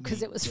helped. No,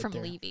 because it was from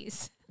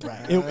Levy's.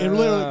 Right. It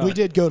literally, we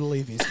did go to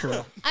Levy's for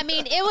real. I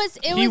mean, it was.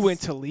 He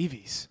went to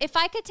Levy's. If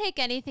I could take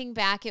anything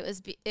back,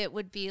 it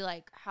would be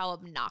like how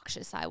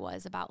obnoxious I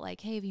was about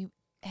like, hey,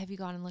 have you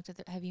gone and looked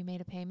at have you made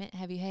a payment?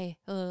 Have you,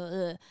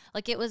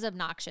 like it was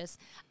obnoxious.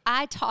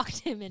 I talked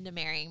him into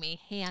marrying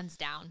me, hands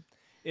down.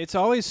 It's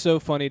always so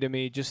funny to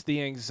me, just the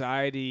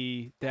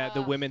anxiety that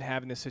the women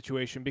have in this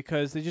situation,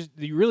 because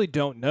you really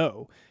don't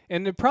know.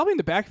 And probably in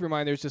the back of your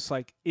mind, there's just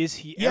like, is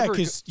he ever? Yeah,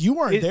 because you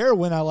weren't there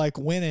when I like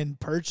went and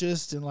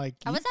purchased and like.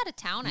 I was out of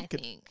town, I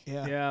think.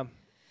 Yeah. Yeah.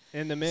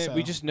 And the minute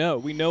we just know.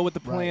 We know what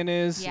the plan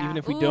is. Yeah. Even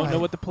if we don't know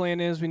what the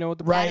plan is, we know what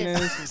the plan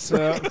is.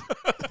 So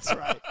That's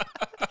right.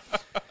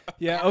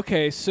 yeah,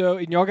 okay. So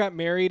and y'all got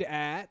married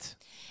at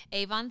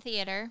Avon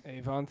Theater.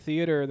 Avon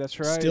Theater, that's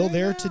right. Still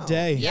there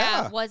today.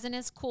 Yeah, it wasn't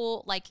as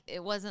cool. Like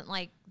it wasn't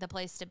like the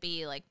place to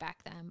be like back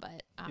then,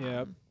 but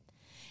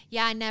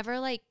yeah, I never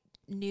like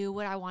knew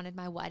what I wanted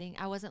my wedding.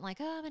 I wasn't like,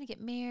 oh, I'm gonna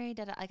get married.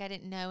 Like I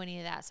didn't know any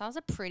of that, so I was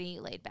a pretty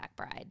laid back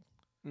bride.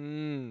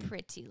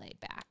 Pretty laid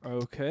back.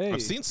 Okay.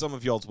 I've seen some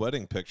of y'all's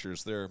wedding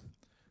pictures. They're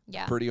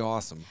pretty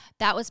awesome.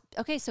 That was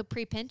okay. So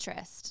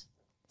pre-Pinterest.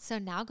 So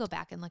now go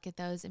back and look at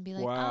those and be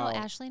like, wow. oh,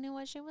 Ashley knew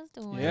what she was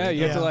doing. Yeah,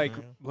 you have to like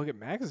look at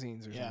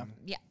magazines or something.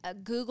 Yeah,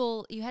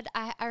 Google. You had.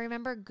 I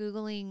remember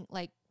Googling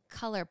like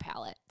color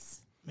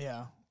palettes.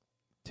 Yeah.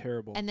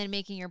 Terrible. And then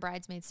making your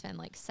bridesmaids spend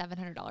like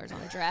 $700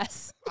 on a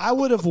dress. I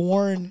would have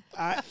worn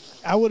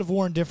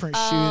different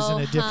shoes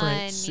and a different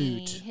honey,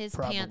 suit. His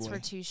probably. pants were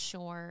too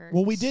short.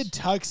 Well, we did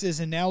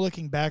tuxes, and now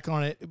looking back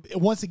on it,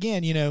 once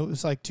again, it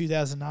was like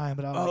 2009.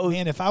 But I was like,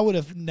 man, if I would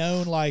have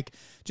known, like,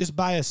 just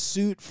buy a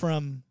suit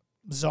from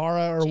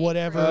Zara or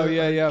whatever. Oh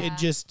yeah. It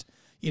just,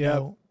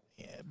 know.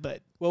 Yeah,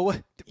 but well,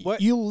 what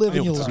you live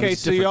and you learn. Okay,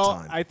 so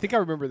y'all, I think I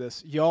remember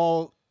this.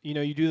 Y'all,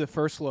 you do the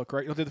first look,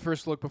 right? You'll do the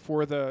first look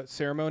before the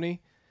ceremony.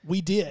 We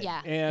did.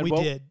 Yeah. And we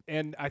did.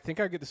 And I think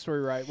I get the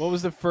story right. What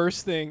was the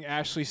first thing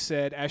Ashley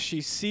said as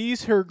she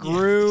sees her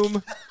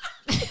groom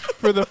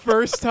for the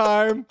first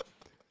time?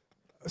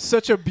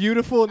 Such a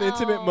beautiful and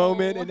intimate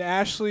moment. And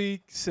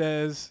Ashley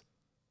says,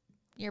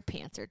 your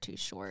pants are too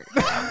short.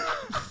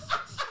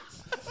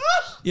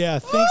 Yeah,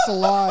 thanks a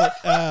lot,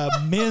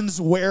 Men's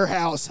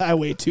Warehouse,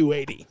 Highway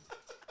 280.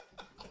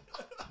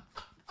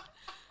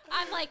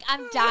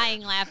 I'm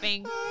dying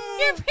laughing.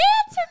 Your pants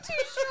are too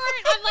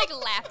short. I'm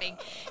like laughing.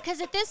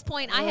 Because at this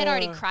point, I had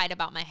already cried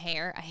about my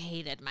hair. I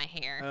hated my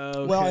hair.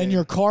 okay. Well, and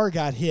your car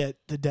got hit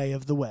the day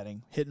of the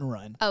wedding. Hit and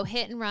run. Oh,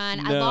 hit and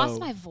run. I lost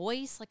my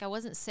voice. Like, I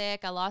wasn't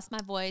sick. I lost my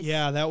voice.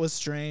 Yeah, that was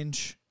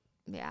strange.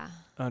 Yeah.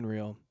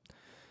 Unreal.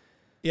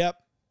 Yep.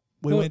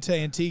 We went to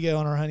Antigua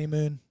on our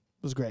honeymoon.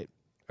 It was great.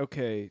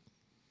 Okay.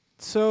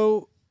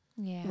 So,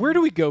 where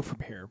do we go from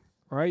here?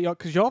 Right?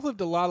 Because y'all have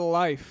lived a lot of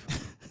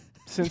life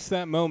since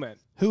that moment.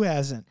 Who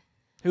hasn't?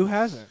 Who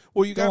hasn't?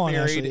 Well, you got Go on,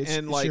 married, Ashley.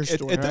 and It's like your at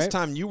story, this right?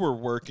 time, you were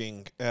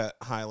working at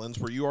Highlands.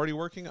 Were you already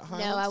working at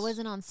Highlands? No, I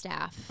wasn't on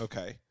staff.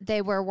 Okay.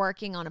 They were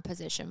working on a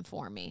position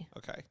for me.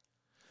 Okay.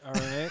 All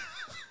right.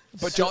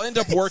 But y'all end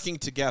up working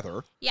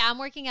together. Yeah, I'm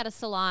working at a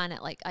salon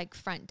at like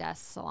front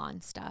desk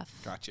salon stuff.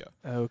 Gotcha.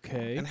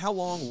 Okay. And how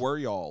long were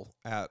y'all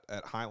at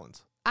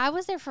Highlands? I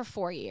was there for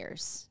 4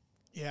 years.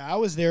 Yeah, I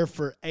was there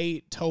for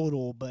 8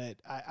 total, but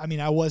I mean,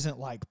 I wasn't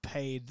like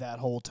paid that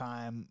whole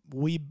time.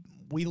 We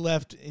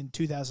left in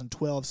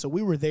 2012, so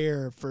we were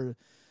there for,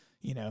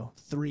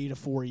 3 to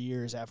 4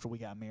 years after we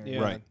got married.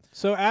 Yeah. Right.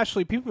 So,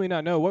 Ashley, people may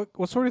not know,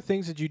 what sort of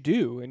things did you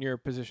do in your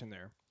position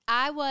there?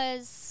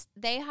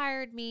 They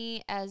hired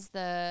me as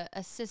the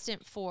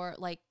assistant for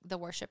like the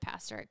worship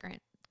pastor at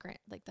Grant,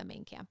 like the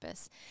main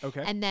campus.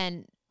 Okay. And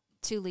then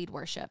to lead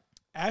worship.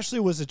 Ashley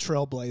was a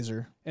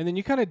trailblazer. And then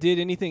you kind of did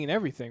anything and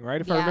everything, right?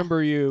 If I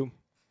remember you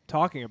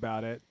talking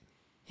about it.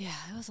 Yeah,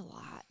 it was a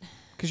lot.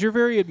 Because you're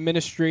very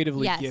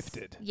administratively Yes.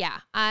 gifted. Yeah,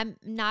 I'm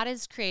not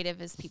as creative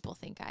as people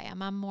think I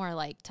am. I'm more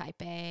like type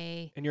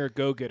A. And you're a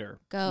go-getter.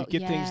 You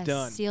get things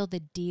done. Seal the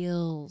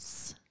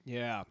deals.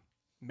 Yeah.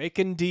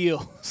 Making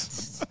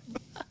deals.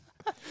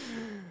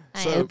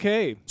 So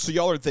okay. So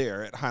y'all are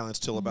there at Highlands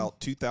till about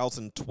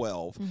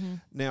 2012.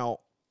 Now,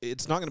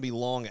 it's not going to be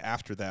long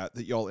after that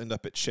y'all end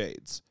up at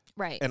Shades.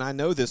 Right. And I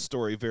know this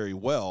story very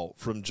well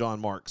from John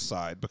Mark's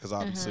side because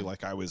obviously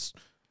like I was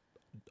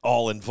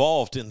all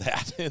involved in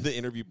that in the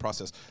interview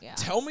process. Yeah.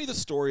 Tell me the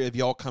story of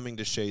y'all coming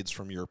to Shades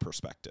from your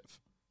perspective.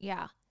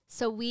 Yeah.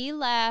 So we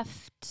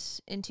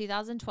left in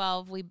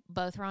 2012. We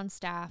both were on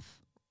staff,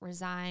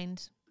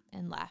 resigned,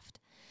 and left.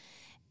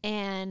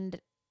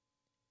 And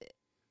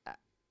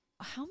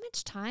how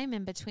much time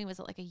in between? Was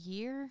it like a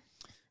year?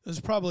 It was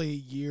probably a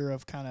year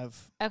of kind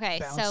of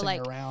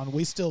bouncing around.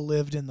 We still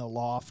lived in the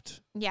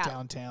loft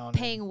downtown.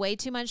 Paying way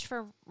too much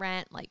for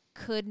rent, like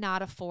could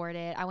not afford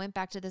it. I went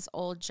back to this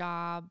old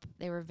job.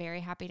 They were very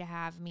happy to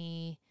have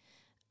me.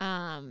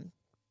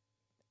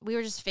 We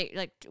were just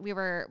we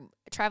were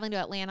traveling to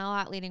Atlanta a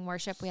lot, leading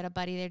worship. We had a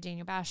buddy there,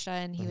 Daniel Basha,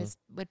 and he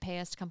would pay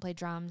us to come play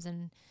drums,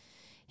 and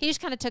he just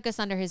kind of took us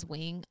under his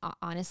wing,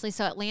 honestly.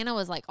 So Atlanta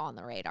was like on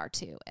the radar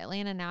too.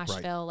 Atlanta,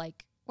 Nashville,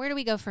 like where do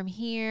we go from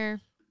here?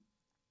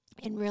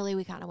 And really,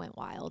 we kind of went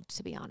wild,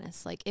 to be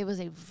honest. Like it was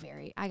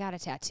I got a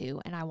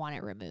tattoo and I want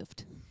it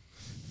removed.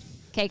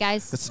 Okay,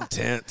 guys? That's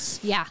intense.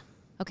 Yeah.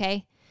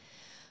 Okay.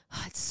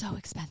 Oh, it's so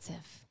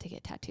expensive to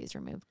get tattoos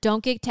removed.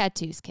 Don't get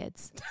tattoos,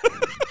 kids.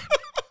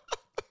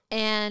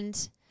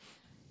 And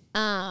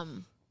our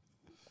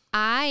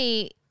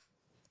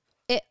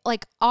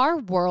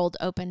world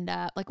opened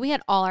up. Like we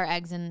had all our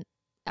eggs in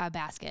a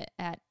basket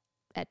at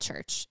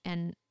church,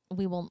 and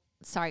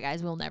sorry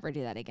guys, we'll never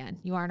do that again.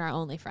 You aren't our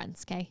only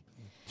friends, okay?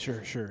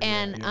 Sure.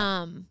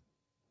 And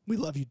we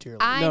love you dearly.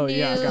 I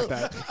got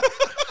that.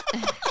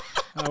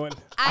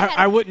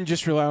 I wouldn't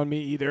just rely on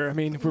me either. I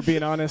mean, if we're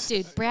being honest.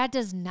 Dude, Brad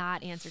does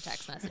not answer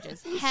text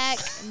messages. Heck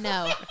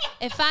no.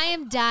 If I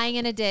am dying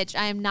in a ditch,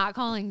 I am not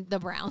calling the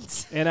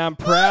Browns. And I'm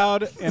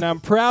proud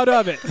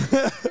of it.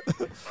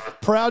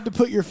 Proud to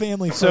put your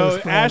family first. So,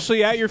 Brad.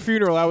 Ashley, at your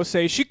funeral, I would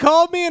say, she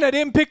called me and I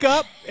didn't pick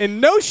up, and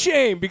no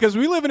shame, because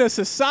we live in a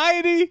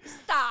society.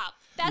 Stop.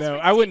 That's no,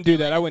 ridiculous. I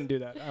wouldn't do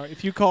that.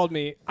 If you called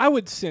me, I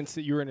would sense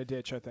that you were in a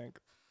ditch, I think.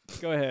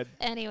 Go ahead.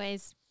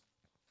 Anyways.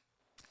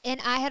 And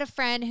I had a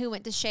friend who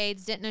went to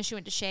Shades, didn't know she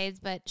went to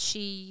Shades, but she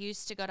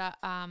used to go to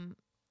a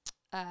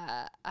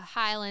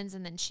Highlands,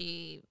 and then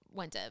she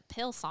went to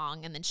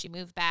Hillsong, and then she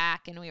moved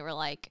back, and we were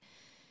like,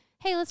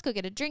 hey, let's go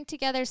get a drink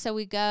together. So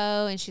we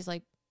go, and she's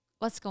like,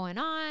 what's going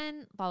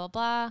on? Blah, blah,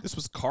 blah. This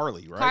was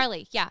Carly, right?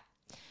 Carly, yeah.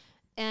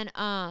 And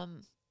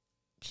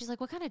she's like,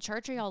 what kind of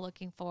church are y'all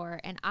looking for?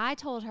 And I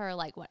told her,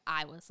 like, what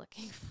I was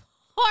looking for.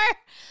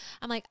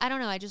 I'm like, I don't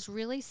know. I just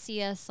really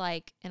see us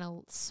like in a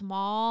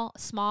small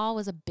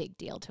was a big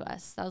deal to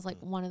us. That was like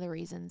one of the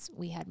reasons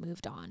we had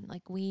moved on.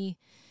 Like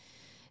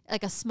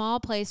a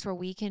small place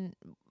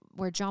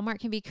where John Mark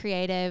can be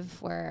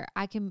creative, where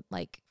I can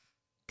like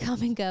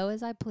come and go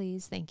as I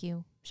please. Thank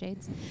you,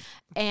 Shades.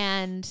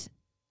 And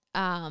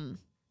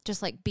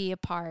just like be a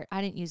part.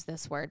 I didn't use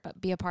this word,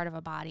 but be a part of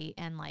a body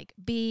and like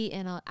be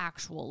in an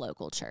actual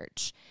local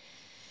church.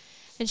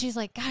 And she's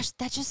like, gosh,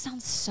 that just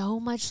sounds so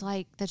much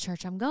like the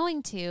church I'm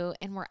going to.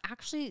 And we're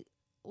actually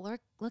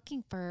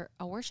looking for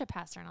a worship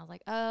pastor. And I was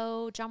like,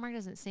 oh, John Mark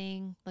doesn't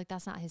sing. Like,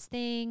 that's not his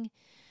thing.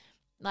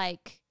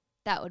 Like,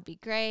 that would be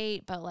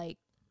great. But, like,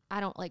 I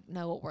don't, like,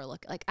 know what we're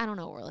looking like. I don't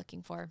know what we're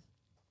looking for.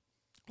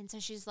 And so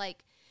she's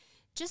like,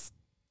 just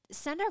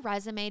send a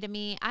resume to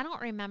me. I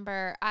don't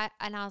remember.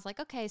 And I was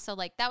like, okay. So,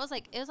 like, it was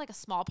like a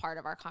small part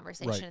of our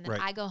conversation. And then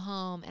I go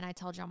home and I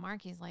tell John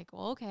Mark, he's like,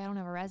 well, okay, I don't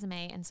have a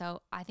resume. And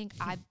so I think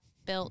I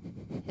built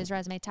his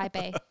resume. Type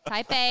A.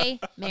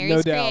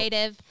 Mary's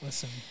creative.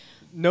 Listen,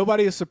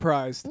 nobody is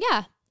surprised.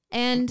 Yeah.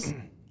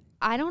 And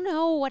I don't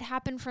know what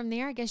happened from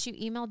there. I guess you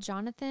emailed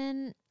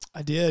Jonathan.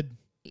 I did.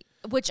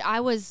 Which I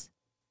was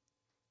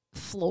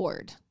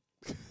floored.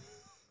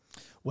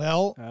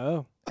 Well,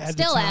 at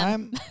the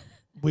time,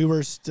 we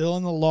were still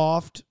in the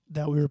loft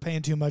that we were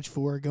paying too much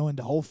for, going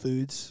to Whole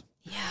Foods.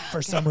 Yeah,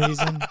 for some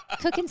reason.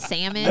 Cooking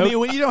salmon. I mean,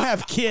 when you don't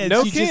have kids,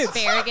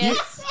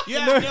 Asparagus. You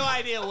have no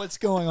idea what's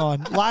going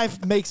on.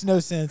 Life makes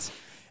no sense.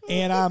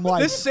 And I'm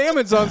like, this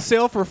salmon's on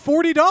sale for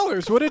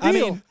 $40. What a deal. I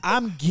mean,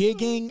 I'm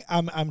gigging.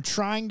 I'm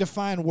trying to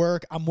find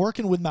work. I'm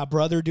working with my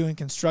brother doing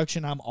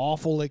construction. I'm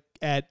awful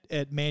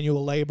at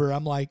manual labor.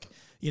 I'm like,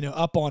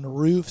 up on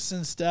roofs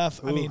and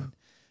stuff. Ooh. I mean,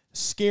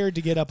 scared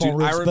to get up on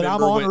roofs, but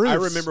I'm on roofs. I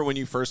remember when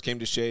you first came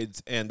to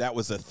Shades, and that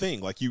was a thing.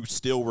 Like, you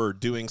still were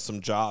doing some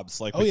jobs,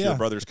 like with your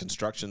brother's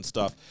construction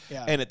stuff.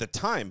 Yeah. And at the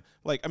time,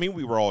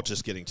 we were all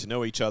just getting to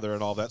know each other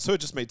and all that, so it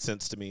just made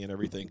sense to me and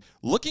everything.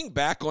 Looking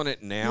back on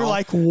it now, you're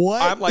like,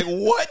 what? I'm like,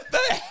 what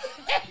the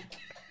heck?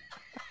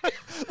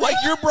 Like,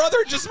 your brother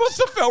just must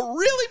have felt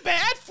really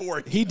bad for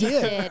you. He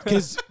did,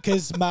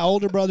 because my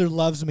older brother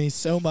loves me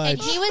so much.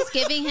 And he was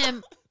giving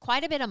him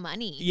quite a bit of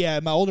money. Yeah,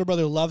 my older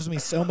brother loves me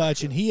so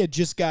much, and he had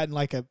just gotten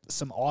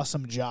some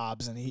awesome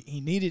jobs, and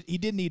he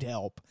did need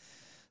help.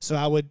 So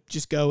I would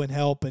just go and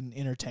help and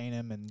entertain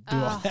him and do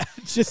all that.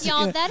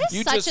 That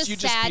is such a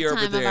sad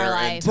time of our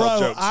life.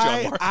 Bro,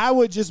 I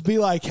would just be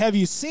like, have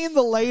you seen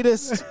the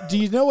latest? Do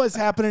you know what's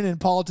happening in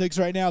politics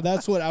right now?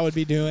 That's what I would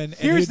be doing. And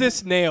here's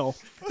this nail.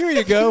 Here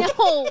you go.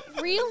 No,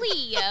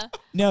 really?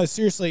 No,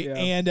 seriously.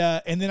 Yeah.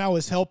 And then I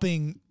was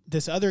helping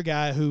this other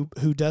guy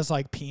who does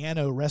like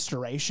piano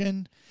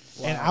restoration.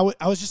 Wow. And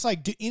I was just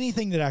like, do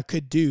anything that I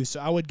could do. So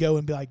I would go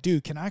and be like,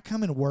 dude, can I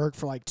come and work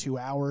for like 2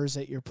 hours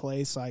at your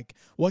place? Like,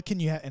 what can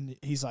you and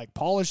he's like,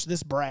 polish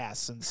this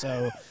brass. And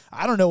so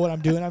I don't know what I'm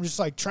doing. I'm just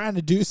like trying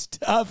to do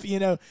stuff,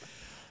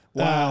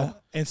 Wow.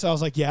 And so I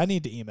was like, yeah, I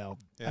need to email.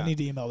 Yeah. I need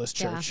to email this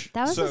church.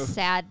 Yeah, that was a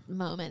sad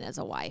moment as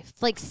a wife.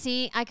 Like,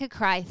 I could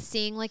cry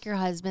seeing like your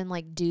husband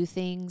like do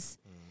things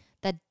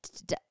that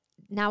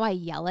now I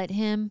yell at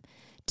him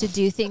to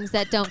do things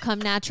that don't come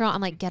natural. I'm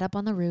like, get up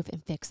on the roof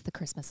and fix the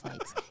Christmas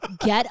lights.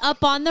 Get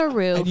up on the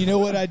roof. And you know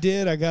what I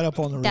did? I got up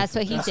on the roof. That's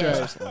what he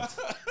did. Right.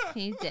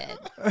 He did.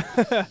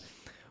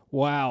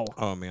 Wow.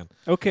 Oh, man.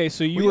 Okay,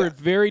 so you were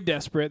very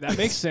desperate. That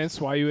makes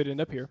sense why you would end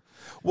up here.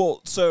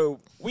 Well, so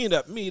we end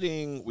up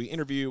meeting, we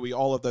interview, we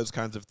all of those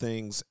kinds of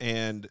things,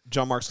 and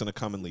John Mark's going to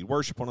come and lead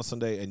worship on a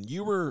Sunday, and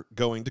you were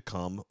going to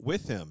come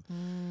with him.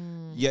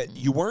 Yet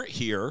you weren't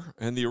here,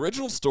 and the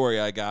original story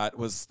I got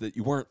was that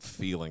you weren't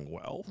feeling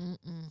well.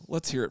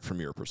 Let's hear it from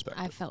your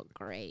perspective. I felt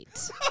great.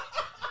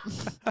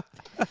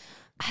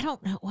 I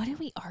don't know. What did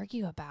we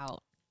argue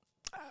about?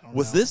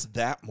 Was this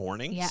that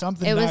morning? Yeah,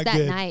 Something it was not that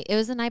good. night. It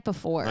was the night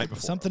before.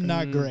 Something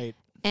not great.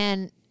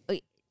 And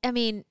I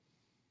mean,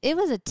 it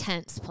was a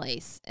tense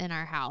place in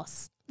our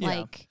house. Yeah.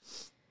 Like,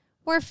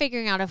 we're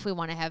figuring out if we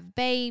want to have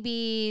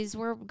babies.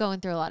 We're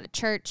going through a lot of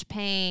church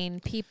pain,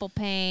 people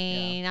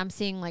pain. I'm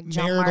seeing like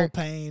John Marital Mark.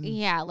 pain.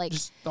 Yeah, like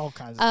just all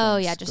kinds of things. oh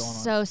yeah, just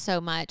going on.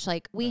 so much.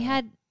 Like we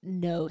had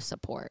no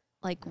support,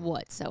 like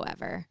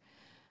whatsoever.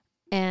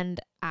 And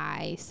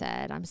I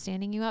said, I'm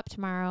standing you up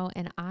tomorrow,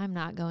 and I'm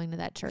not going to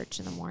that church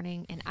in the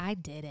morning. And I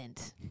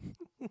didn't.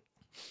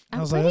 I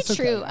was pretty like, that's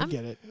true. okay. I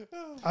get it.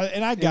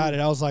 And I got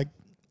it. I was like,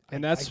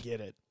 And I that's get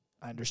it.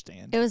 I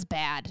understand. It was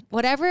bad.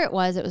 Whatever it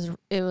was.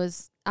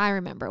 I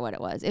remember what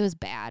it was. It was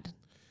bad.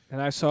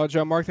 and I saw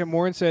John Mark that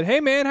morning and said, "Hey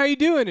man, how you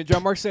doing?" And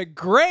John Mark said,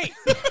 "Great."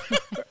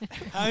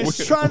 I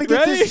was trying to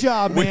get this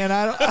job, man.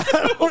 I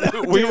don't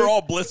know. We were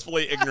all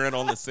blissfully ignorant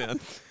on the sin.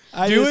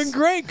 Doing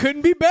great.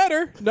 Couldn't be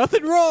better.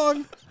 Nothing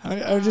wrong.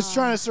 I was just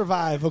trying to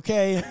survive,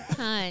 okay?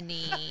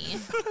 Honey.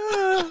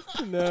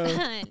 No.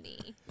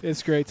 Honey.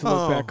 It's great to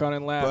look back on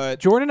and laugh. but-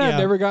 Jordan and I have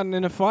Yeah. never gotten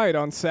in a fight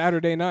on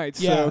Saturday nights,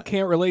 so Yeah.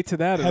 can't relate to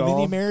that Have at all.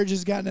 any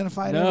marriages gotten in a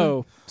fight?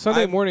 No.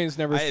 Sunday I've- morning is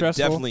never I have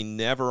stressful. definitely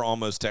never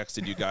almost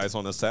texted you guys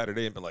on a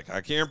Saturday and been like, I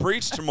can't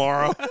preach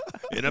tomorrow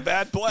in a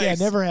bad place. Yeah, it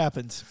never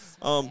happens.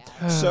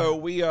 So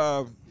we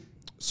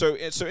so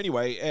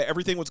anyway,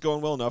 everything was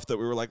going well enough that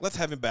we were like, let's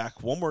have him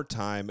back one more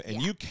time,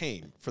 and you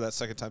came for that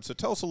second time. So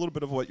tell us a little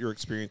bit of what your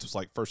experience was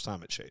like first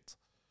time at Shades.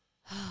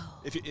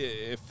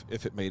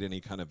 If it made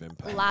any kind of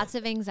impact. Lots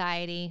of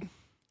anxiety.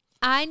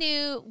 I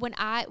knew when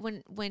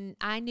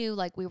I knew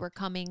like we were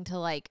coming to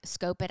like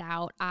scope it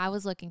out, I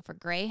was looking for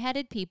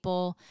gray-headed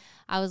people.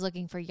 I was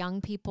looking for young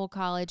people,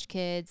 college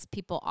kids,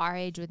 people our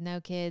age with no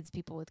kids,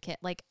 people with kids.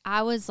 Like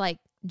I was like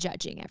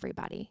judging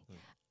everybody.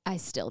 I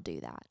still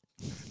do that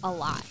a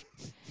lot.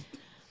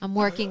 I'm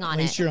working on At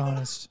least it. you're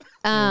honest.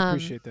 I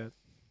appreciate that.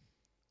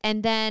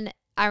 And then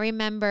I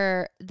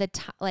remember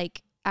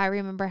I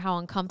remember how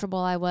uncomfortable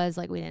I was.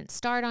 Like we didn't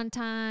start on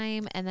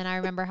time. And then I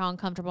remember how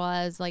uncomfortable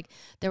I was. Like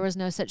there was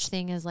no such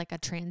thing as like a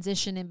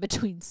transition in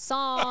between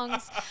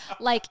songs.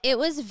 Like it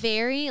was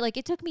very, like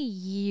it took me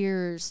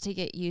years to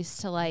get used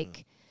to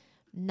like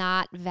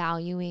not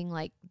valuing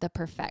like the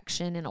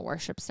perfection in a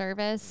worship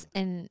service.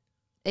 And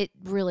it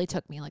really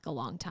took me like a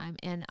long time.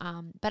 And,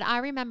 but I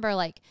remember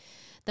like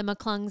the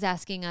McClungs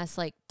asking us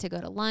like to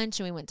go to lunch,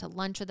 and we went to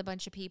lunch with a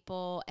bunch of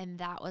people. And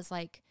that was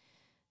like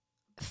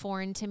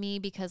foreign to me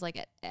because like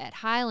at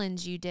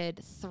Highlands you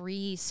did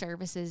 3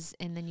 services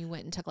and then you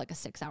went and took like a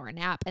 6-hour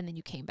nap and then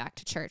you came back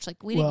to church.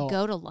 Like we didn't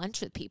go to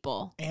lunch with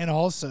people. And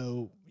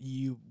also,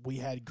 we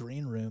had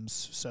green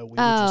rooms, so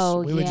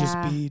we would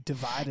just be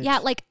divided. Yeah,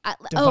 like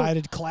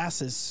divided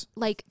classes.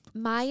 like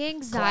my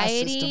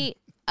anxiety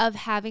of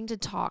having to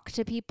talk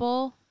to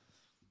people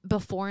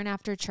before and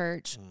after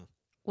church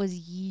was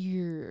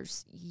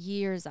years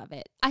of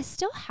it. I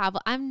still have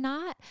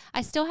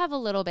a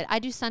little bit. I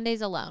do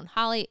Sundays alone.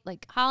 Holly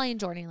and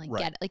Jordan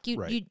get it. Like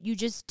you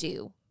just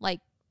do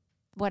like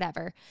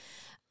whatever.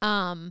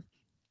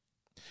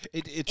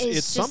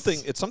 It's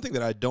something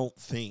that I don't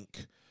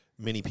think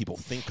many people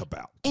think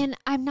about. And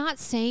I'm not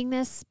saying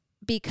this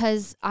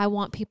because I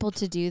want people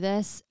to do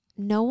this.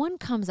 No one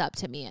comes up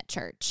to me at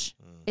church.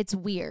 It's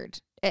weird.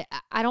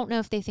 I don't know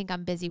if they think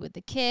I'm busy with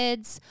the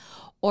kids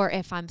or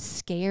if I'm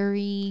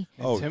scary.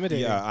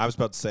 Intimidating. Yeah, I was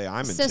about to say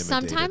I'm So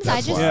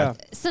intimidated.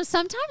 sometimes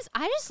sometimes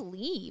I just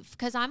leave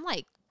because I'm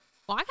like,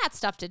 well, I got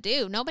stuff to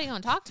do. Nobody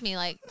gonna talk to me.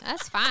 Like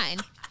that's fine.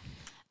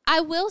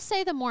 I will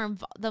say the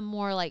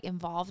more like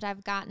involved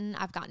I've gotten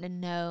to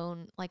know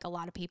like a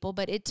lot of people,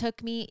 but it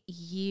took me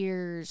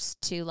years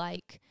to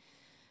like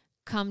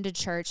come to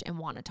church and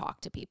want to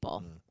talk to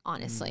people.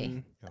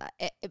 Honestly,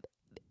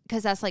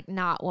 because that's like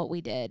not what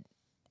we did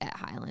at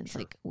Highlands.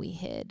 Like we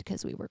hid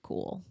because we were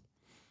cool.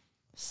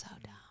 So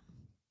dumb.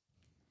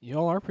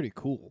 Y'all are pretty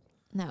cool.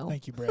 No.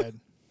 Thank you, Brad.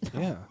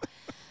 Yeah.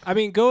 I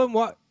mean, go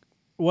and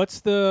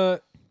what's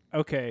the...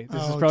 Okay,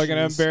 this is probably going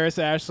to embarrass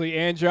Ashley,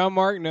 and John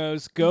Mark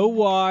knows. Go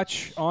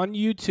watch on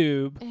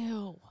YouTube.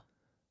 Ew.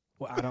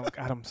 Well,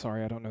 I'm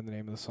sorry, I don't know the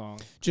name of the song.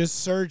 Just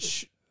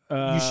search.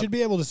 You should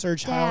be able to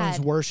search Dad. Highlands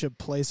Worship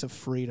Place of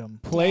Freedom.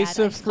 Place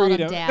Dad. I of just called him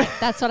Freedom. Dad.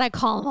 That's what I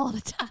call him all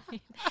the time.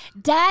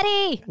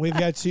 Daddy. We've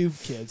got 2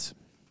 kids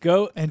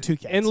Go and 2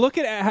 cats. and look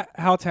at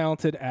how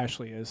talented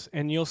Ashley is,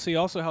 and you'll see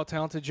also how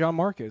talented John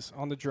Mark is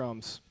on the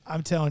drums.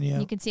 I'm telling you.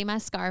 You can see my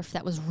scarf.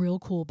 That was real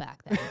cool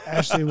back then.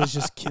 Ashley was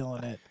just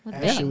killing it.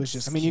 Ashley was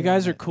just I mean, you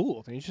guys are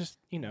cool. You just,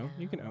 you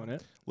can own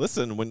it.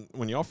 Listen,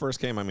 when y'all first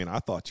came, I mean, I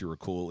thought you were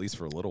cool, at least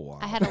for a little while.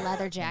 I had a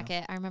leather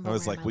jacket. I remember I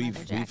was wearing like, my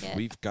leather jacket.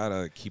 we've got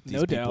to keep these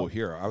No people doubt.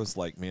 here. I was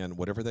like, man,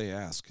 whatever they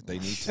ask, they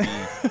need to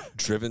be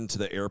driven to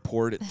the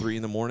airport at 3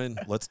 a.m.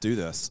 Let's do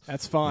this.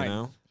 That's fine. You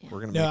know?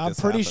 We're gonna. No, make I'm this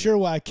pretty happen. sure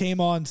when I came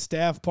on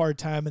staff part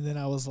time, and then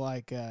I was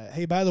like,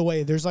 "Hey, by the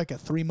way, there's like a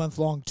 3-month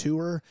long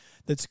tour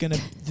that's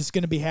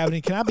gonna be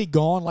happening. Can I be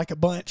gone like a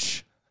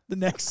bunch the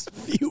next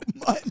few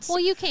months?" Well,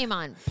 you came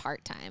on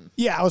part-time.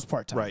 Yeah, I was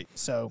part time, Right.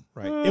 So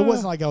Right. it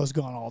wasn't like I was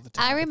gone all the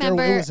time. I But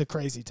remember- it was a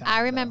crazy time. I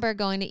though. remember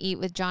going to eat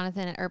with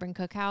Jonathan at Urban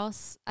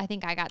Cookhouse. I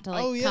think I got to Oh,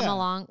 come yeah.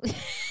 along.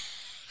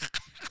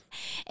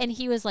 And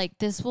he was like,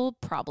 this will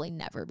probably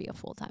never be a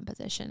full-time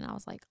position. And I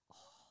was like,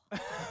 oh.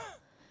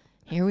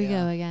 Here we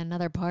go again,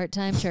 another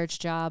part-time church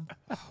job.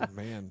 Oh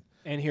man.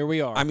 And here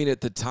we are. I mean,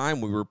 at the time,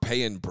 we were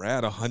paying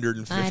Brad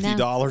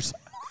 $150.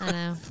 I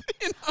know.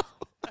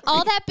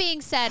 All that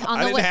being said, on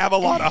I the didn't way have a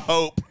lot of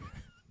hope.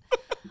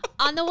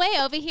 on the way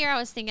over here, I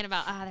was thinking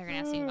about, they're gonna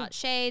ask me about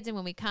Shades, and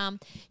when we come,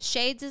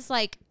 Shades is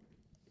like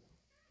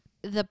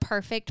the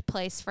perfect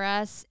place for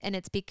us, and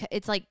it's because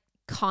it's like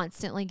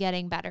constantly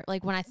getting better.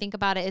 Like when I think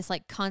about it, it's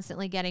like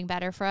constantly getting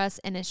better for us,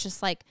 and it's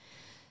just like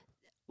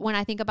when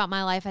I think about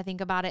my life, I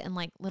think about it in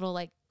like little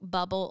like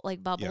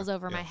bubbles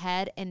over my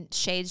head, and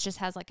Shades just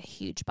has like a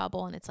huge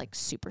bubble, and it's like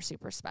super,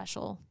 super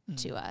special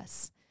to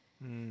us.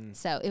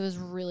 So it was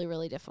really,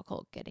 really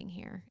difficult getting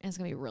here, and it's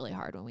gonna be really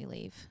hard when we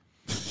leave.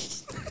 Do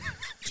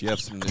you have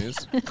some news?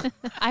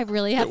 I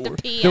really have to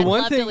pee. The I'd one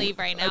love thing, to leave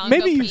right now. And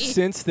maybe go you pee.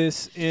 sense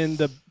this in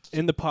the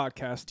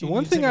podcast. The you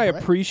one need to thing take a I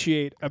break?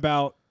 appreciate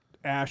about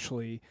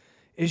Ashley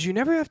is you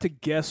never have to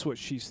guess what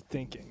she's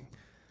thinking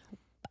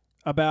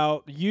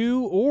about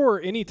you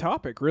or any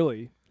topic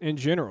really in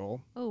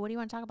general. Oh, what do you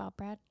want to talk about,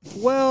 Brad?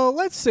 Well,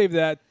 let's save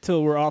that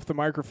till we're off the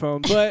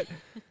microphone. But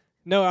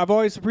no, I've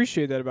always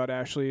appreciated that about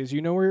Ashley is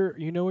you know where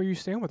you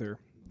stand with her.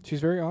 She's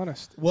very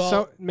honest. Well-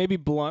 so maybe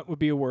blunt would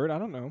be a word. I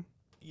don't know.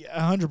 Yeah,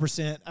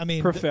 100%. I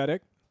mean,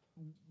 Prophetic.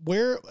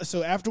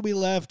 so after we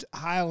left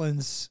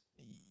Highlands,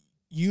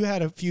 you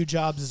had a few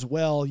jobs as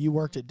well. You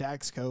worked at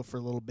Daxco for a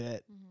little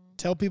bit.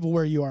 Tell people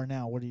where you are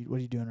now. What are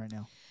you doing right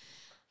now?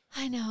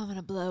 I know I'm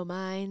gonna blow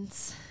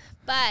minds,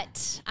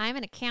 but I'm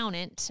an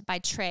accountant by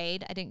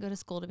trade. I didn't go to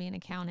school to be an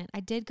accountant. I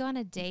did go on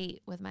a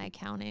date with my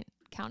accounting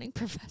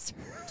professor.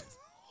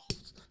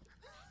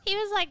 He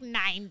was like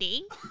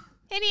 90,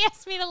 and he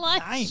asked me to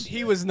lunch.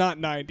 He was not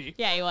 90.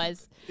 Yeah, he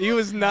was. He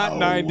was not No.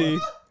 90.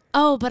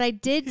 Oh, but I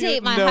did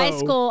date my high no,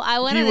 school. I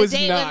went he on a was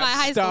date not. with my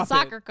high school Stop it.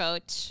 soccer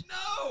coach.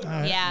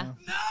 No. Yeah.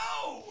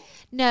 No.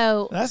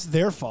 No. That's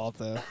their fault,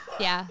 though.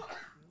 Yeah.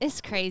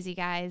 It's crazy,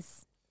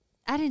 guys.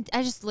 I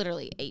just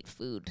literally ate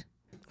food.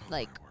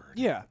 Like,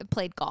 Yeah.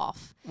 played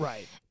golf.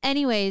 Right.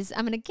 Anyways,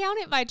 I'm an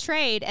accountant by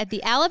trade at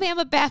the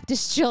Alabama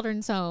Baptist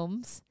Children's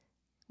Homes.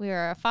 We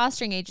are a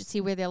fostering agency.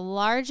 We're the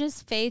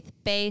largest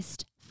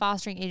faith-based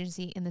fostering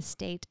agency in the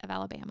state of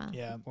Alabama.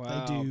 Yeah.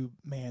 Wow.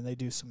 They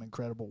do some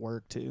incredible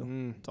work,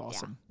 too. It's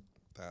awesome.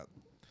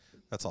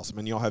 That's awesome.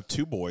 And y'all have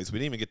 2 boys. We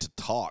didn't even get to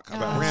talk about.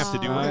 We're gonna have to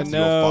do. We're I gonna have to do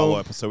know. a follow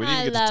up episode. We didn't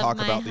I get to love talk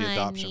my about the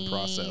adoption honeys.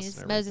 process.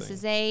 And Moses everything.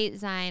 is 8.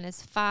 Zion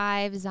is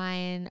 5.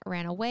 Zion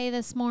ran away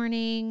this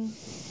morning.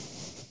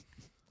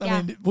 Yeah.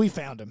 I mean, we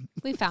found him.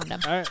 We found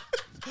him. All right.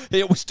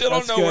 Yeah, we still don't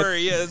That's know good. where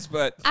he is,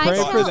 but I I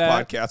thought Pray this for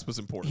that. podcast was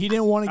important. He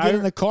didn't want to get I-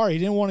 in the car. He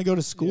didn't want to go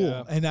to school.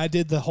 Yeah. And I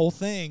did the whole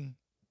thing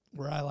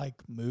where I like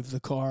move the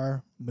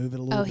car, move it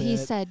a little Oh, bit. he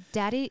said,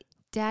 Daddy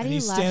and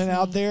he's left standing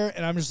out me." there,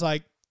 and I'm just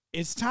like,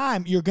 it's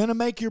time. You're going to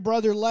make your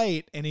brother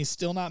late. And he's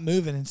still not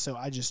moving. And so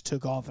I just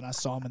took off, and I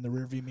saw him in the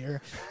rearview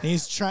mirror.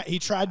 And he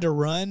tried to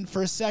run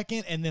for a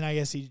second, and then I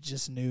guess he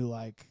just knew,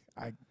 like,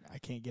 I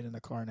can't get in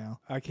the car now.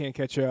 I can't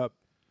catch up.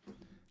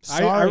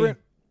 Sorry.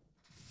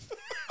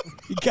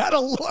 You got to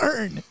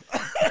learn.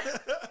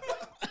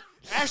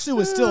 Ashley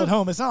was still at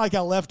home. It's not like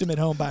I left him at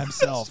home by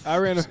himself. I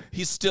ran.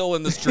 He's still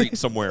in the street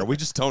somewhere. We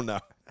just don't know.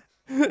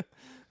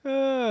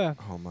 Uh,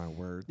 Oh my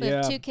word. We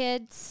have Yeah. 2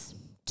 kids,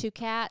 2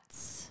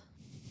 cats.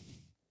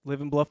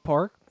 live in Bluff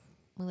Park.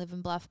 We live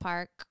in Bluff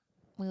Park.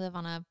 We live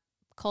on a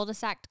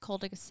cul-de-sac to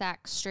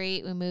cul-de-sac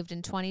street. We moved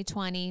in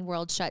 2020.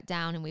 World shut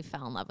down, and we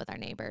fell in love with our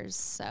neighbors.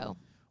 So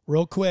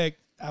Real quick,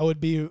 I would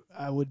be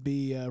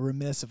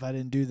remiss if I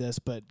didn't do this,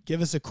 but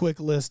give us a quick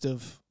list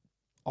of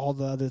all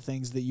the other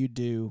things that you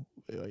do.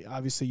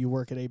 Obviously, you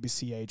work at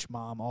ABCH,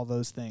 Mom, all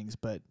those things,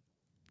 but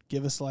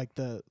give us like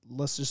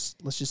let's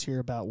just hear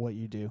about what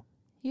you do.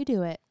 you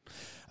do it.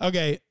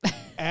 Okay,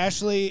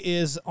 Ashley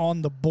is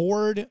on the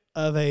board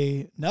of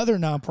another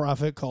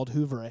nonprofit called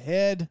Hoover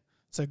Ahead.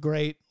 It's a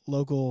great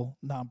local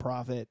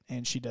nonprofit,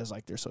 and she does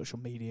like their social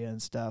media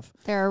and stuff.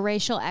 They're a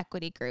racial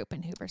equity group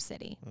in Hoover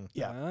City.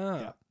 Yeah, Ah.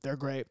 yeah, they're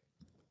great.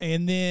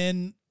 And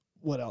then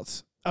what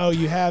else? Oh,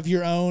 you have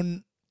your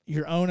own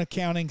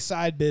accounting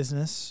side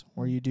business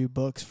where you do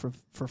books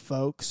for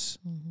folks.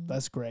 Mm-hmm.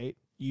 That's great.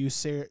 You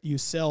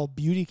sell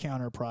beauty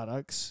counter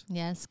products.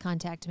 Yes,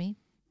 contact me.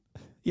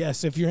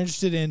 Yes, if you're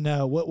interested in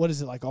what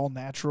is it, like all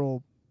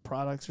natural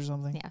products or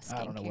something? Yeah,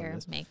 I don't know what it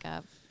is. skincare,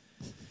 makeup.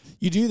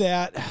 You do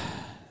that.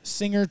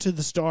 Singer to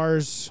the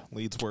stars.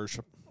 Leads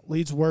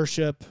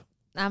worship.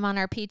 I'm on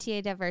our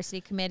PTA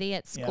diversity committee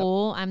at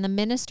school. Yep. I'm the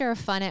minister of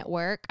fun at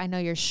work. I know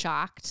you're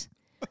shocked.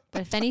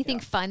 But if anything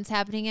fun's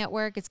happening at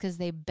work, it's because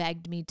they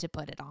begged me to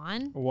put it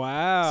on.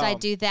 Wow. So I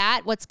do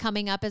that. What's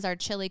coming up is our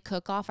chili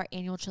cook-off, our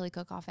annual chili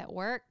cook-off at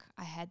work.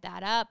 I head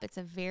that up. It's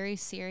a very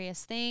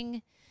serious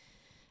thing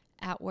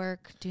at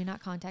work. Do not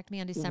contact me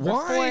on December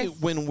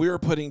 4th. When we're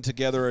putting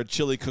together a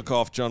chili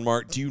cook-off, John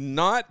Mark, do you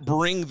not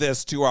bring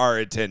this to our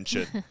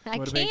attention? I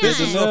can't. This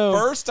is the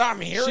first I'm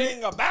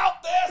hearing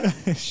about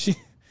this.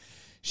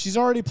 She's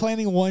already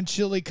planning one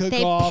chili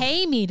cook-off. They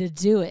pay me to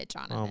do it,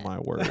 Jonathan. Oh, my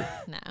word.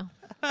 No.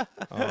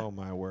 Oh,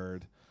 my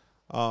word.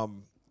 Let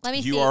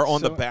me see. You are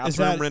on the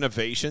bathroom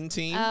renovation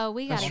team? Oh,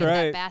 we got to get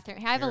that bathroom.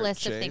 I have a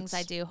list of things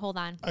I do. Hold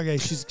on. Okay,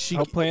 she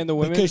playing the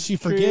women because she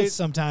forgets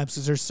sometimes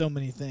because there's so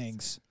many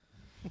things.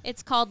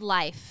 It's called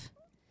life.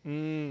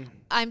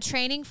 I'm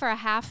training for a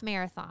half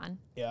marathon.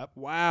 Yep.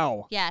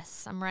 Wow.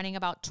 Yes, I'm running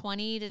about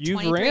 20 to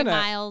 23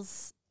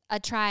 miles, a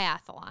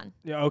triathlon.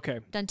 Yeah, okay.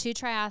 Done 2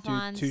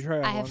 triathlons. Two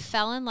triathlons. I have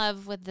fell in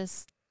love with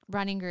this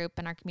running group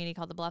in our community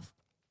called the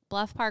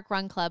Bluff Park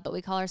Run Club, but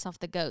we call ourselves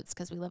the Goats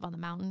because we live on the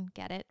mountain.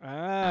 Get it?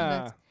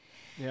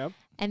 Yep.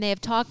 And they have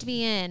talked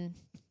me in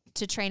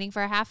to training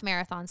for a half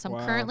marathon. So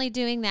I'm currently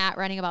doing that,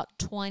 running about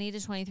 20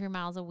 to 23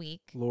 miles a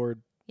week.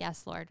 Lord.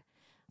 Yes, Lord.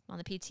 I'm on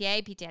the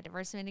PTA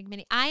Diversity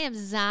Committee. I am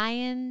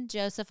Zion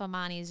Joseph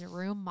Amani's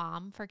room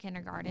mom for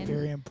kindergarten.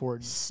 Very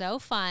important. So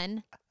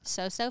fun.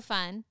 So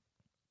fun.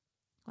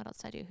 What else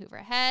did I do? Hoover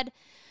Ahead.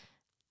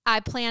 I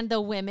planned the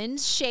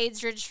women's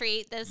shades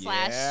retreat this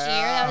last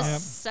year. That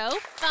was so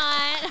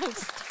fun.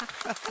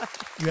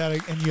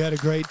 You had a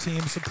great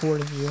team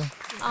supporting you.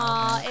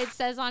 It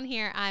says on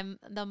here, I'm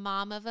the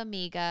mom of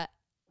Amiga.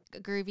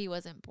 Groovy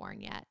wasn't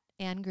born yet.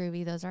 And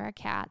Groovy, those are our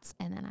cats.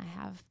 And then I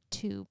have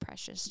 2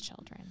 precious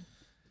children.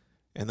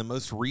 And the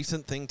most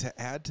recent thing to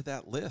add to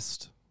that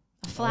list.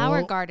 A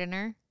flower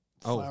gardener.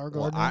 Flower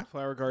gardener.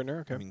 Flower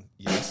gardener, okay. I mean,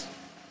 yes.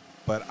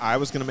 But I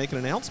was going to make an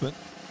announcement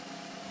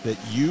that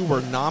you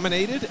were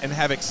nominated and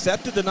have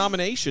accepted the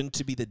nomination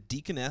to be the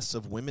deaconess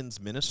of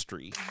women's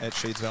ministry at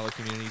Shades Valley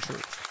Community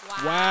Church.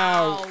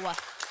 Wow.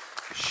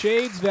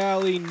 Shades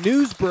Valley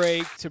news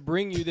break to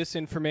bring you this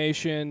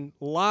information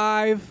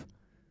live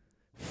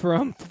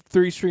from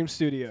 3 Stream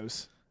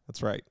Studios.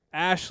 That's right.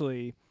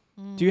 Ashley,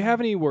 do you have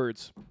any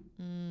words?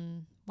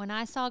 When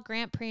I saw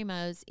Grant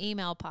Primo's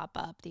email pop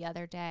up the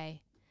other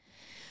day,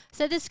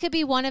 said this could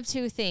be one of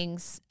 2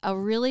 things: a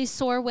really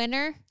sore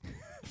winner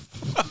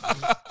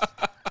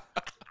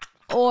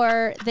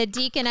or the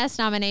deaconess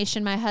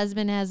nomination my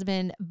husband has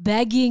been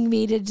begging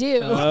me to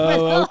do.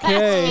 Oh,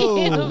 okay.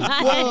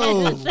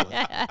 Whoa.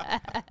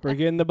 We're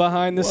getting the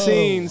behind the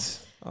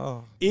scenes.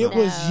 Oh, It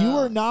was you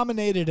were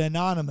nominated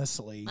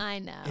anonymously. I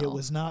know. It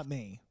was not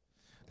me.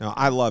 No,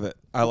 I love it.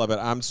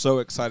 I'm so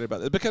excited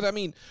about it because, I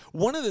mean,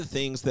 one of the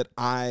things that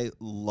I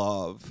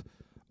love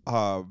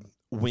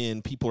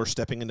when people are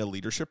stepping into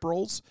leadership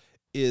roles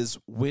is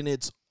when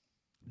it's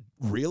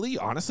really,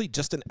 honestly,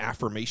 just an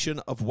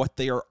affirmation of what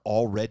they are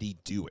already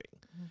doing.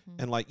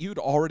 And like you'd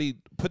already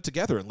put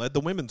together and led the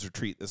women's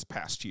retreat this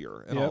past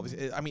year. And all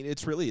these, I mean,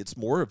 it's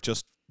more of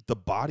just the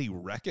body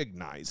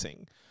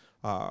recognizing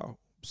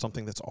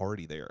something that's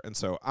already there. And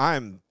so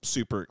I'm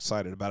super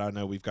excited about it. I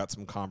know we've got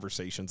some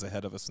conversations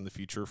ahead of us in the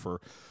future for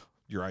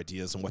your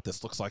ideas and what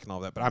this looks like and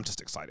all that, but I'm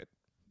just excited.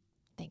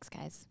 Thanks,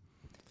 guys.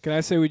 Can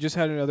I say we just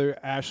had another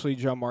Ashley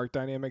John Mark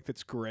dynamic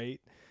that's great?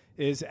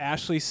 Is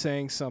Ashley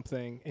saying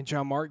something and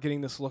John Mark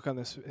getting this look on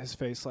his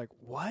face like,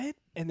 what?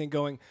 And then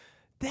going,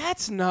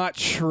 that's not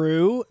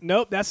true.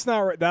 Nope, that's not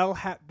right.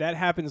 That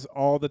happens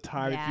all the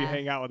time if you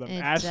hang out with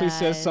him. Ashley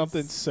says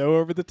something so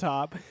over the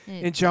top,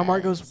 and John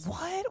Mark goes,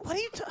 what? What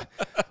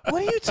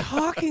are you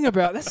talking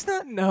about? That's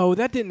not, no,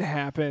 that didn't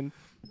happen.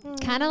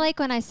 Kind of like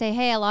when I say,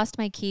 hey, I lost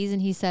my keys,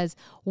 and he says,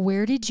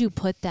 where did you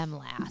put them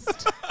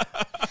last?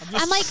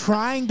 I'm like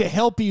trying to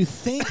help you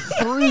think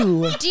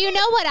through. Do you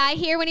know what I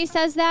hear when he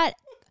says that?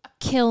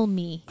 Kill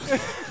me.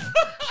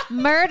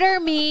 Murder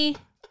me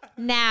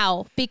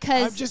now,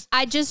 because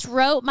I just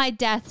wrote my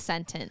death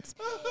sentence.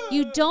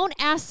 You don't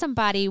ask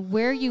somebody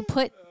where you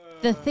put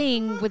the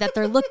thing that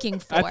they're looking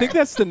for. I think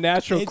that's the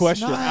natural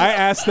question. I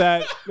asked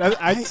that.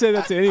 I'd say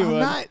that to anyone. I'm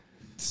not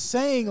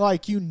saying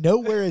like you know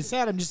where it's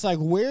at. I'm just like,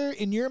 where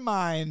in your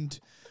mind,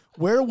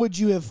 where would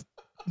you have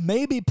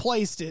maybe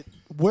placed it?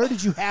 Where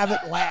did you have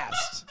it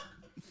last?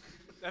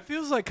 That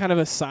feels like kind of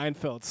a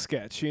Seinfeld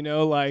sketch, you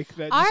know, like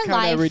that Our just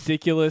kind of life,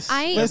 ridiculous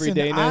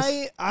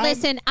everydayness.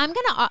 Listen, I'm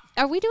gonna.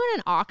 Are we doing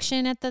an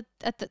auction at the?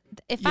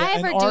 If I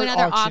ever do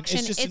another auction,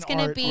 it's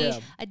gonna be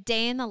a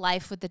day in the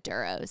life with the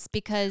Duroughs,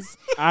 because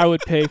I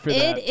would pay for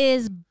that. It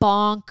is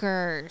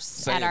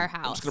bonkers at our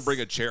house. I'm just gonna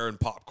bring a chair and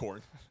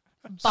popcorn.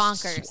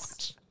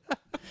 Bonkers.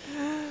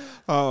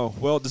 Oh,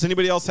 well, does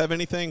anybody else have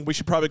anything? We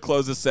should probably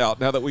close this out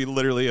now that we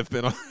literally have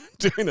been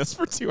doing this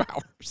for 2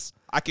 hours.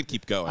 I could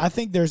keep going. I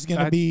think there's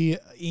going to be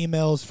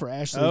emails for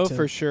Ashley. Oh, to,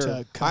 for sure.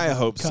 To come, I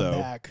hope come so.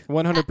 Back.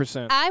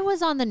 100%. I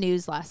was on the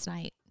news last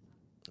night.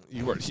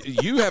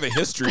 You have a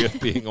history of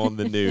being on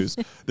the news.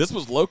 This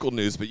was local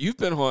news, but you've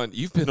been on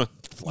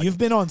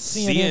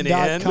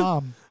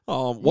CNN.com.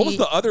 What was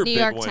the other New big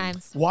York one?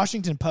 Times.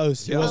 Washington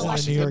Post. It wasn't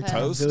the New York Washington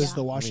Times. Post. It was Yeah.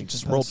 the Washington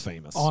just Post. world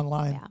famous.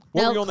 Online. Yeah.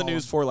 What were you on the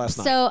news for last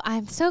night? So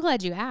I'm so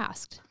glad you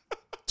asked.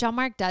 John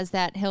Mark does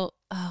that.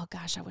 Oh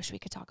gosh, I wish we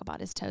could talk about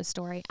his toe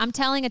story. I'm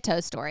telling a toe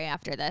story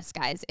after this,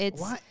 guys. It's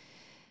What?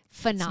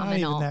 phenomenal.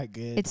 It's not even that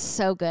good. It's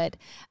so good.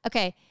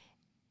 Okay.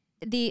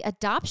 The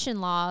adoption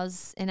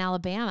laws in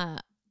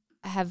Alabama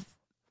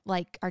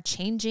are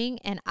changing,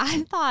 and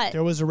I thought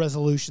there was a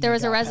resolution. There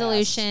was a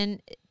resolution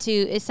to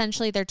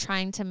essentially they're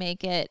trying to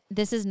make it,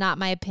 this is not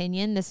my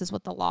opinion, this is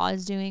what the law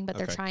is doing, but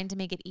they're trying to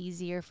make it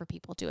easier for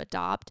people to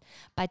adopt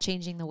by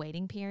changing the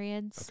waiting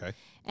periods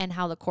and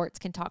how the courts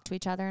can talk to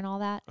each other and all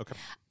that. Okay.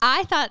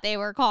 I thought they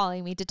were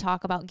calling me to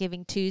talk about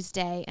Giving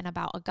Tuesday and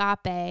about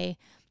Agape,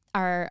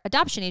 our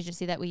adoption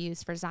agency that we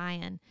use for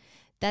Zion.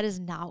 That is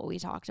not what we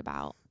talked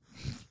about.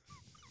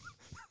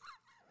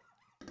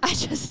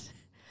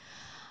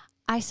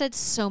 I said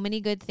so many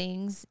good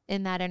things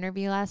in that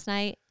interview last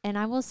night, and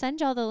I will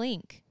send y'all the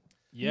link.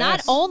 Yes.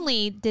 Not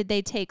only did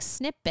they take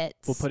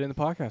snippets. We'll put it in the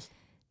podcast.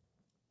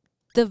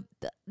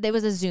 There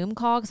was a Zoom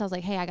call because I was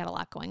like, hey, I got a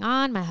lot going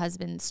on. My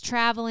husband's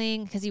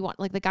traveling because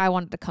the guy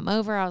wanted to come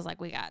over. I was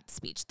like, we got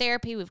speech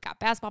therapy. We've got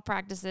basketball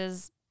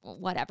practices,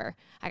 whatever.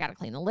 I got to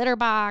clean the litter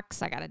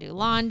box. I got to do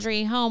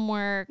laundry,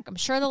 homework. I'm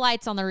sure the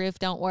lights on the roof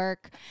don't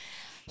work.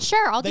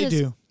 Sure, I'll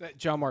do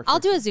John Mark. I'll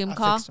do a Zoom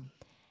call. Fixed 'em.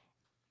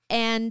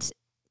 And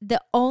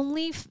the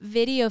only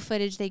video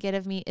footage they get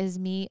of me is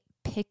me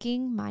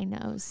picking my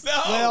nose.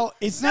 Well,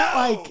 it's not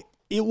like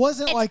it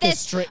wasn't It's like this. a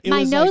straight.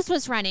 My nose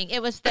was running.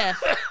 It was this.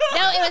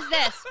 No, it was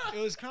this. It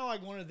was kind of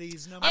like one of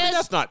these. No, I mean,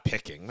 that's not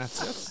picking.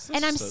 That's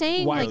And I'm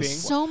saying wiping.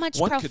 so much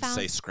one profound. could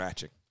say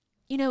scratching.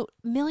 You know,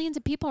 millions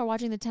of people are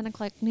watching the 10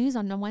 o'clock news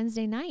on a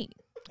Wednesday night.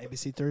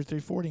 ABC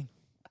 3340.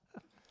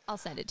 I'll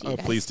send it to you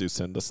guys. Please do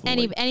send us the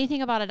link.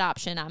 Anything about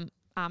adoption,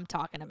 I'm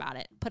talking about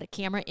it. Put a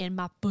camera in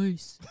my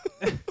face.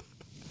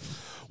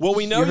 Well,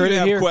 we know You heard you it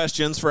have here.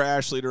 questions for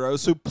Ashley Dorough,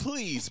 so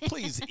please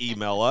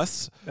email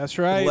us. That's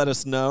right. Let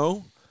us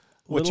know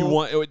what you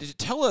want.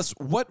 Tell us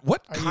what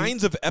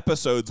kinds of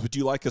episodes would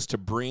you like us to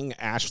bring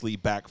Ashley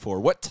back for?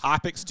 What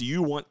topics do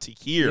you want to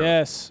hear?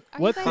 Yes. Are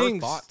What you guys-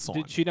 things Thoughts on?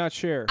 did she not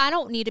share? I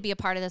don't need to be a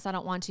part of this. I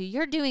don't want to.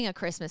 You're doing a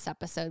Christmas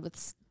episode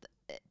with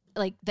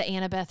like the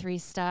Annabeth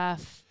Reese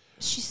stuff.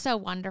 She's so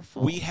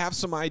wonderful. We have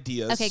some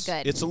ideas. Okay,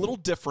 good. It's a little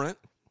different,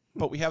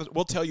 but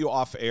we'll tell you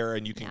off air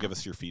and you can give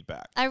us your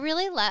feedback. I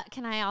really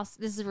can I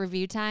also, this is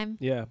review time.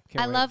 Yeah.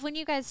 I love when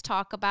you guys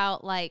talk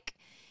about like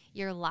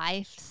your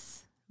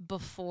lives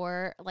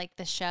before like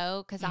the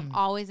show, because I'm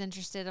always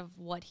interested of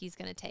what he's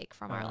going to take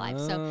from our life.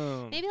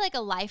 So maybe like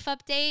a life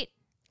update.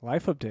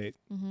 Life update.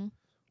 Mm-hmm.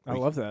 I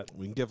love that.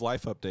 We can give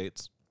life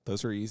updates.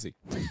 Those are easy.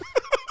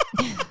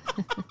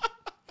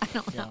 I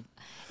don't know.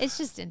 It's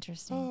just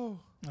interesting.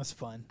 That's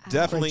fun.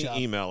 Definitely Great job.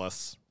 email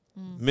us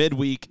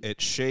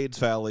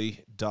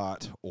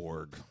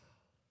midweek@shadesvalley.org.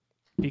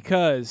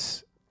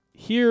 Because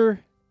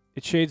here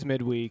at Shades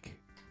Midweek,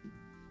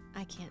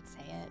 I can't say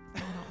it. I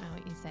don't know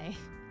what you say.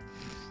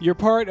 you're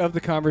part of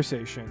the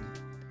conversation.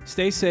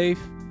 Stay safe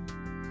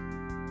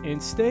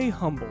and stay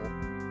humble.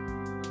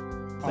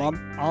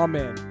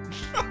 Amen.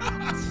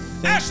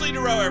 Ashley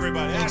Dorough,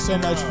 everybody. Thanks so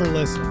much for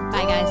listening.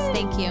 Bye, guys.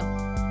 Thank you.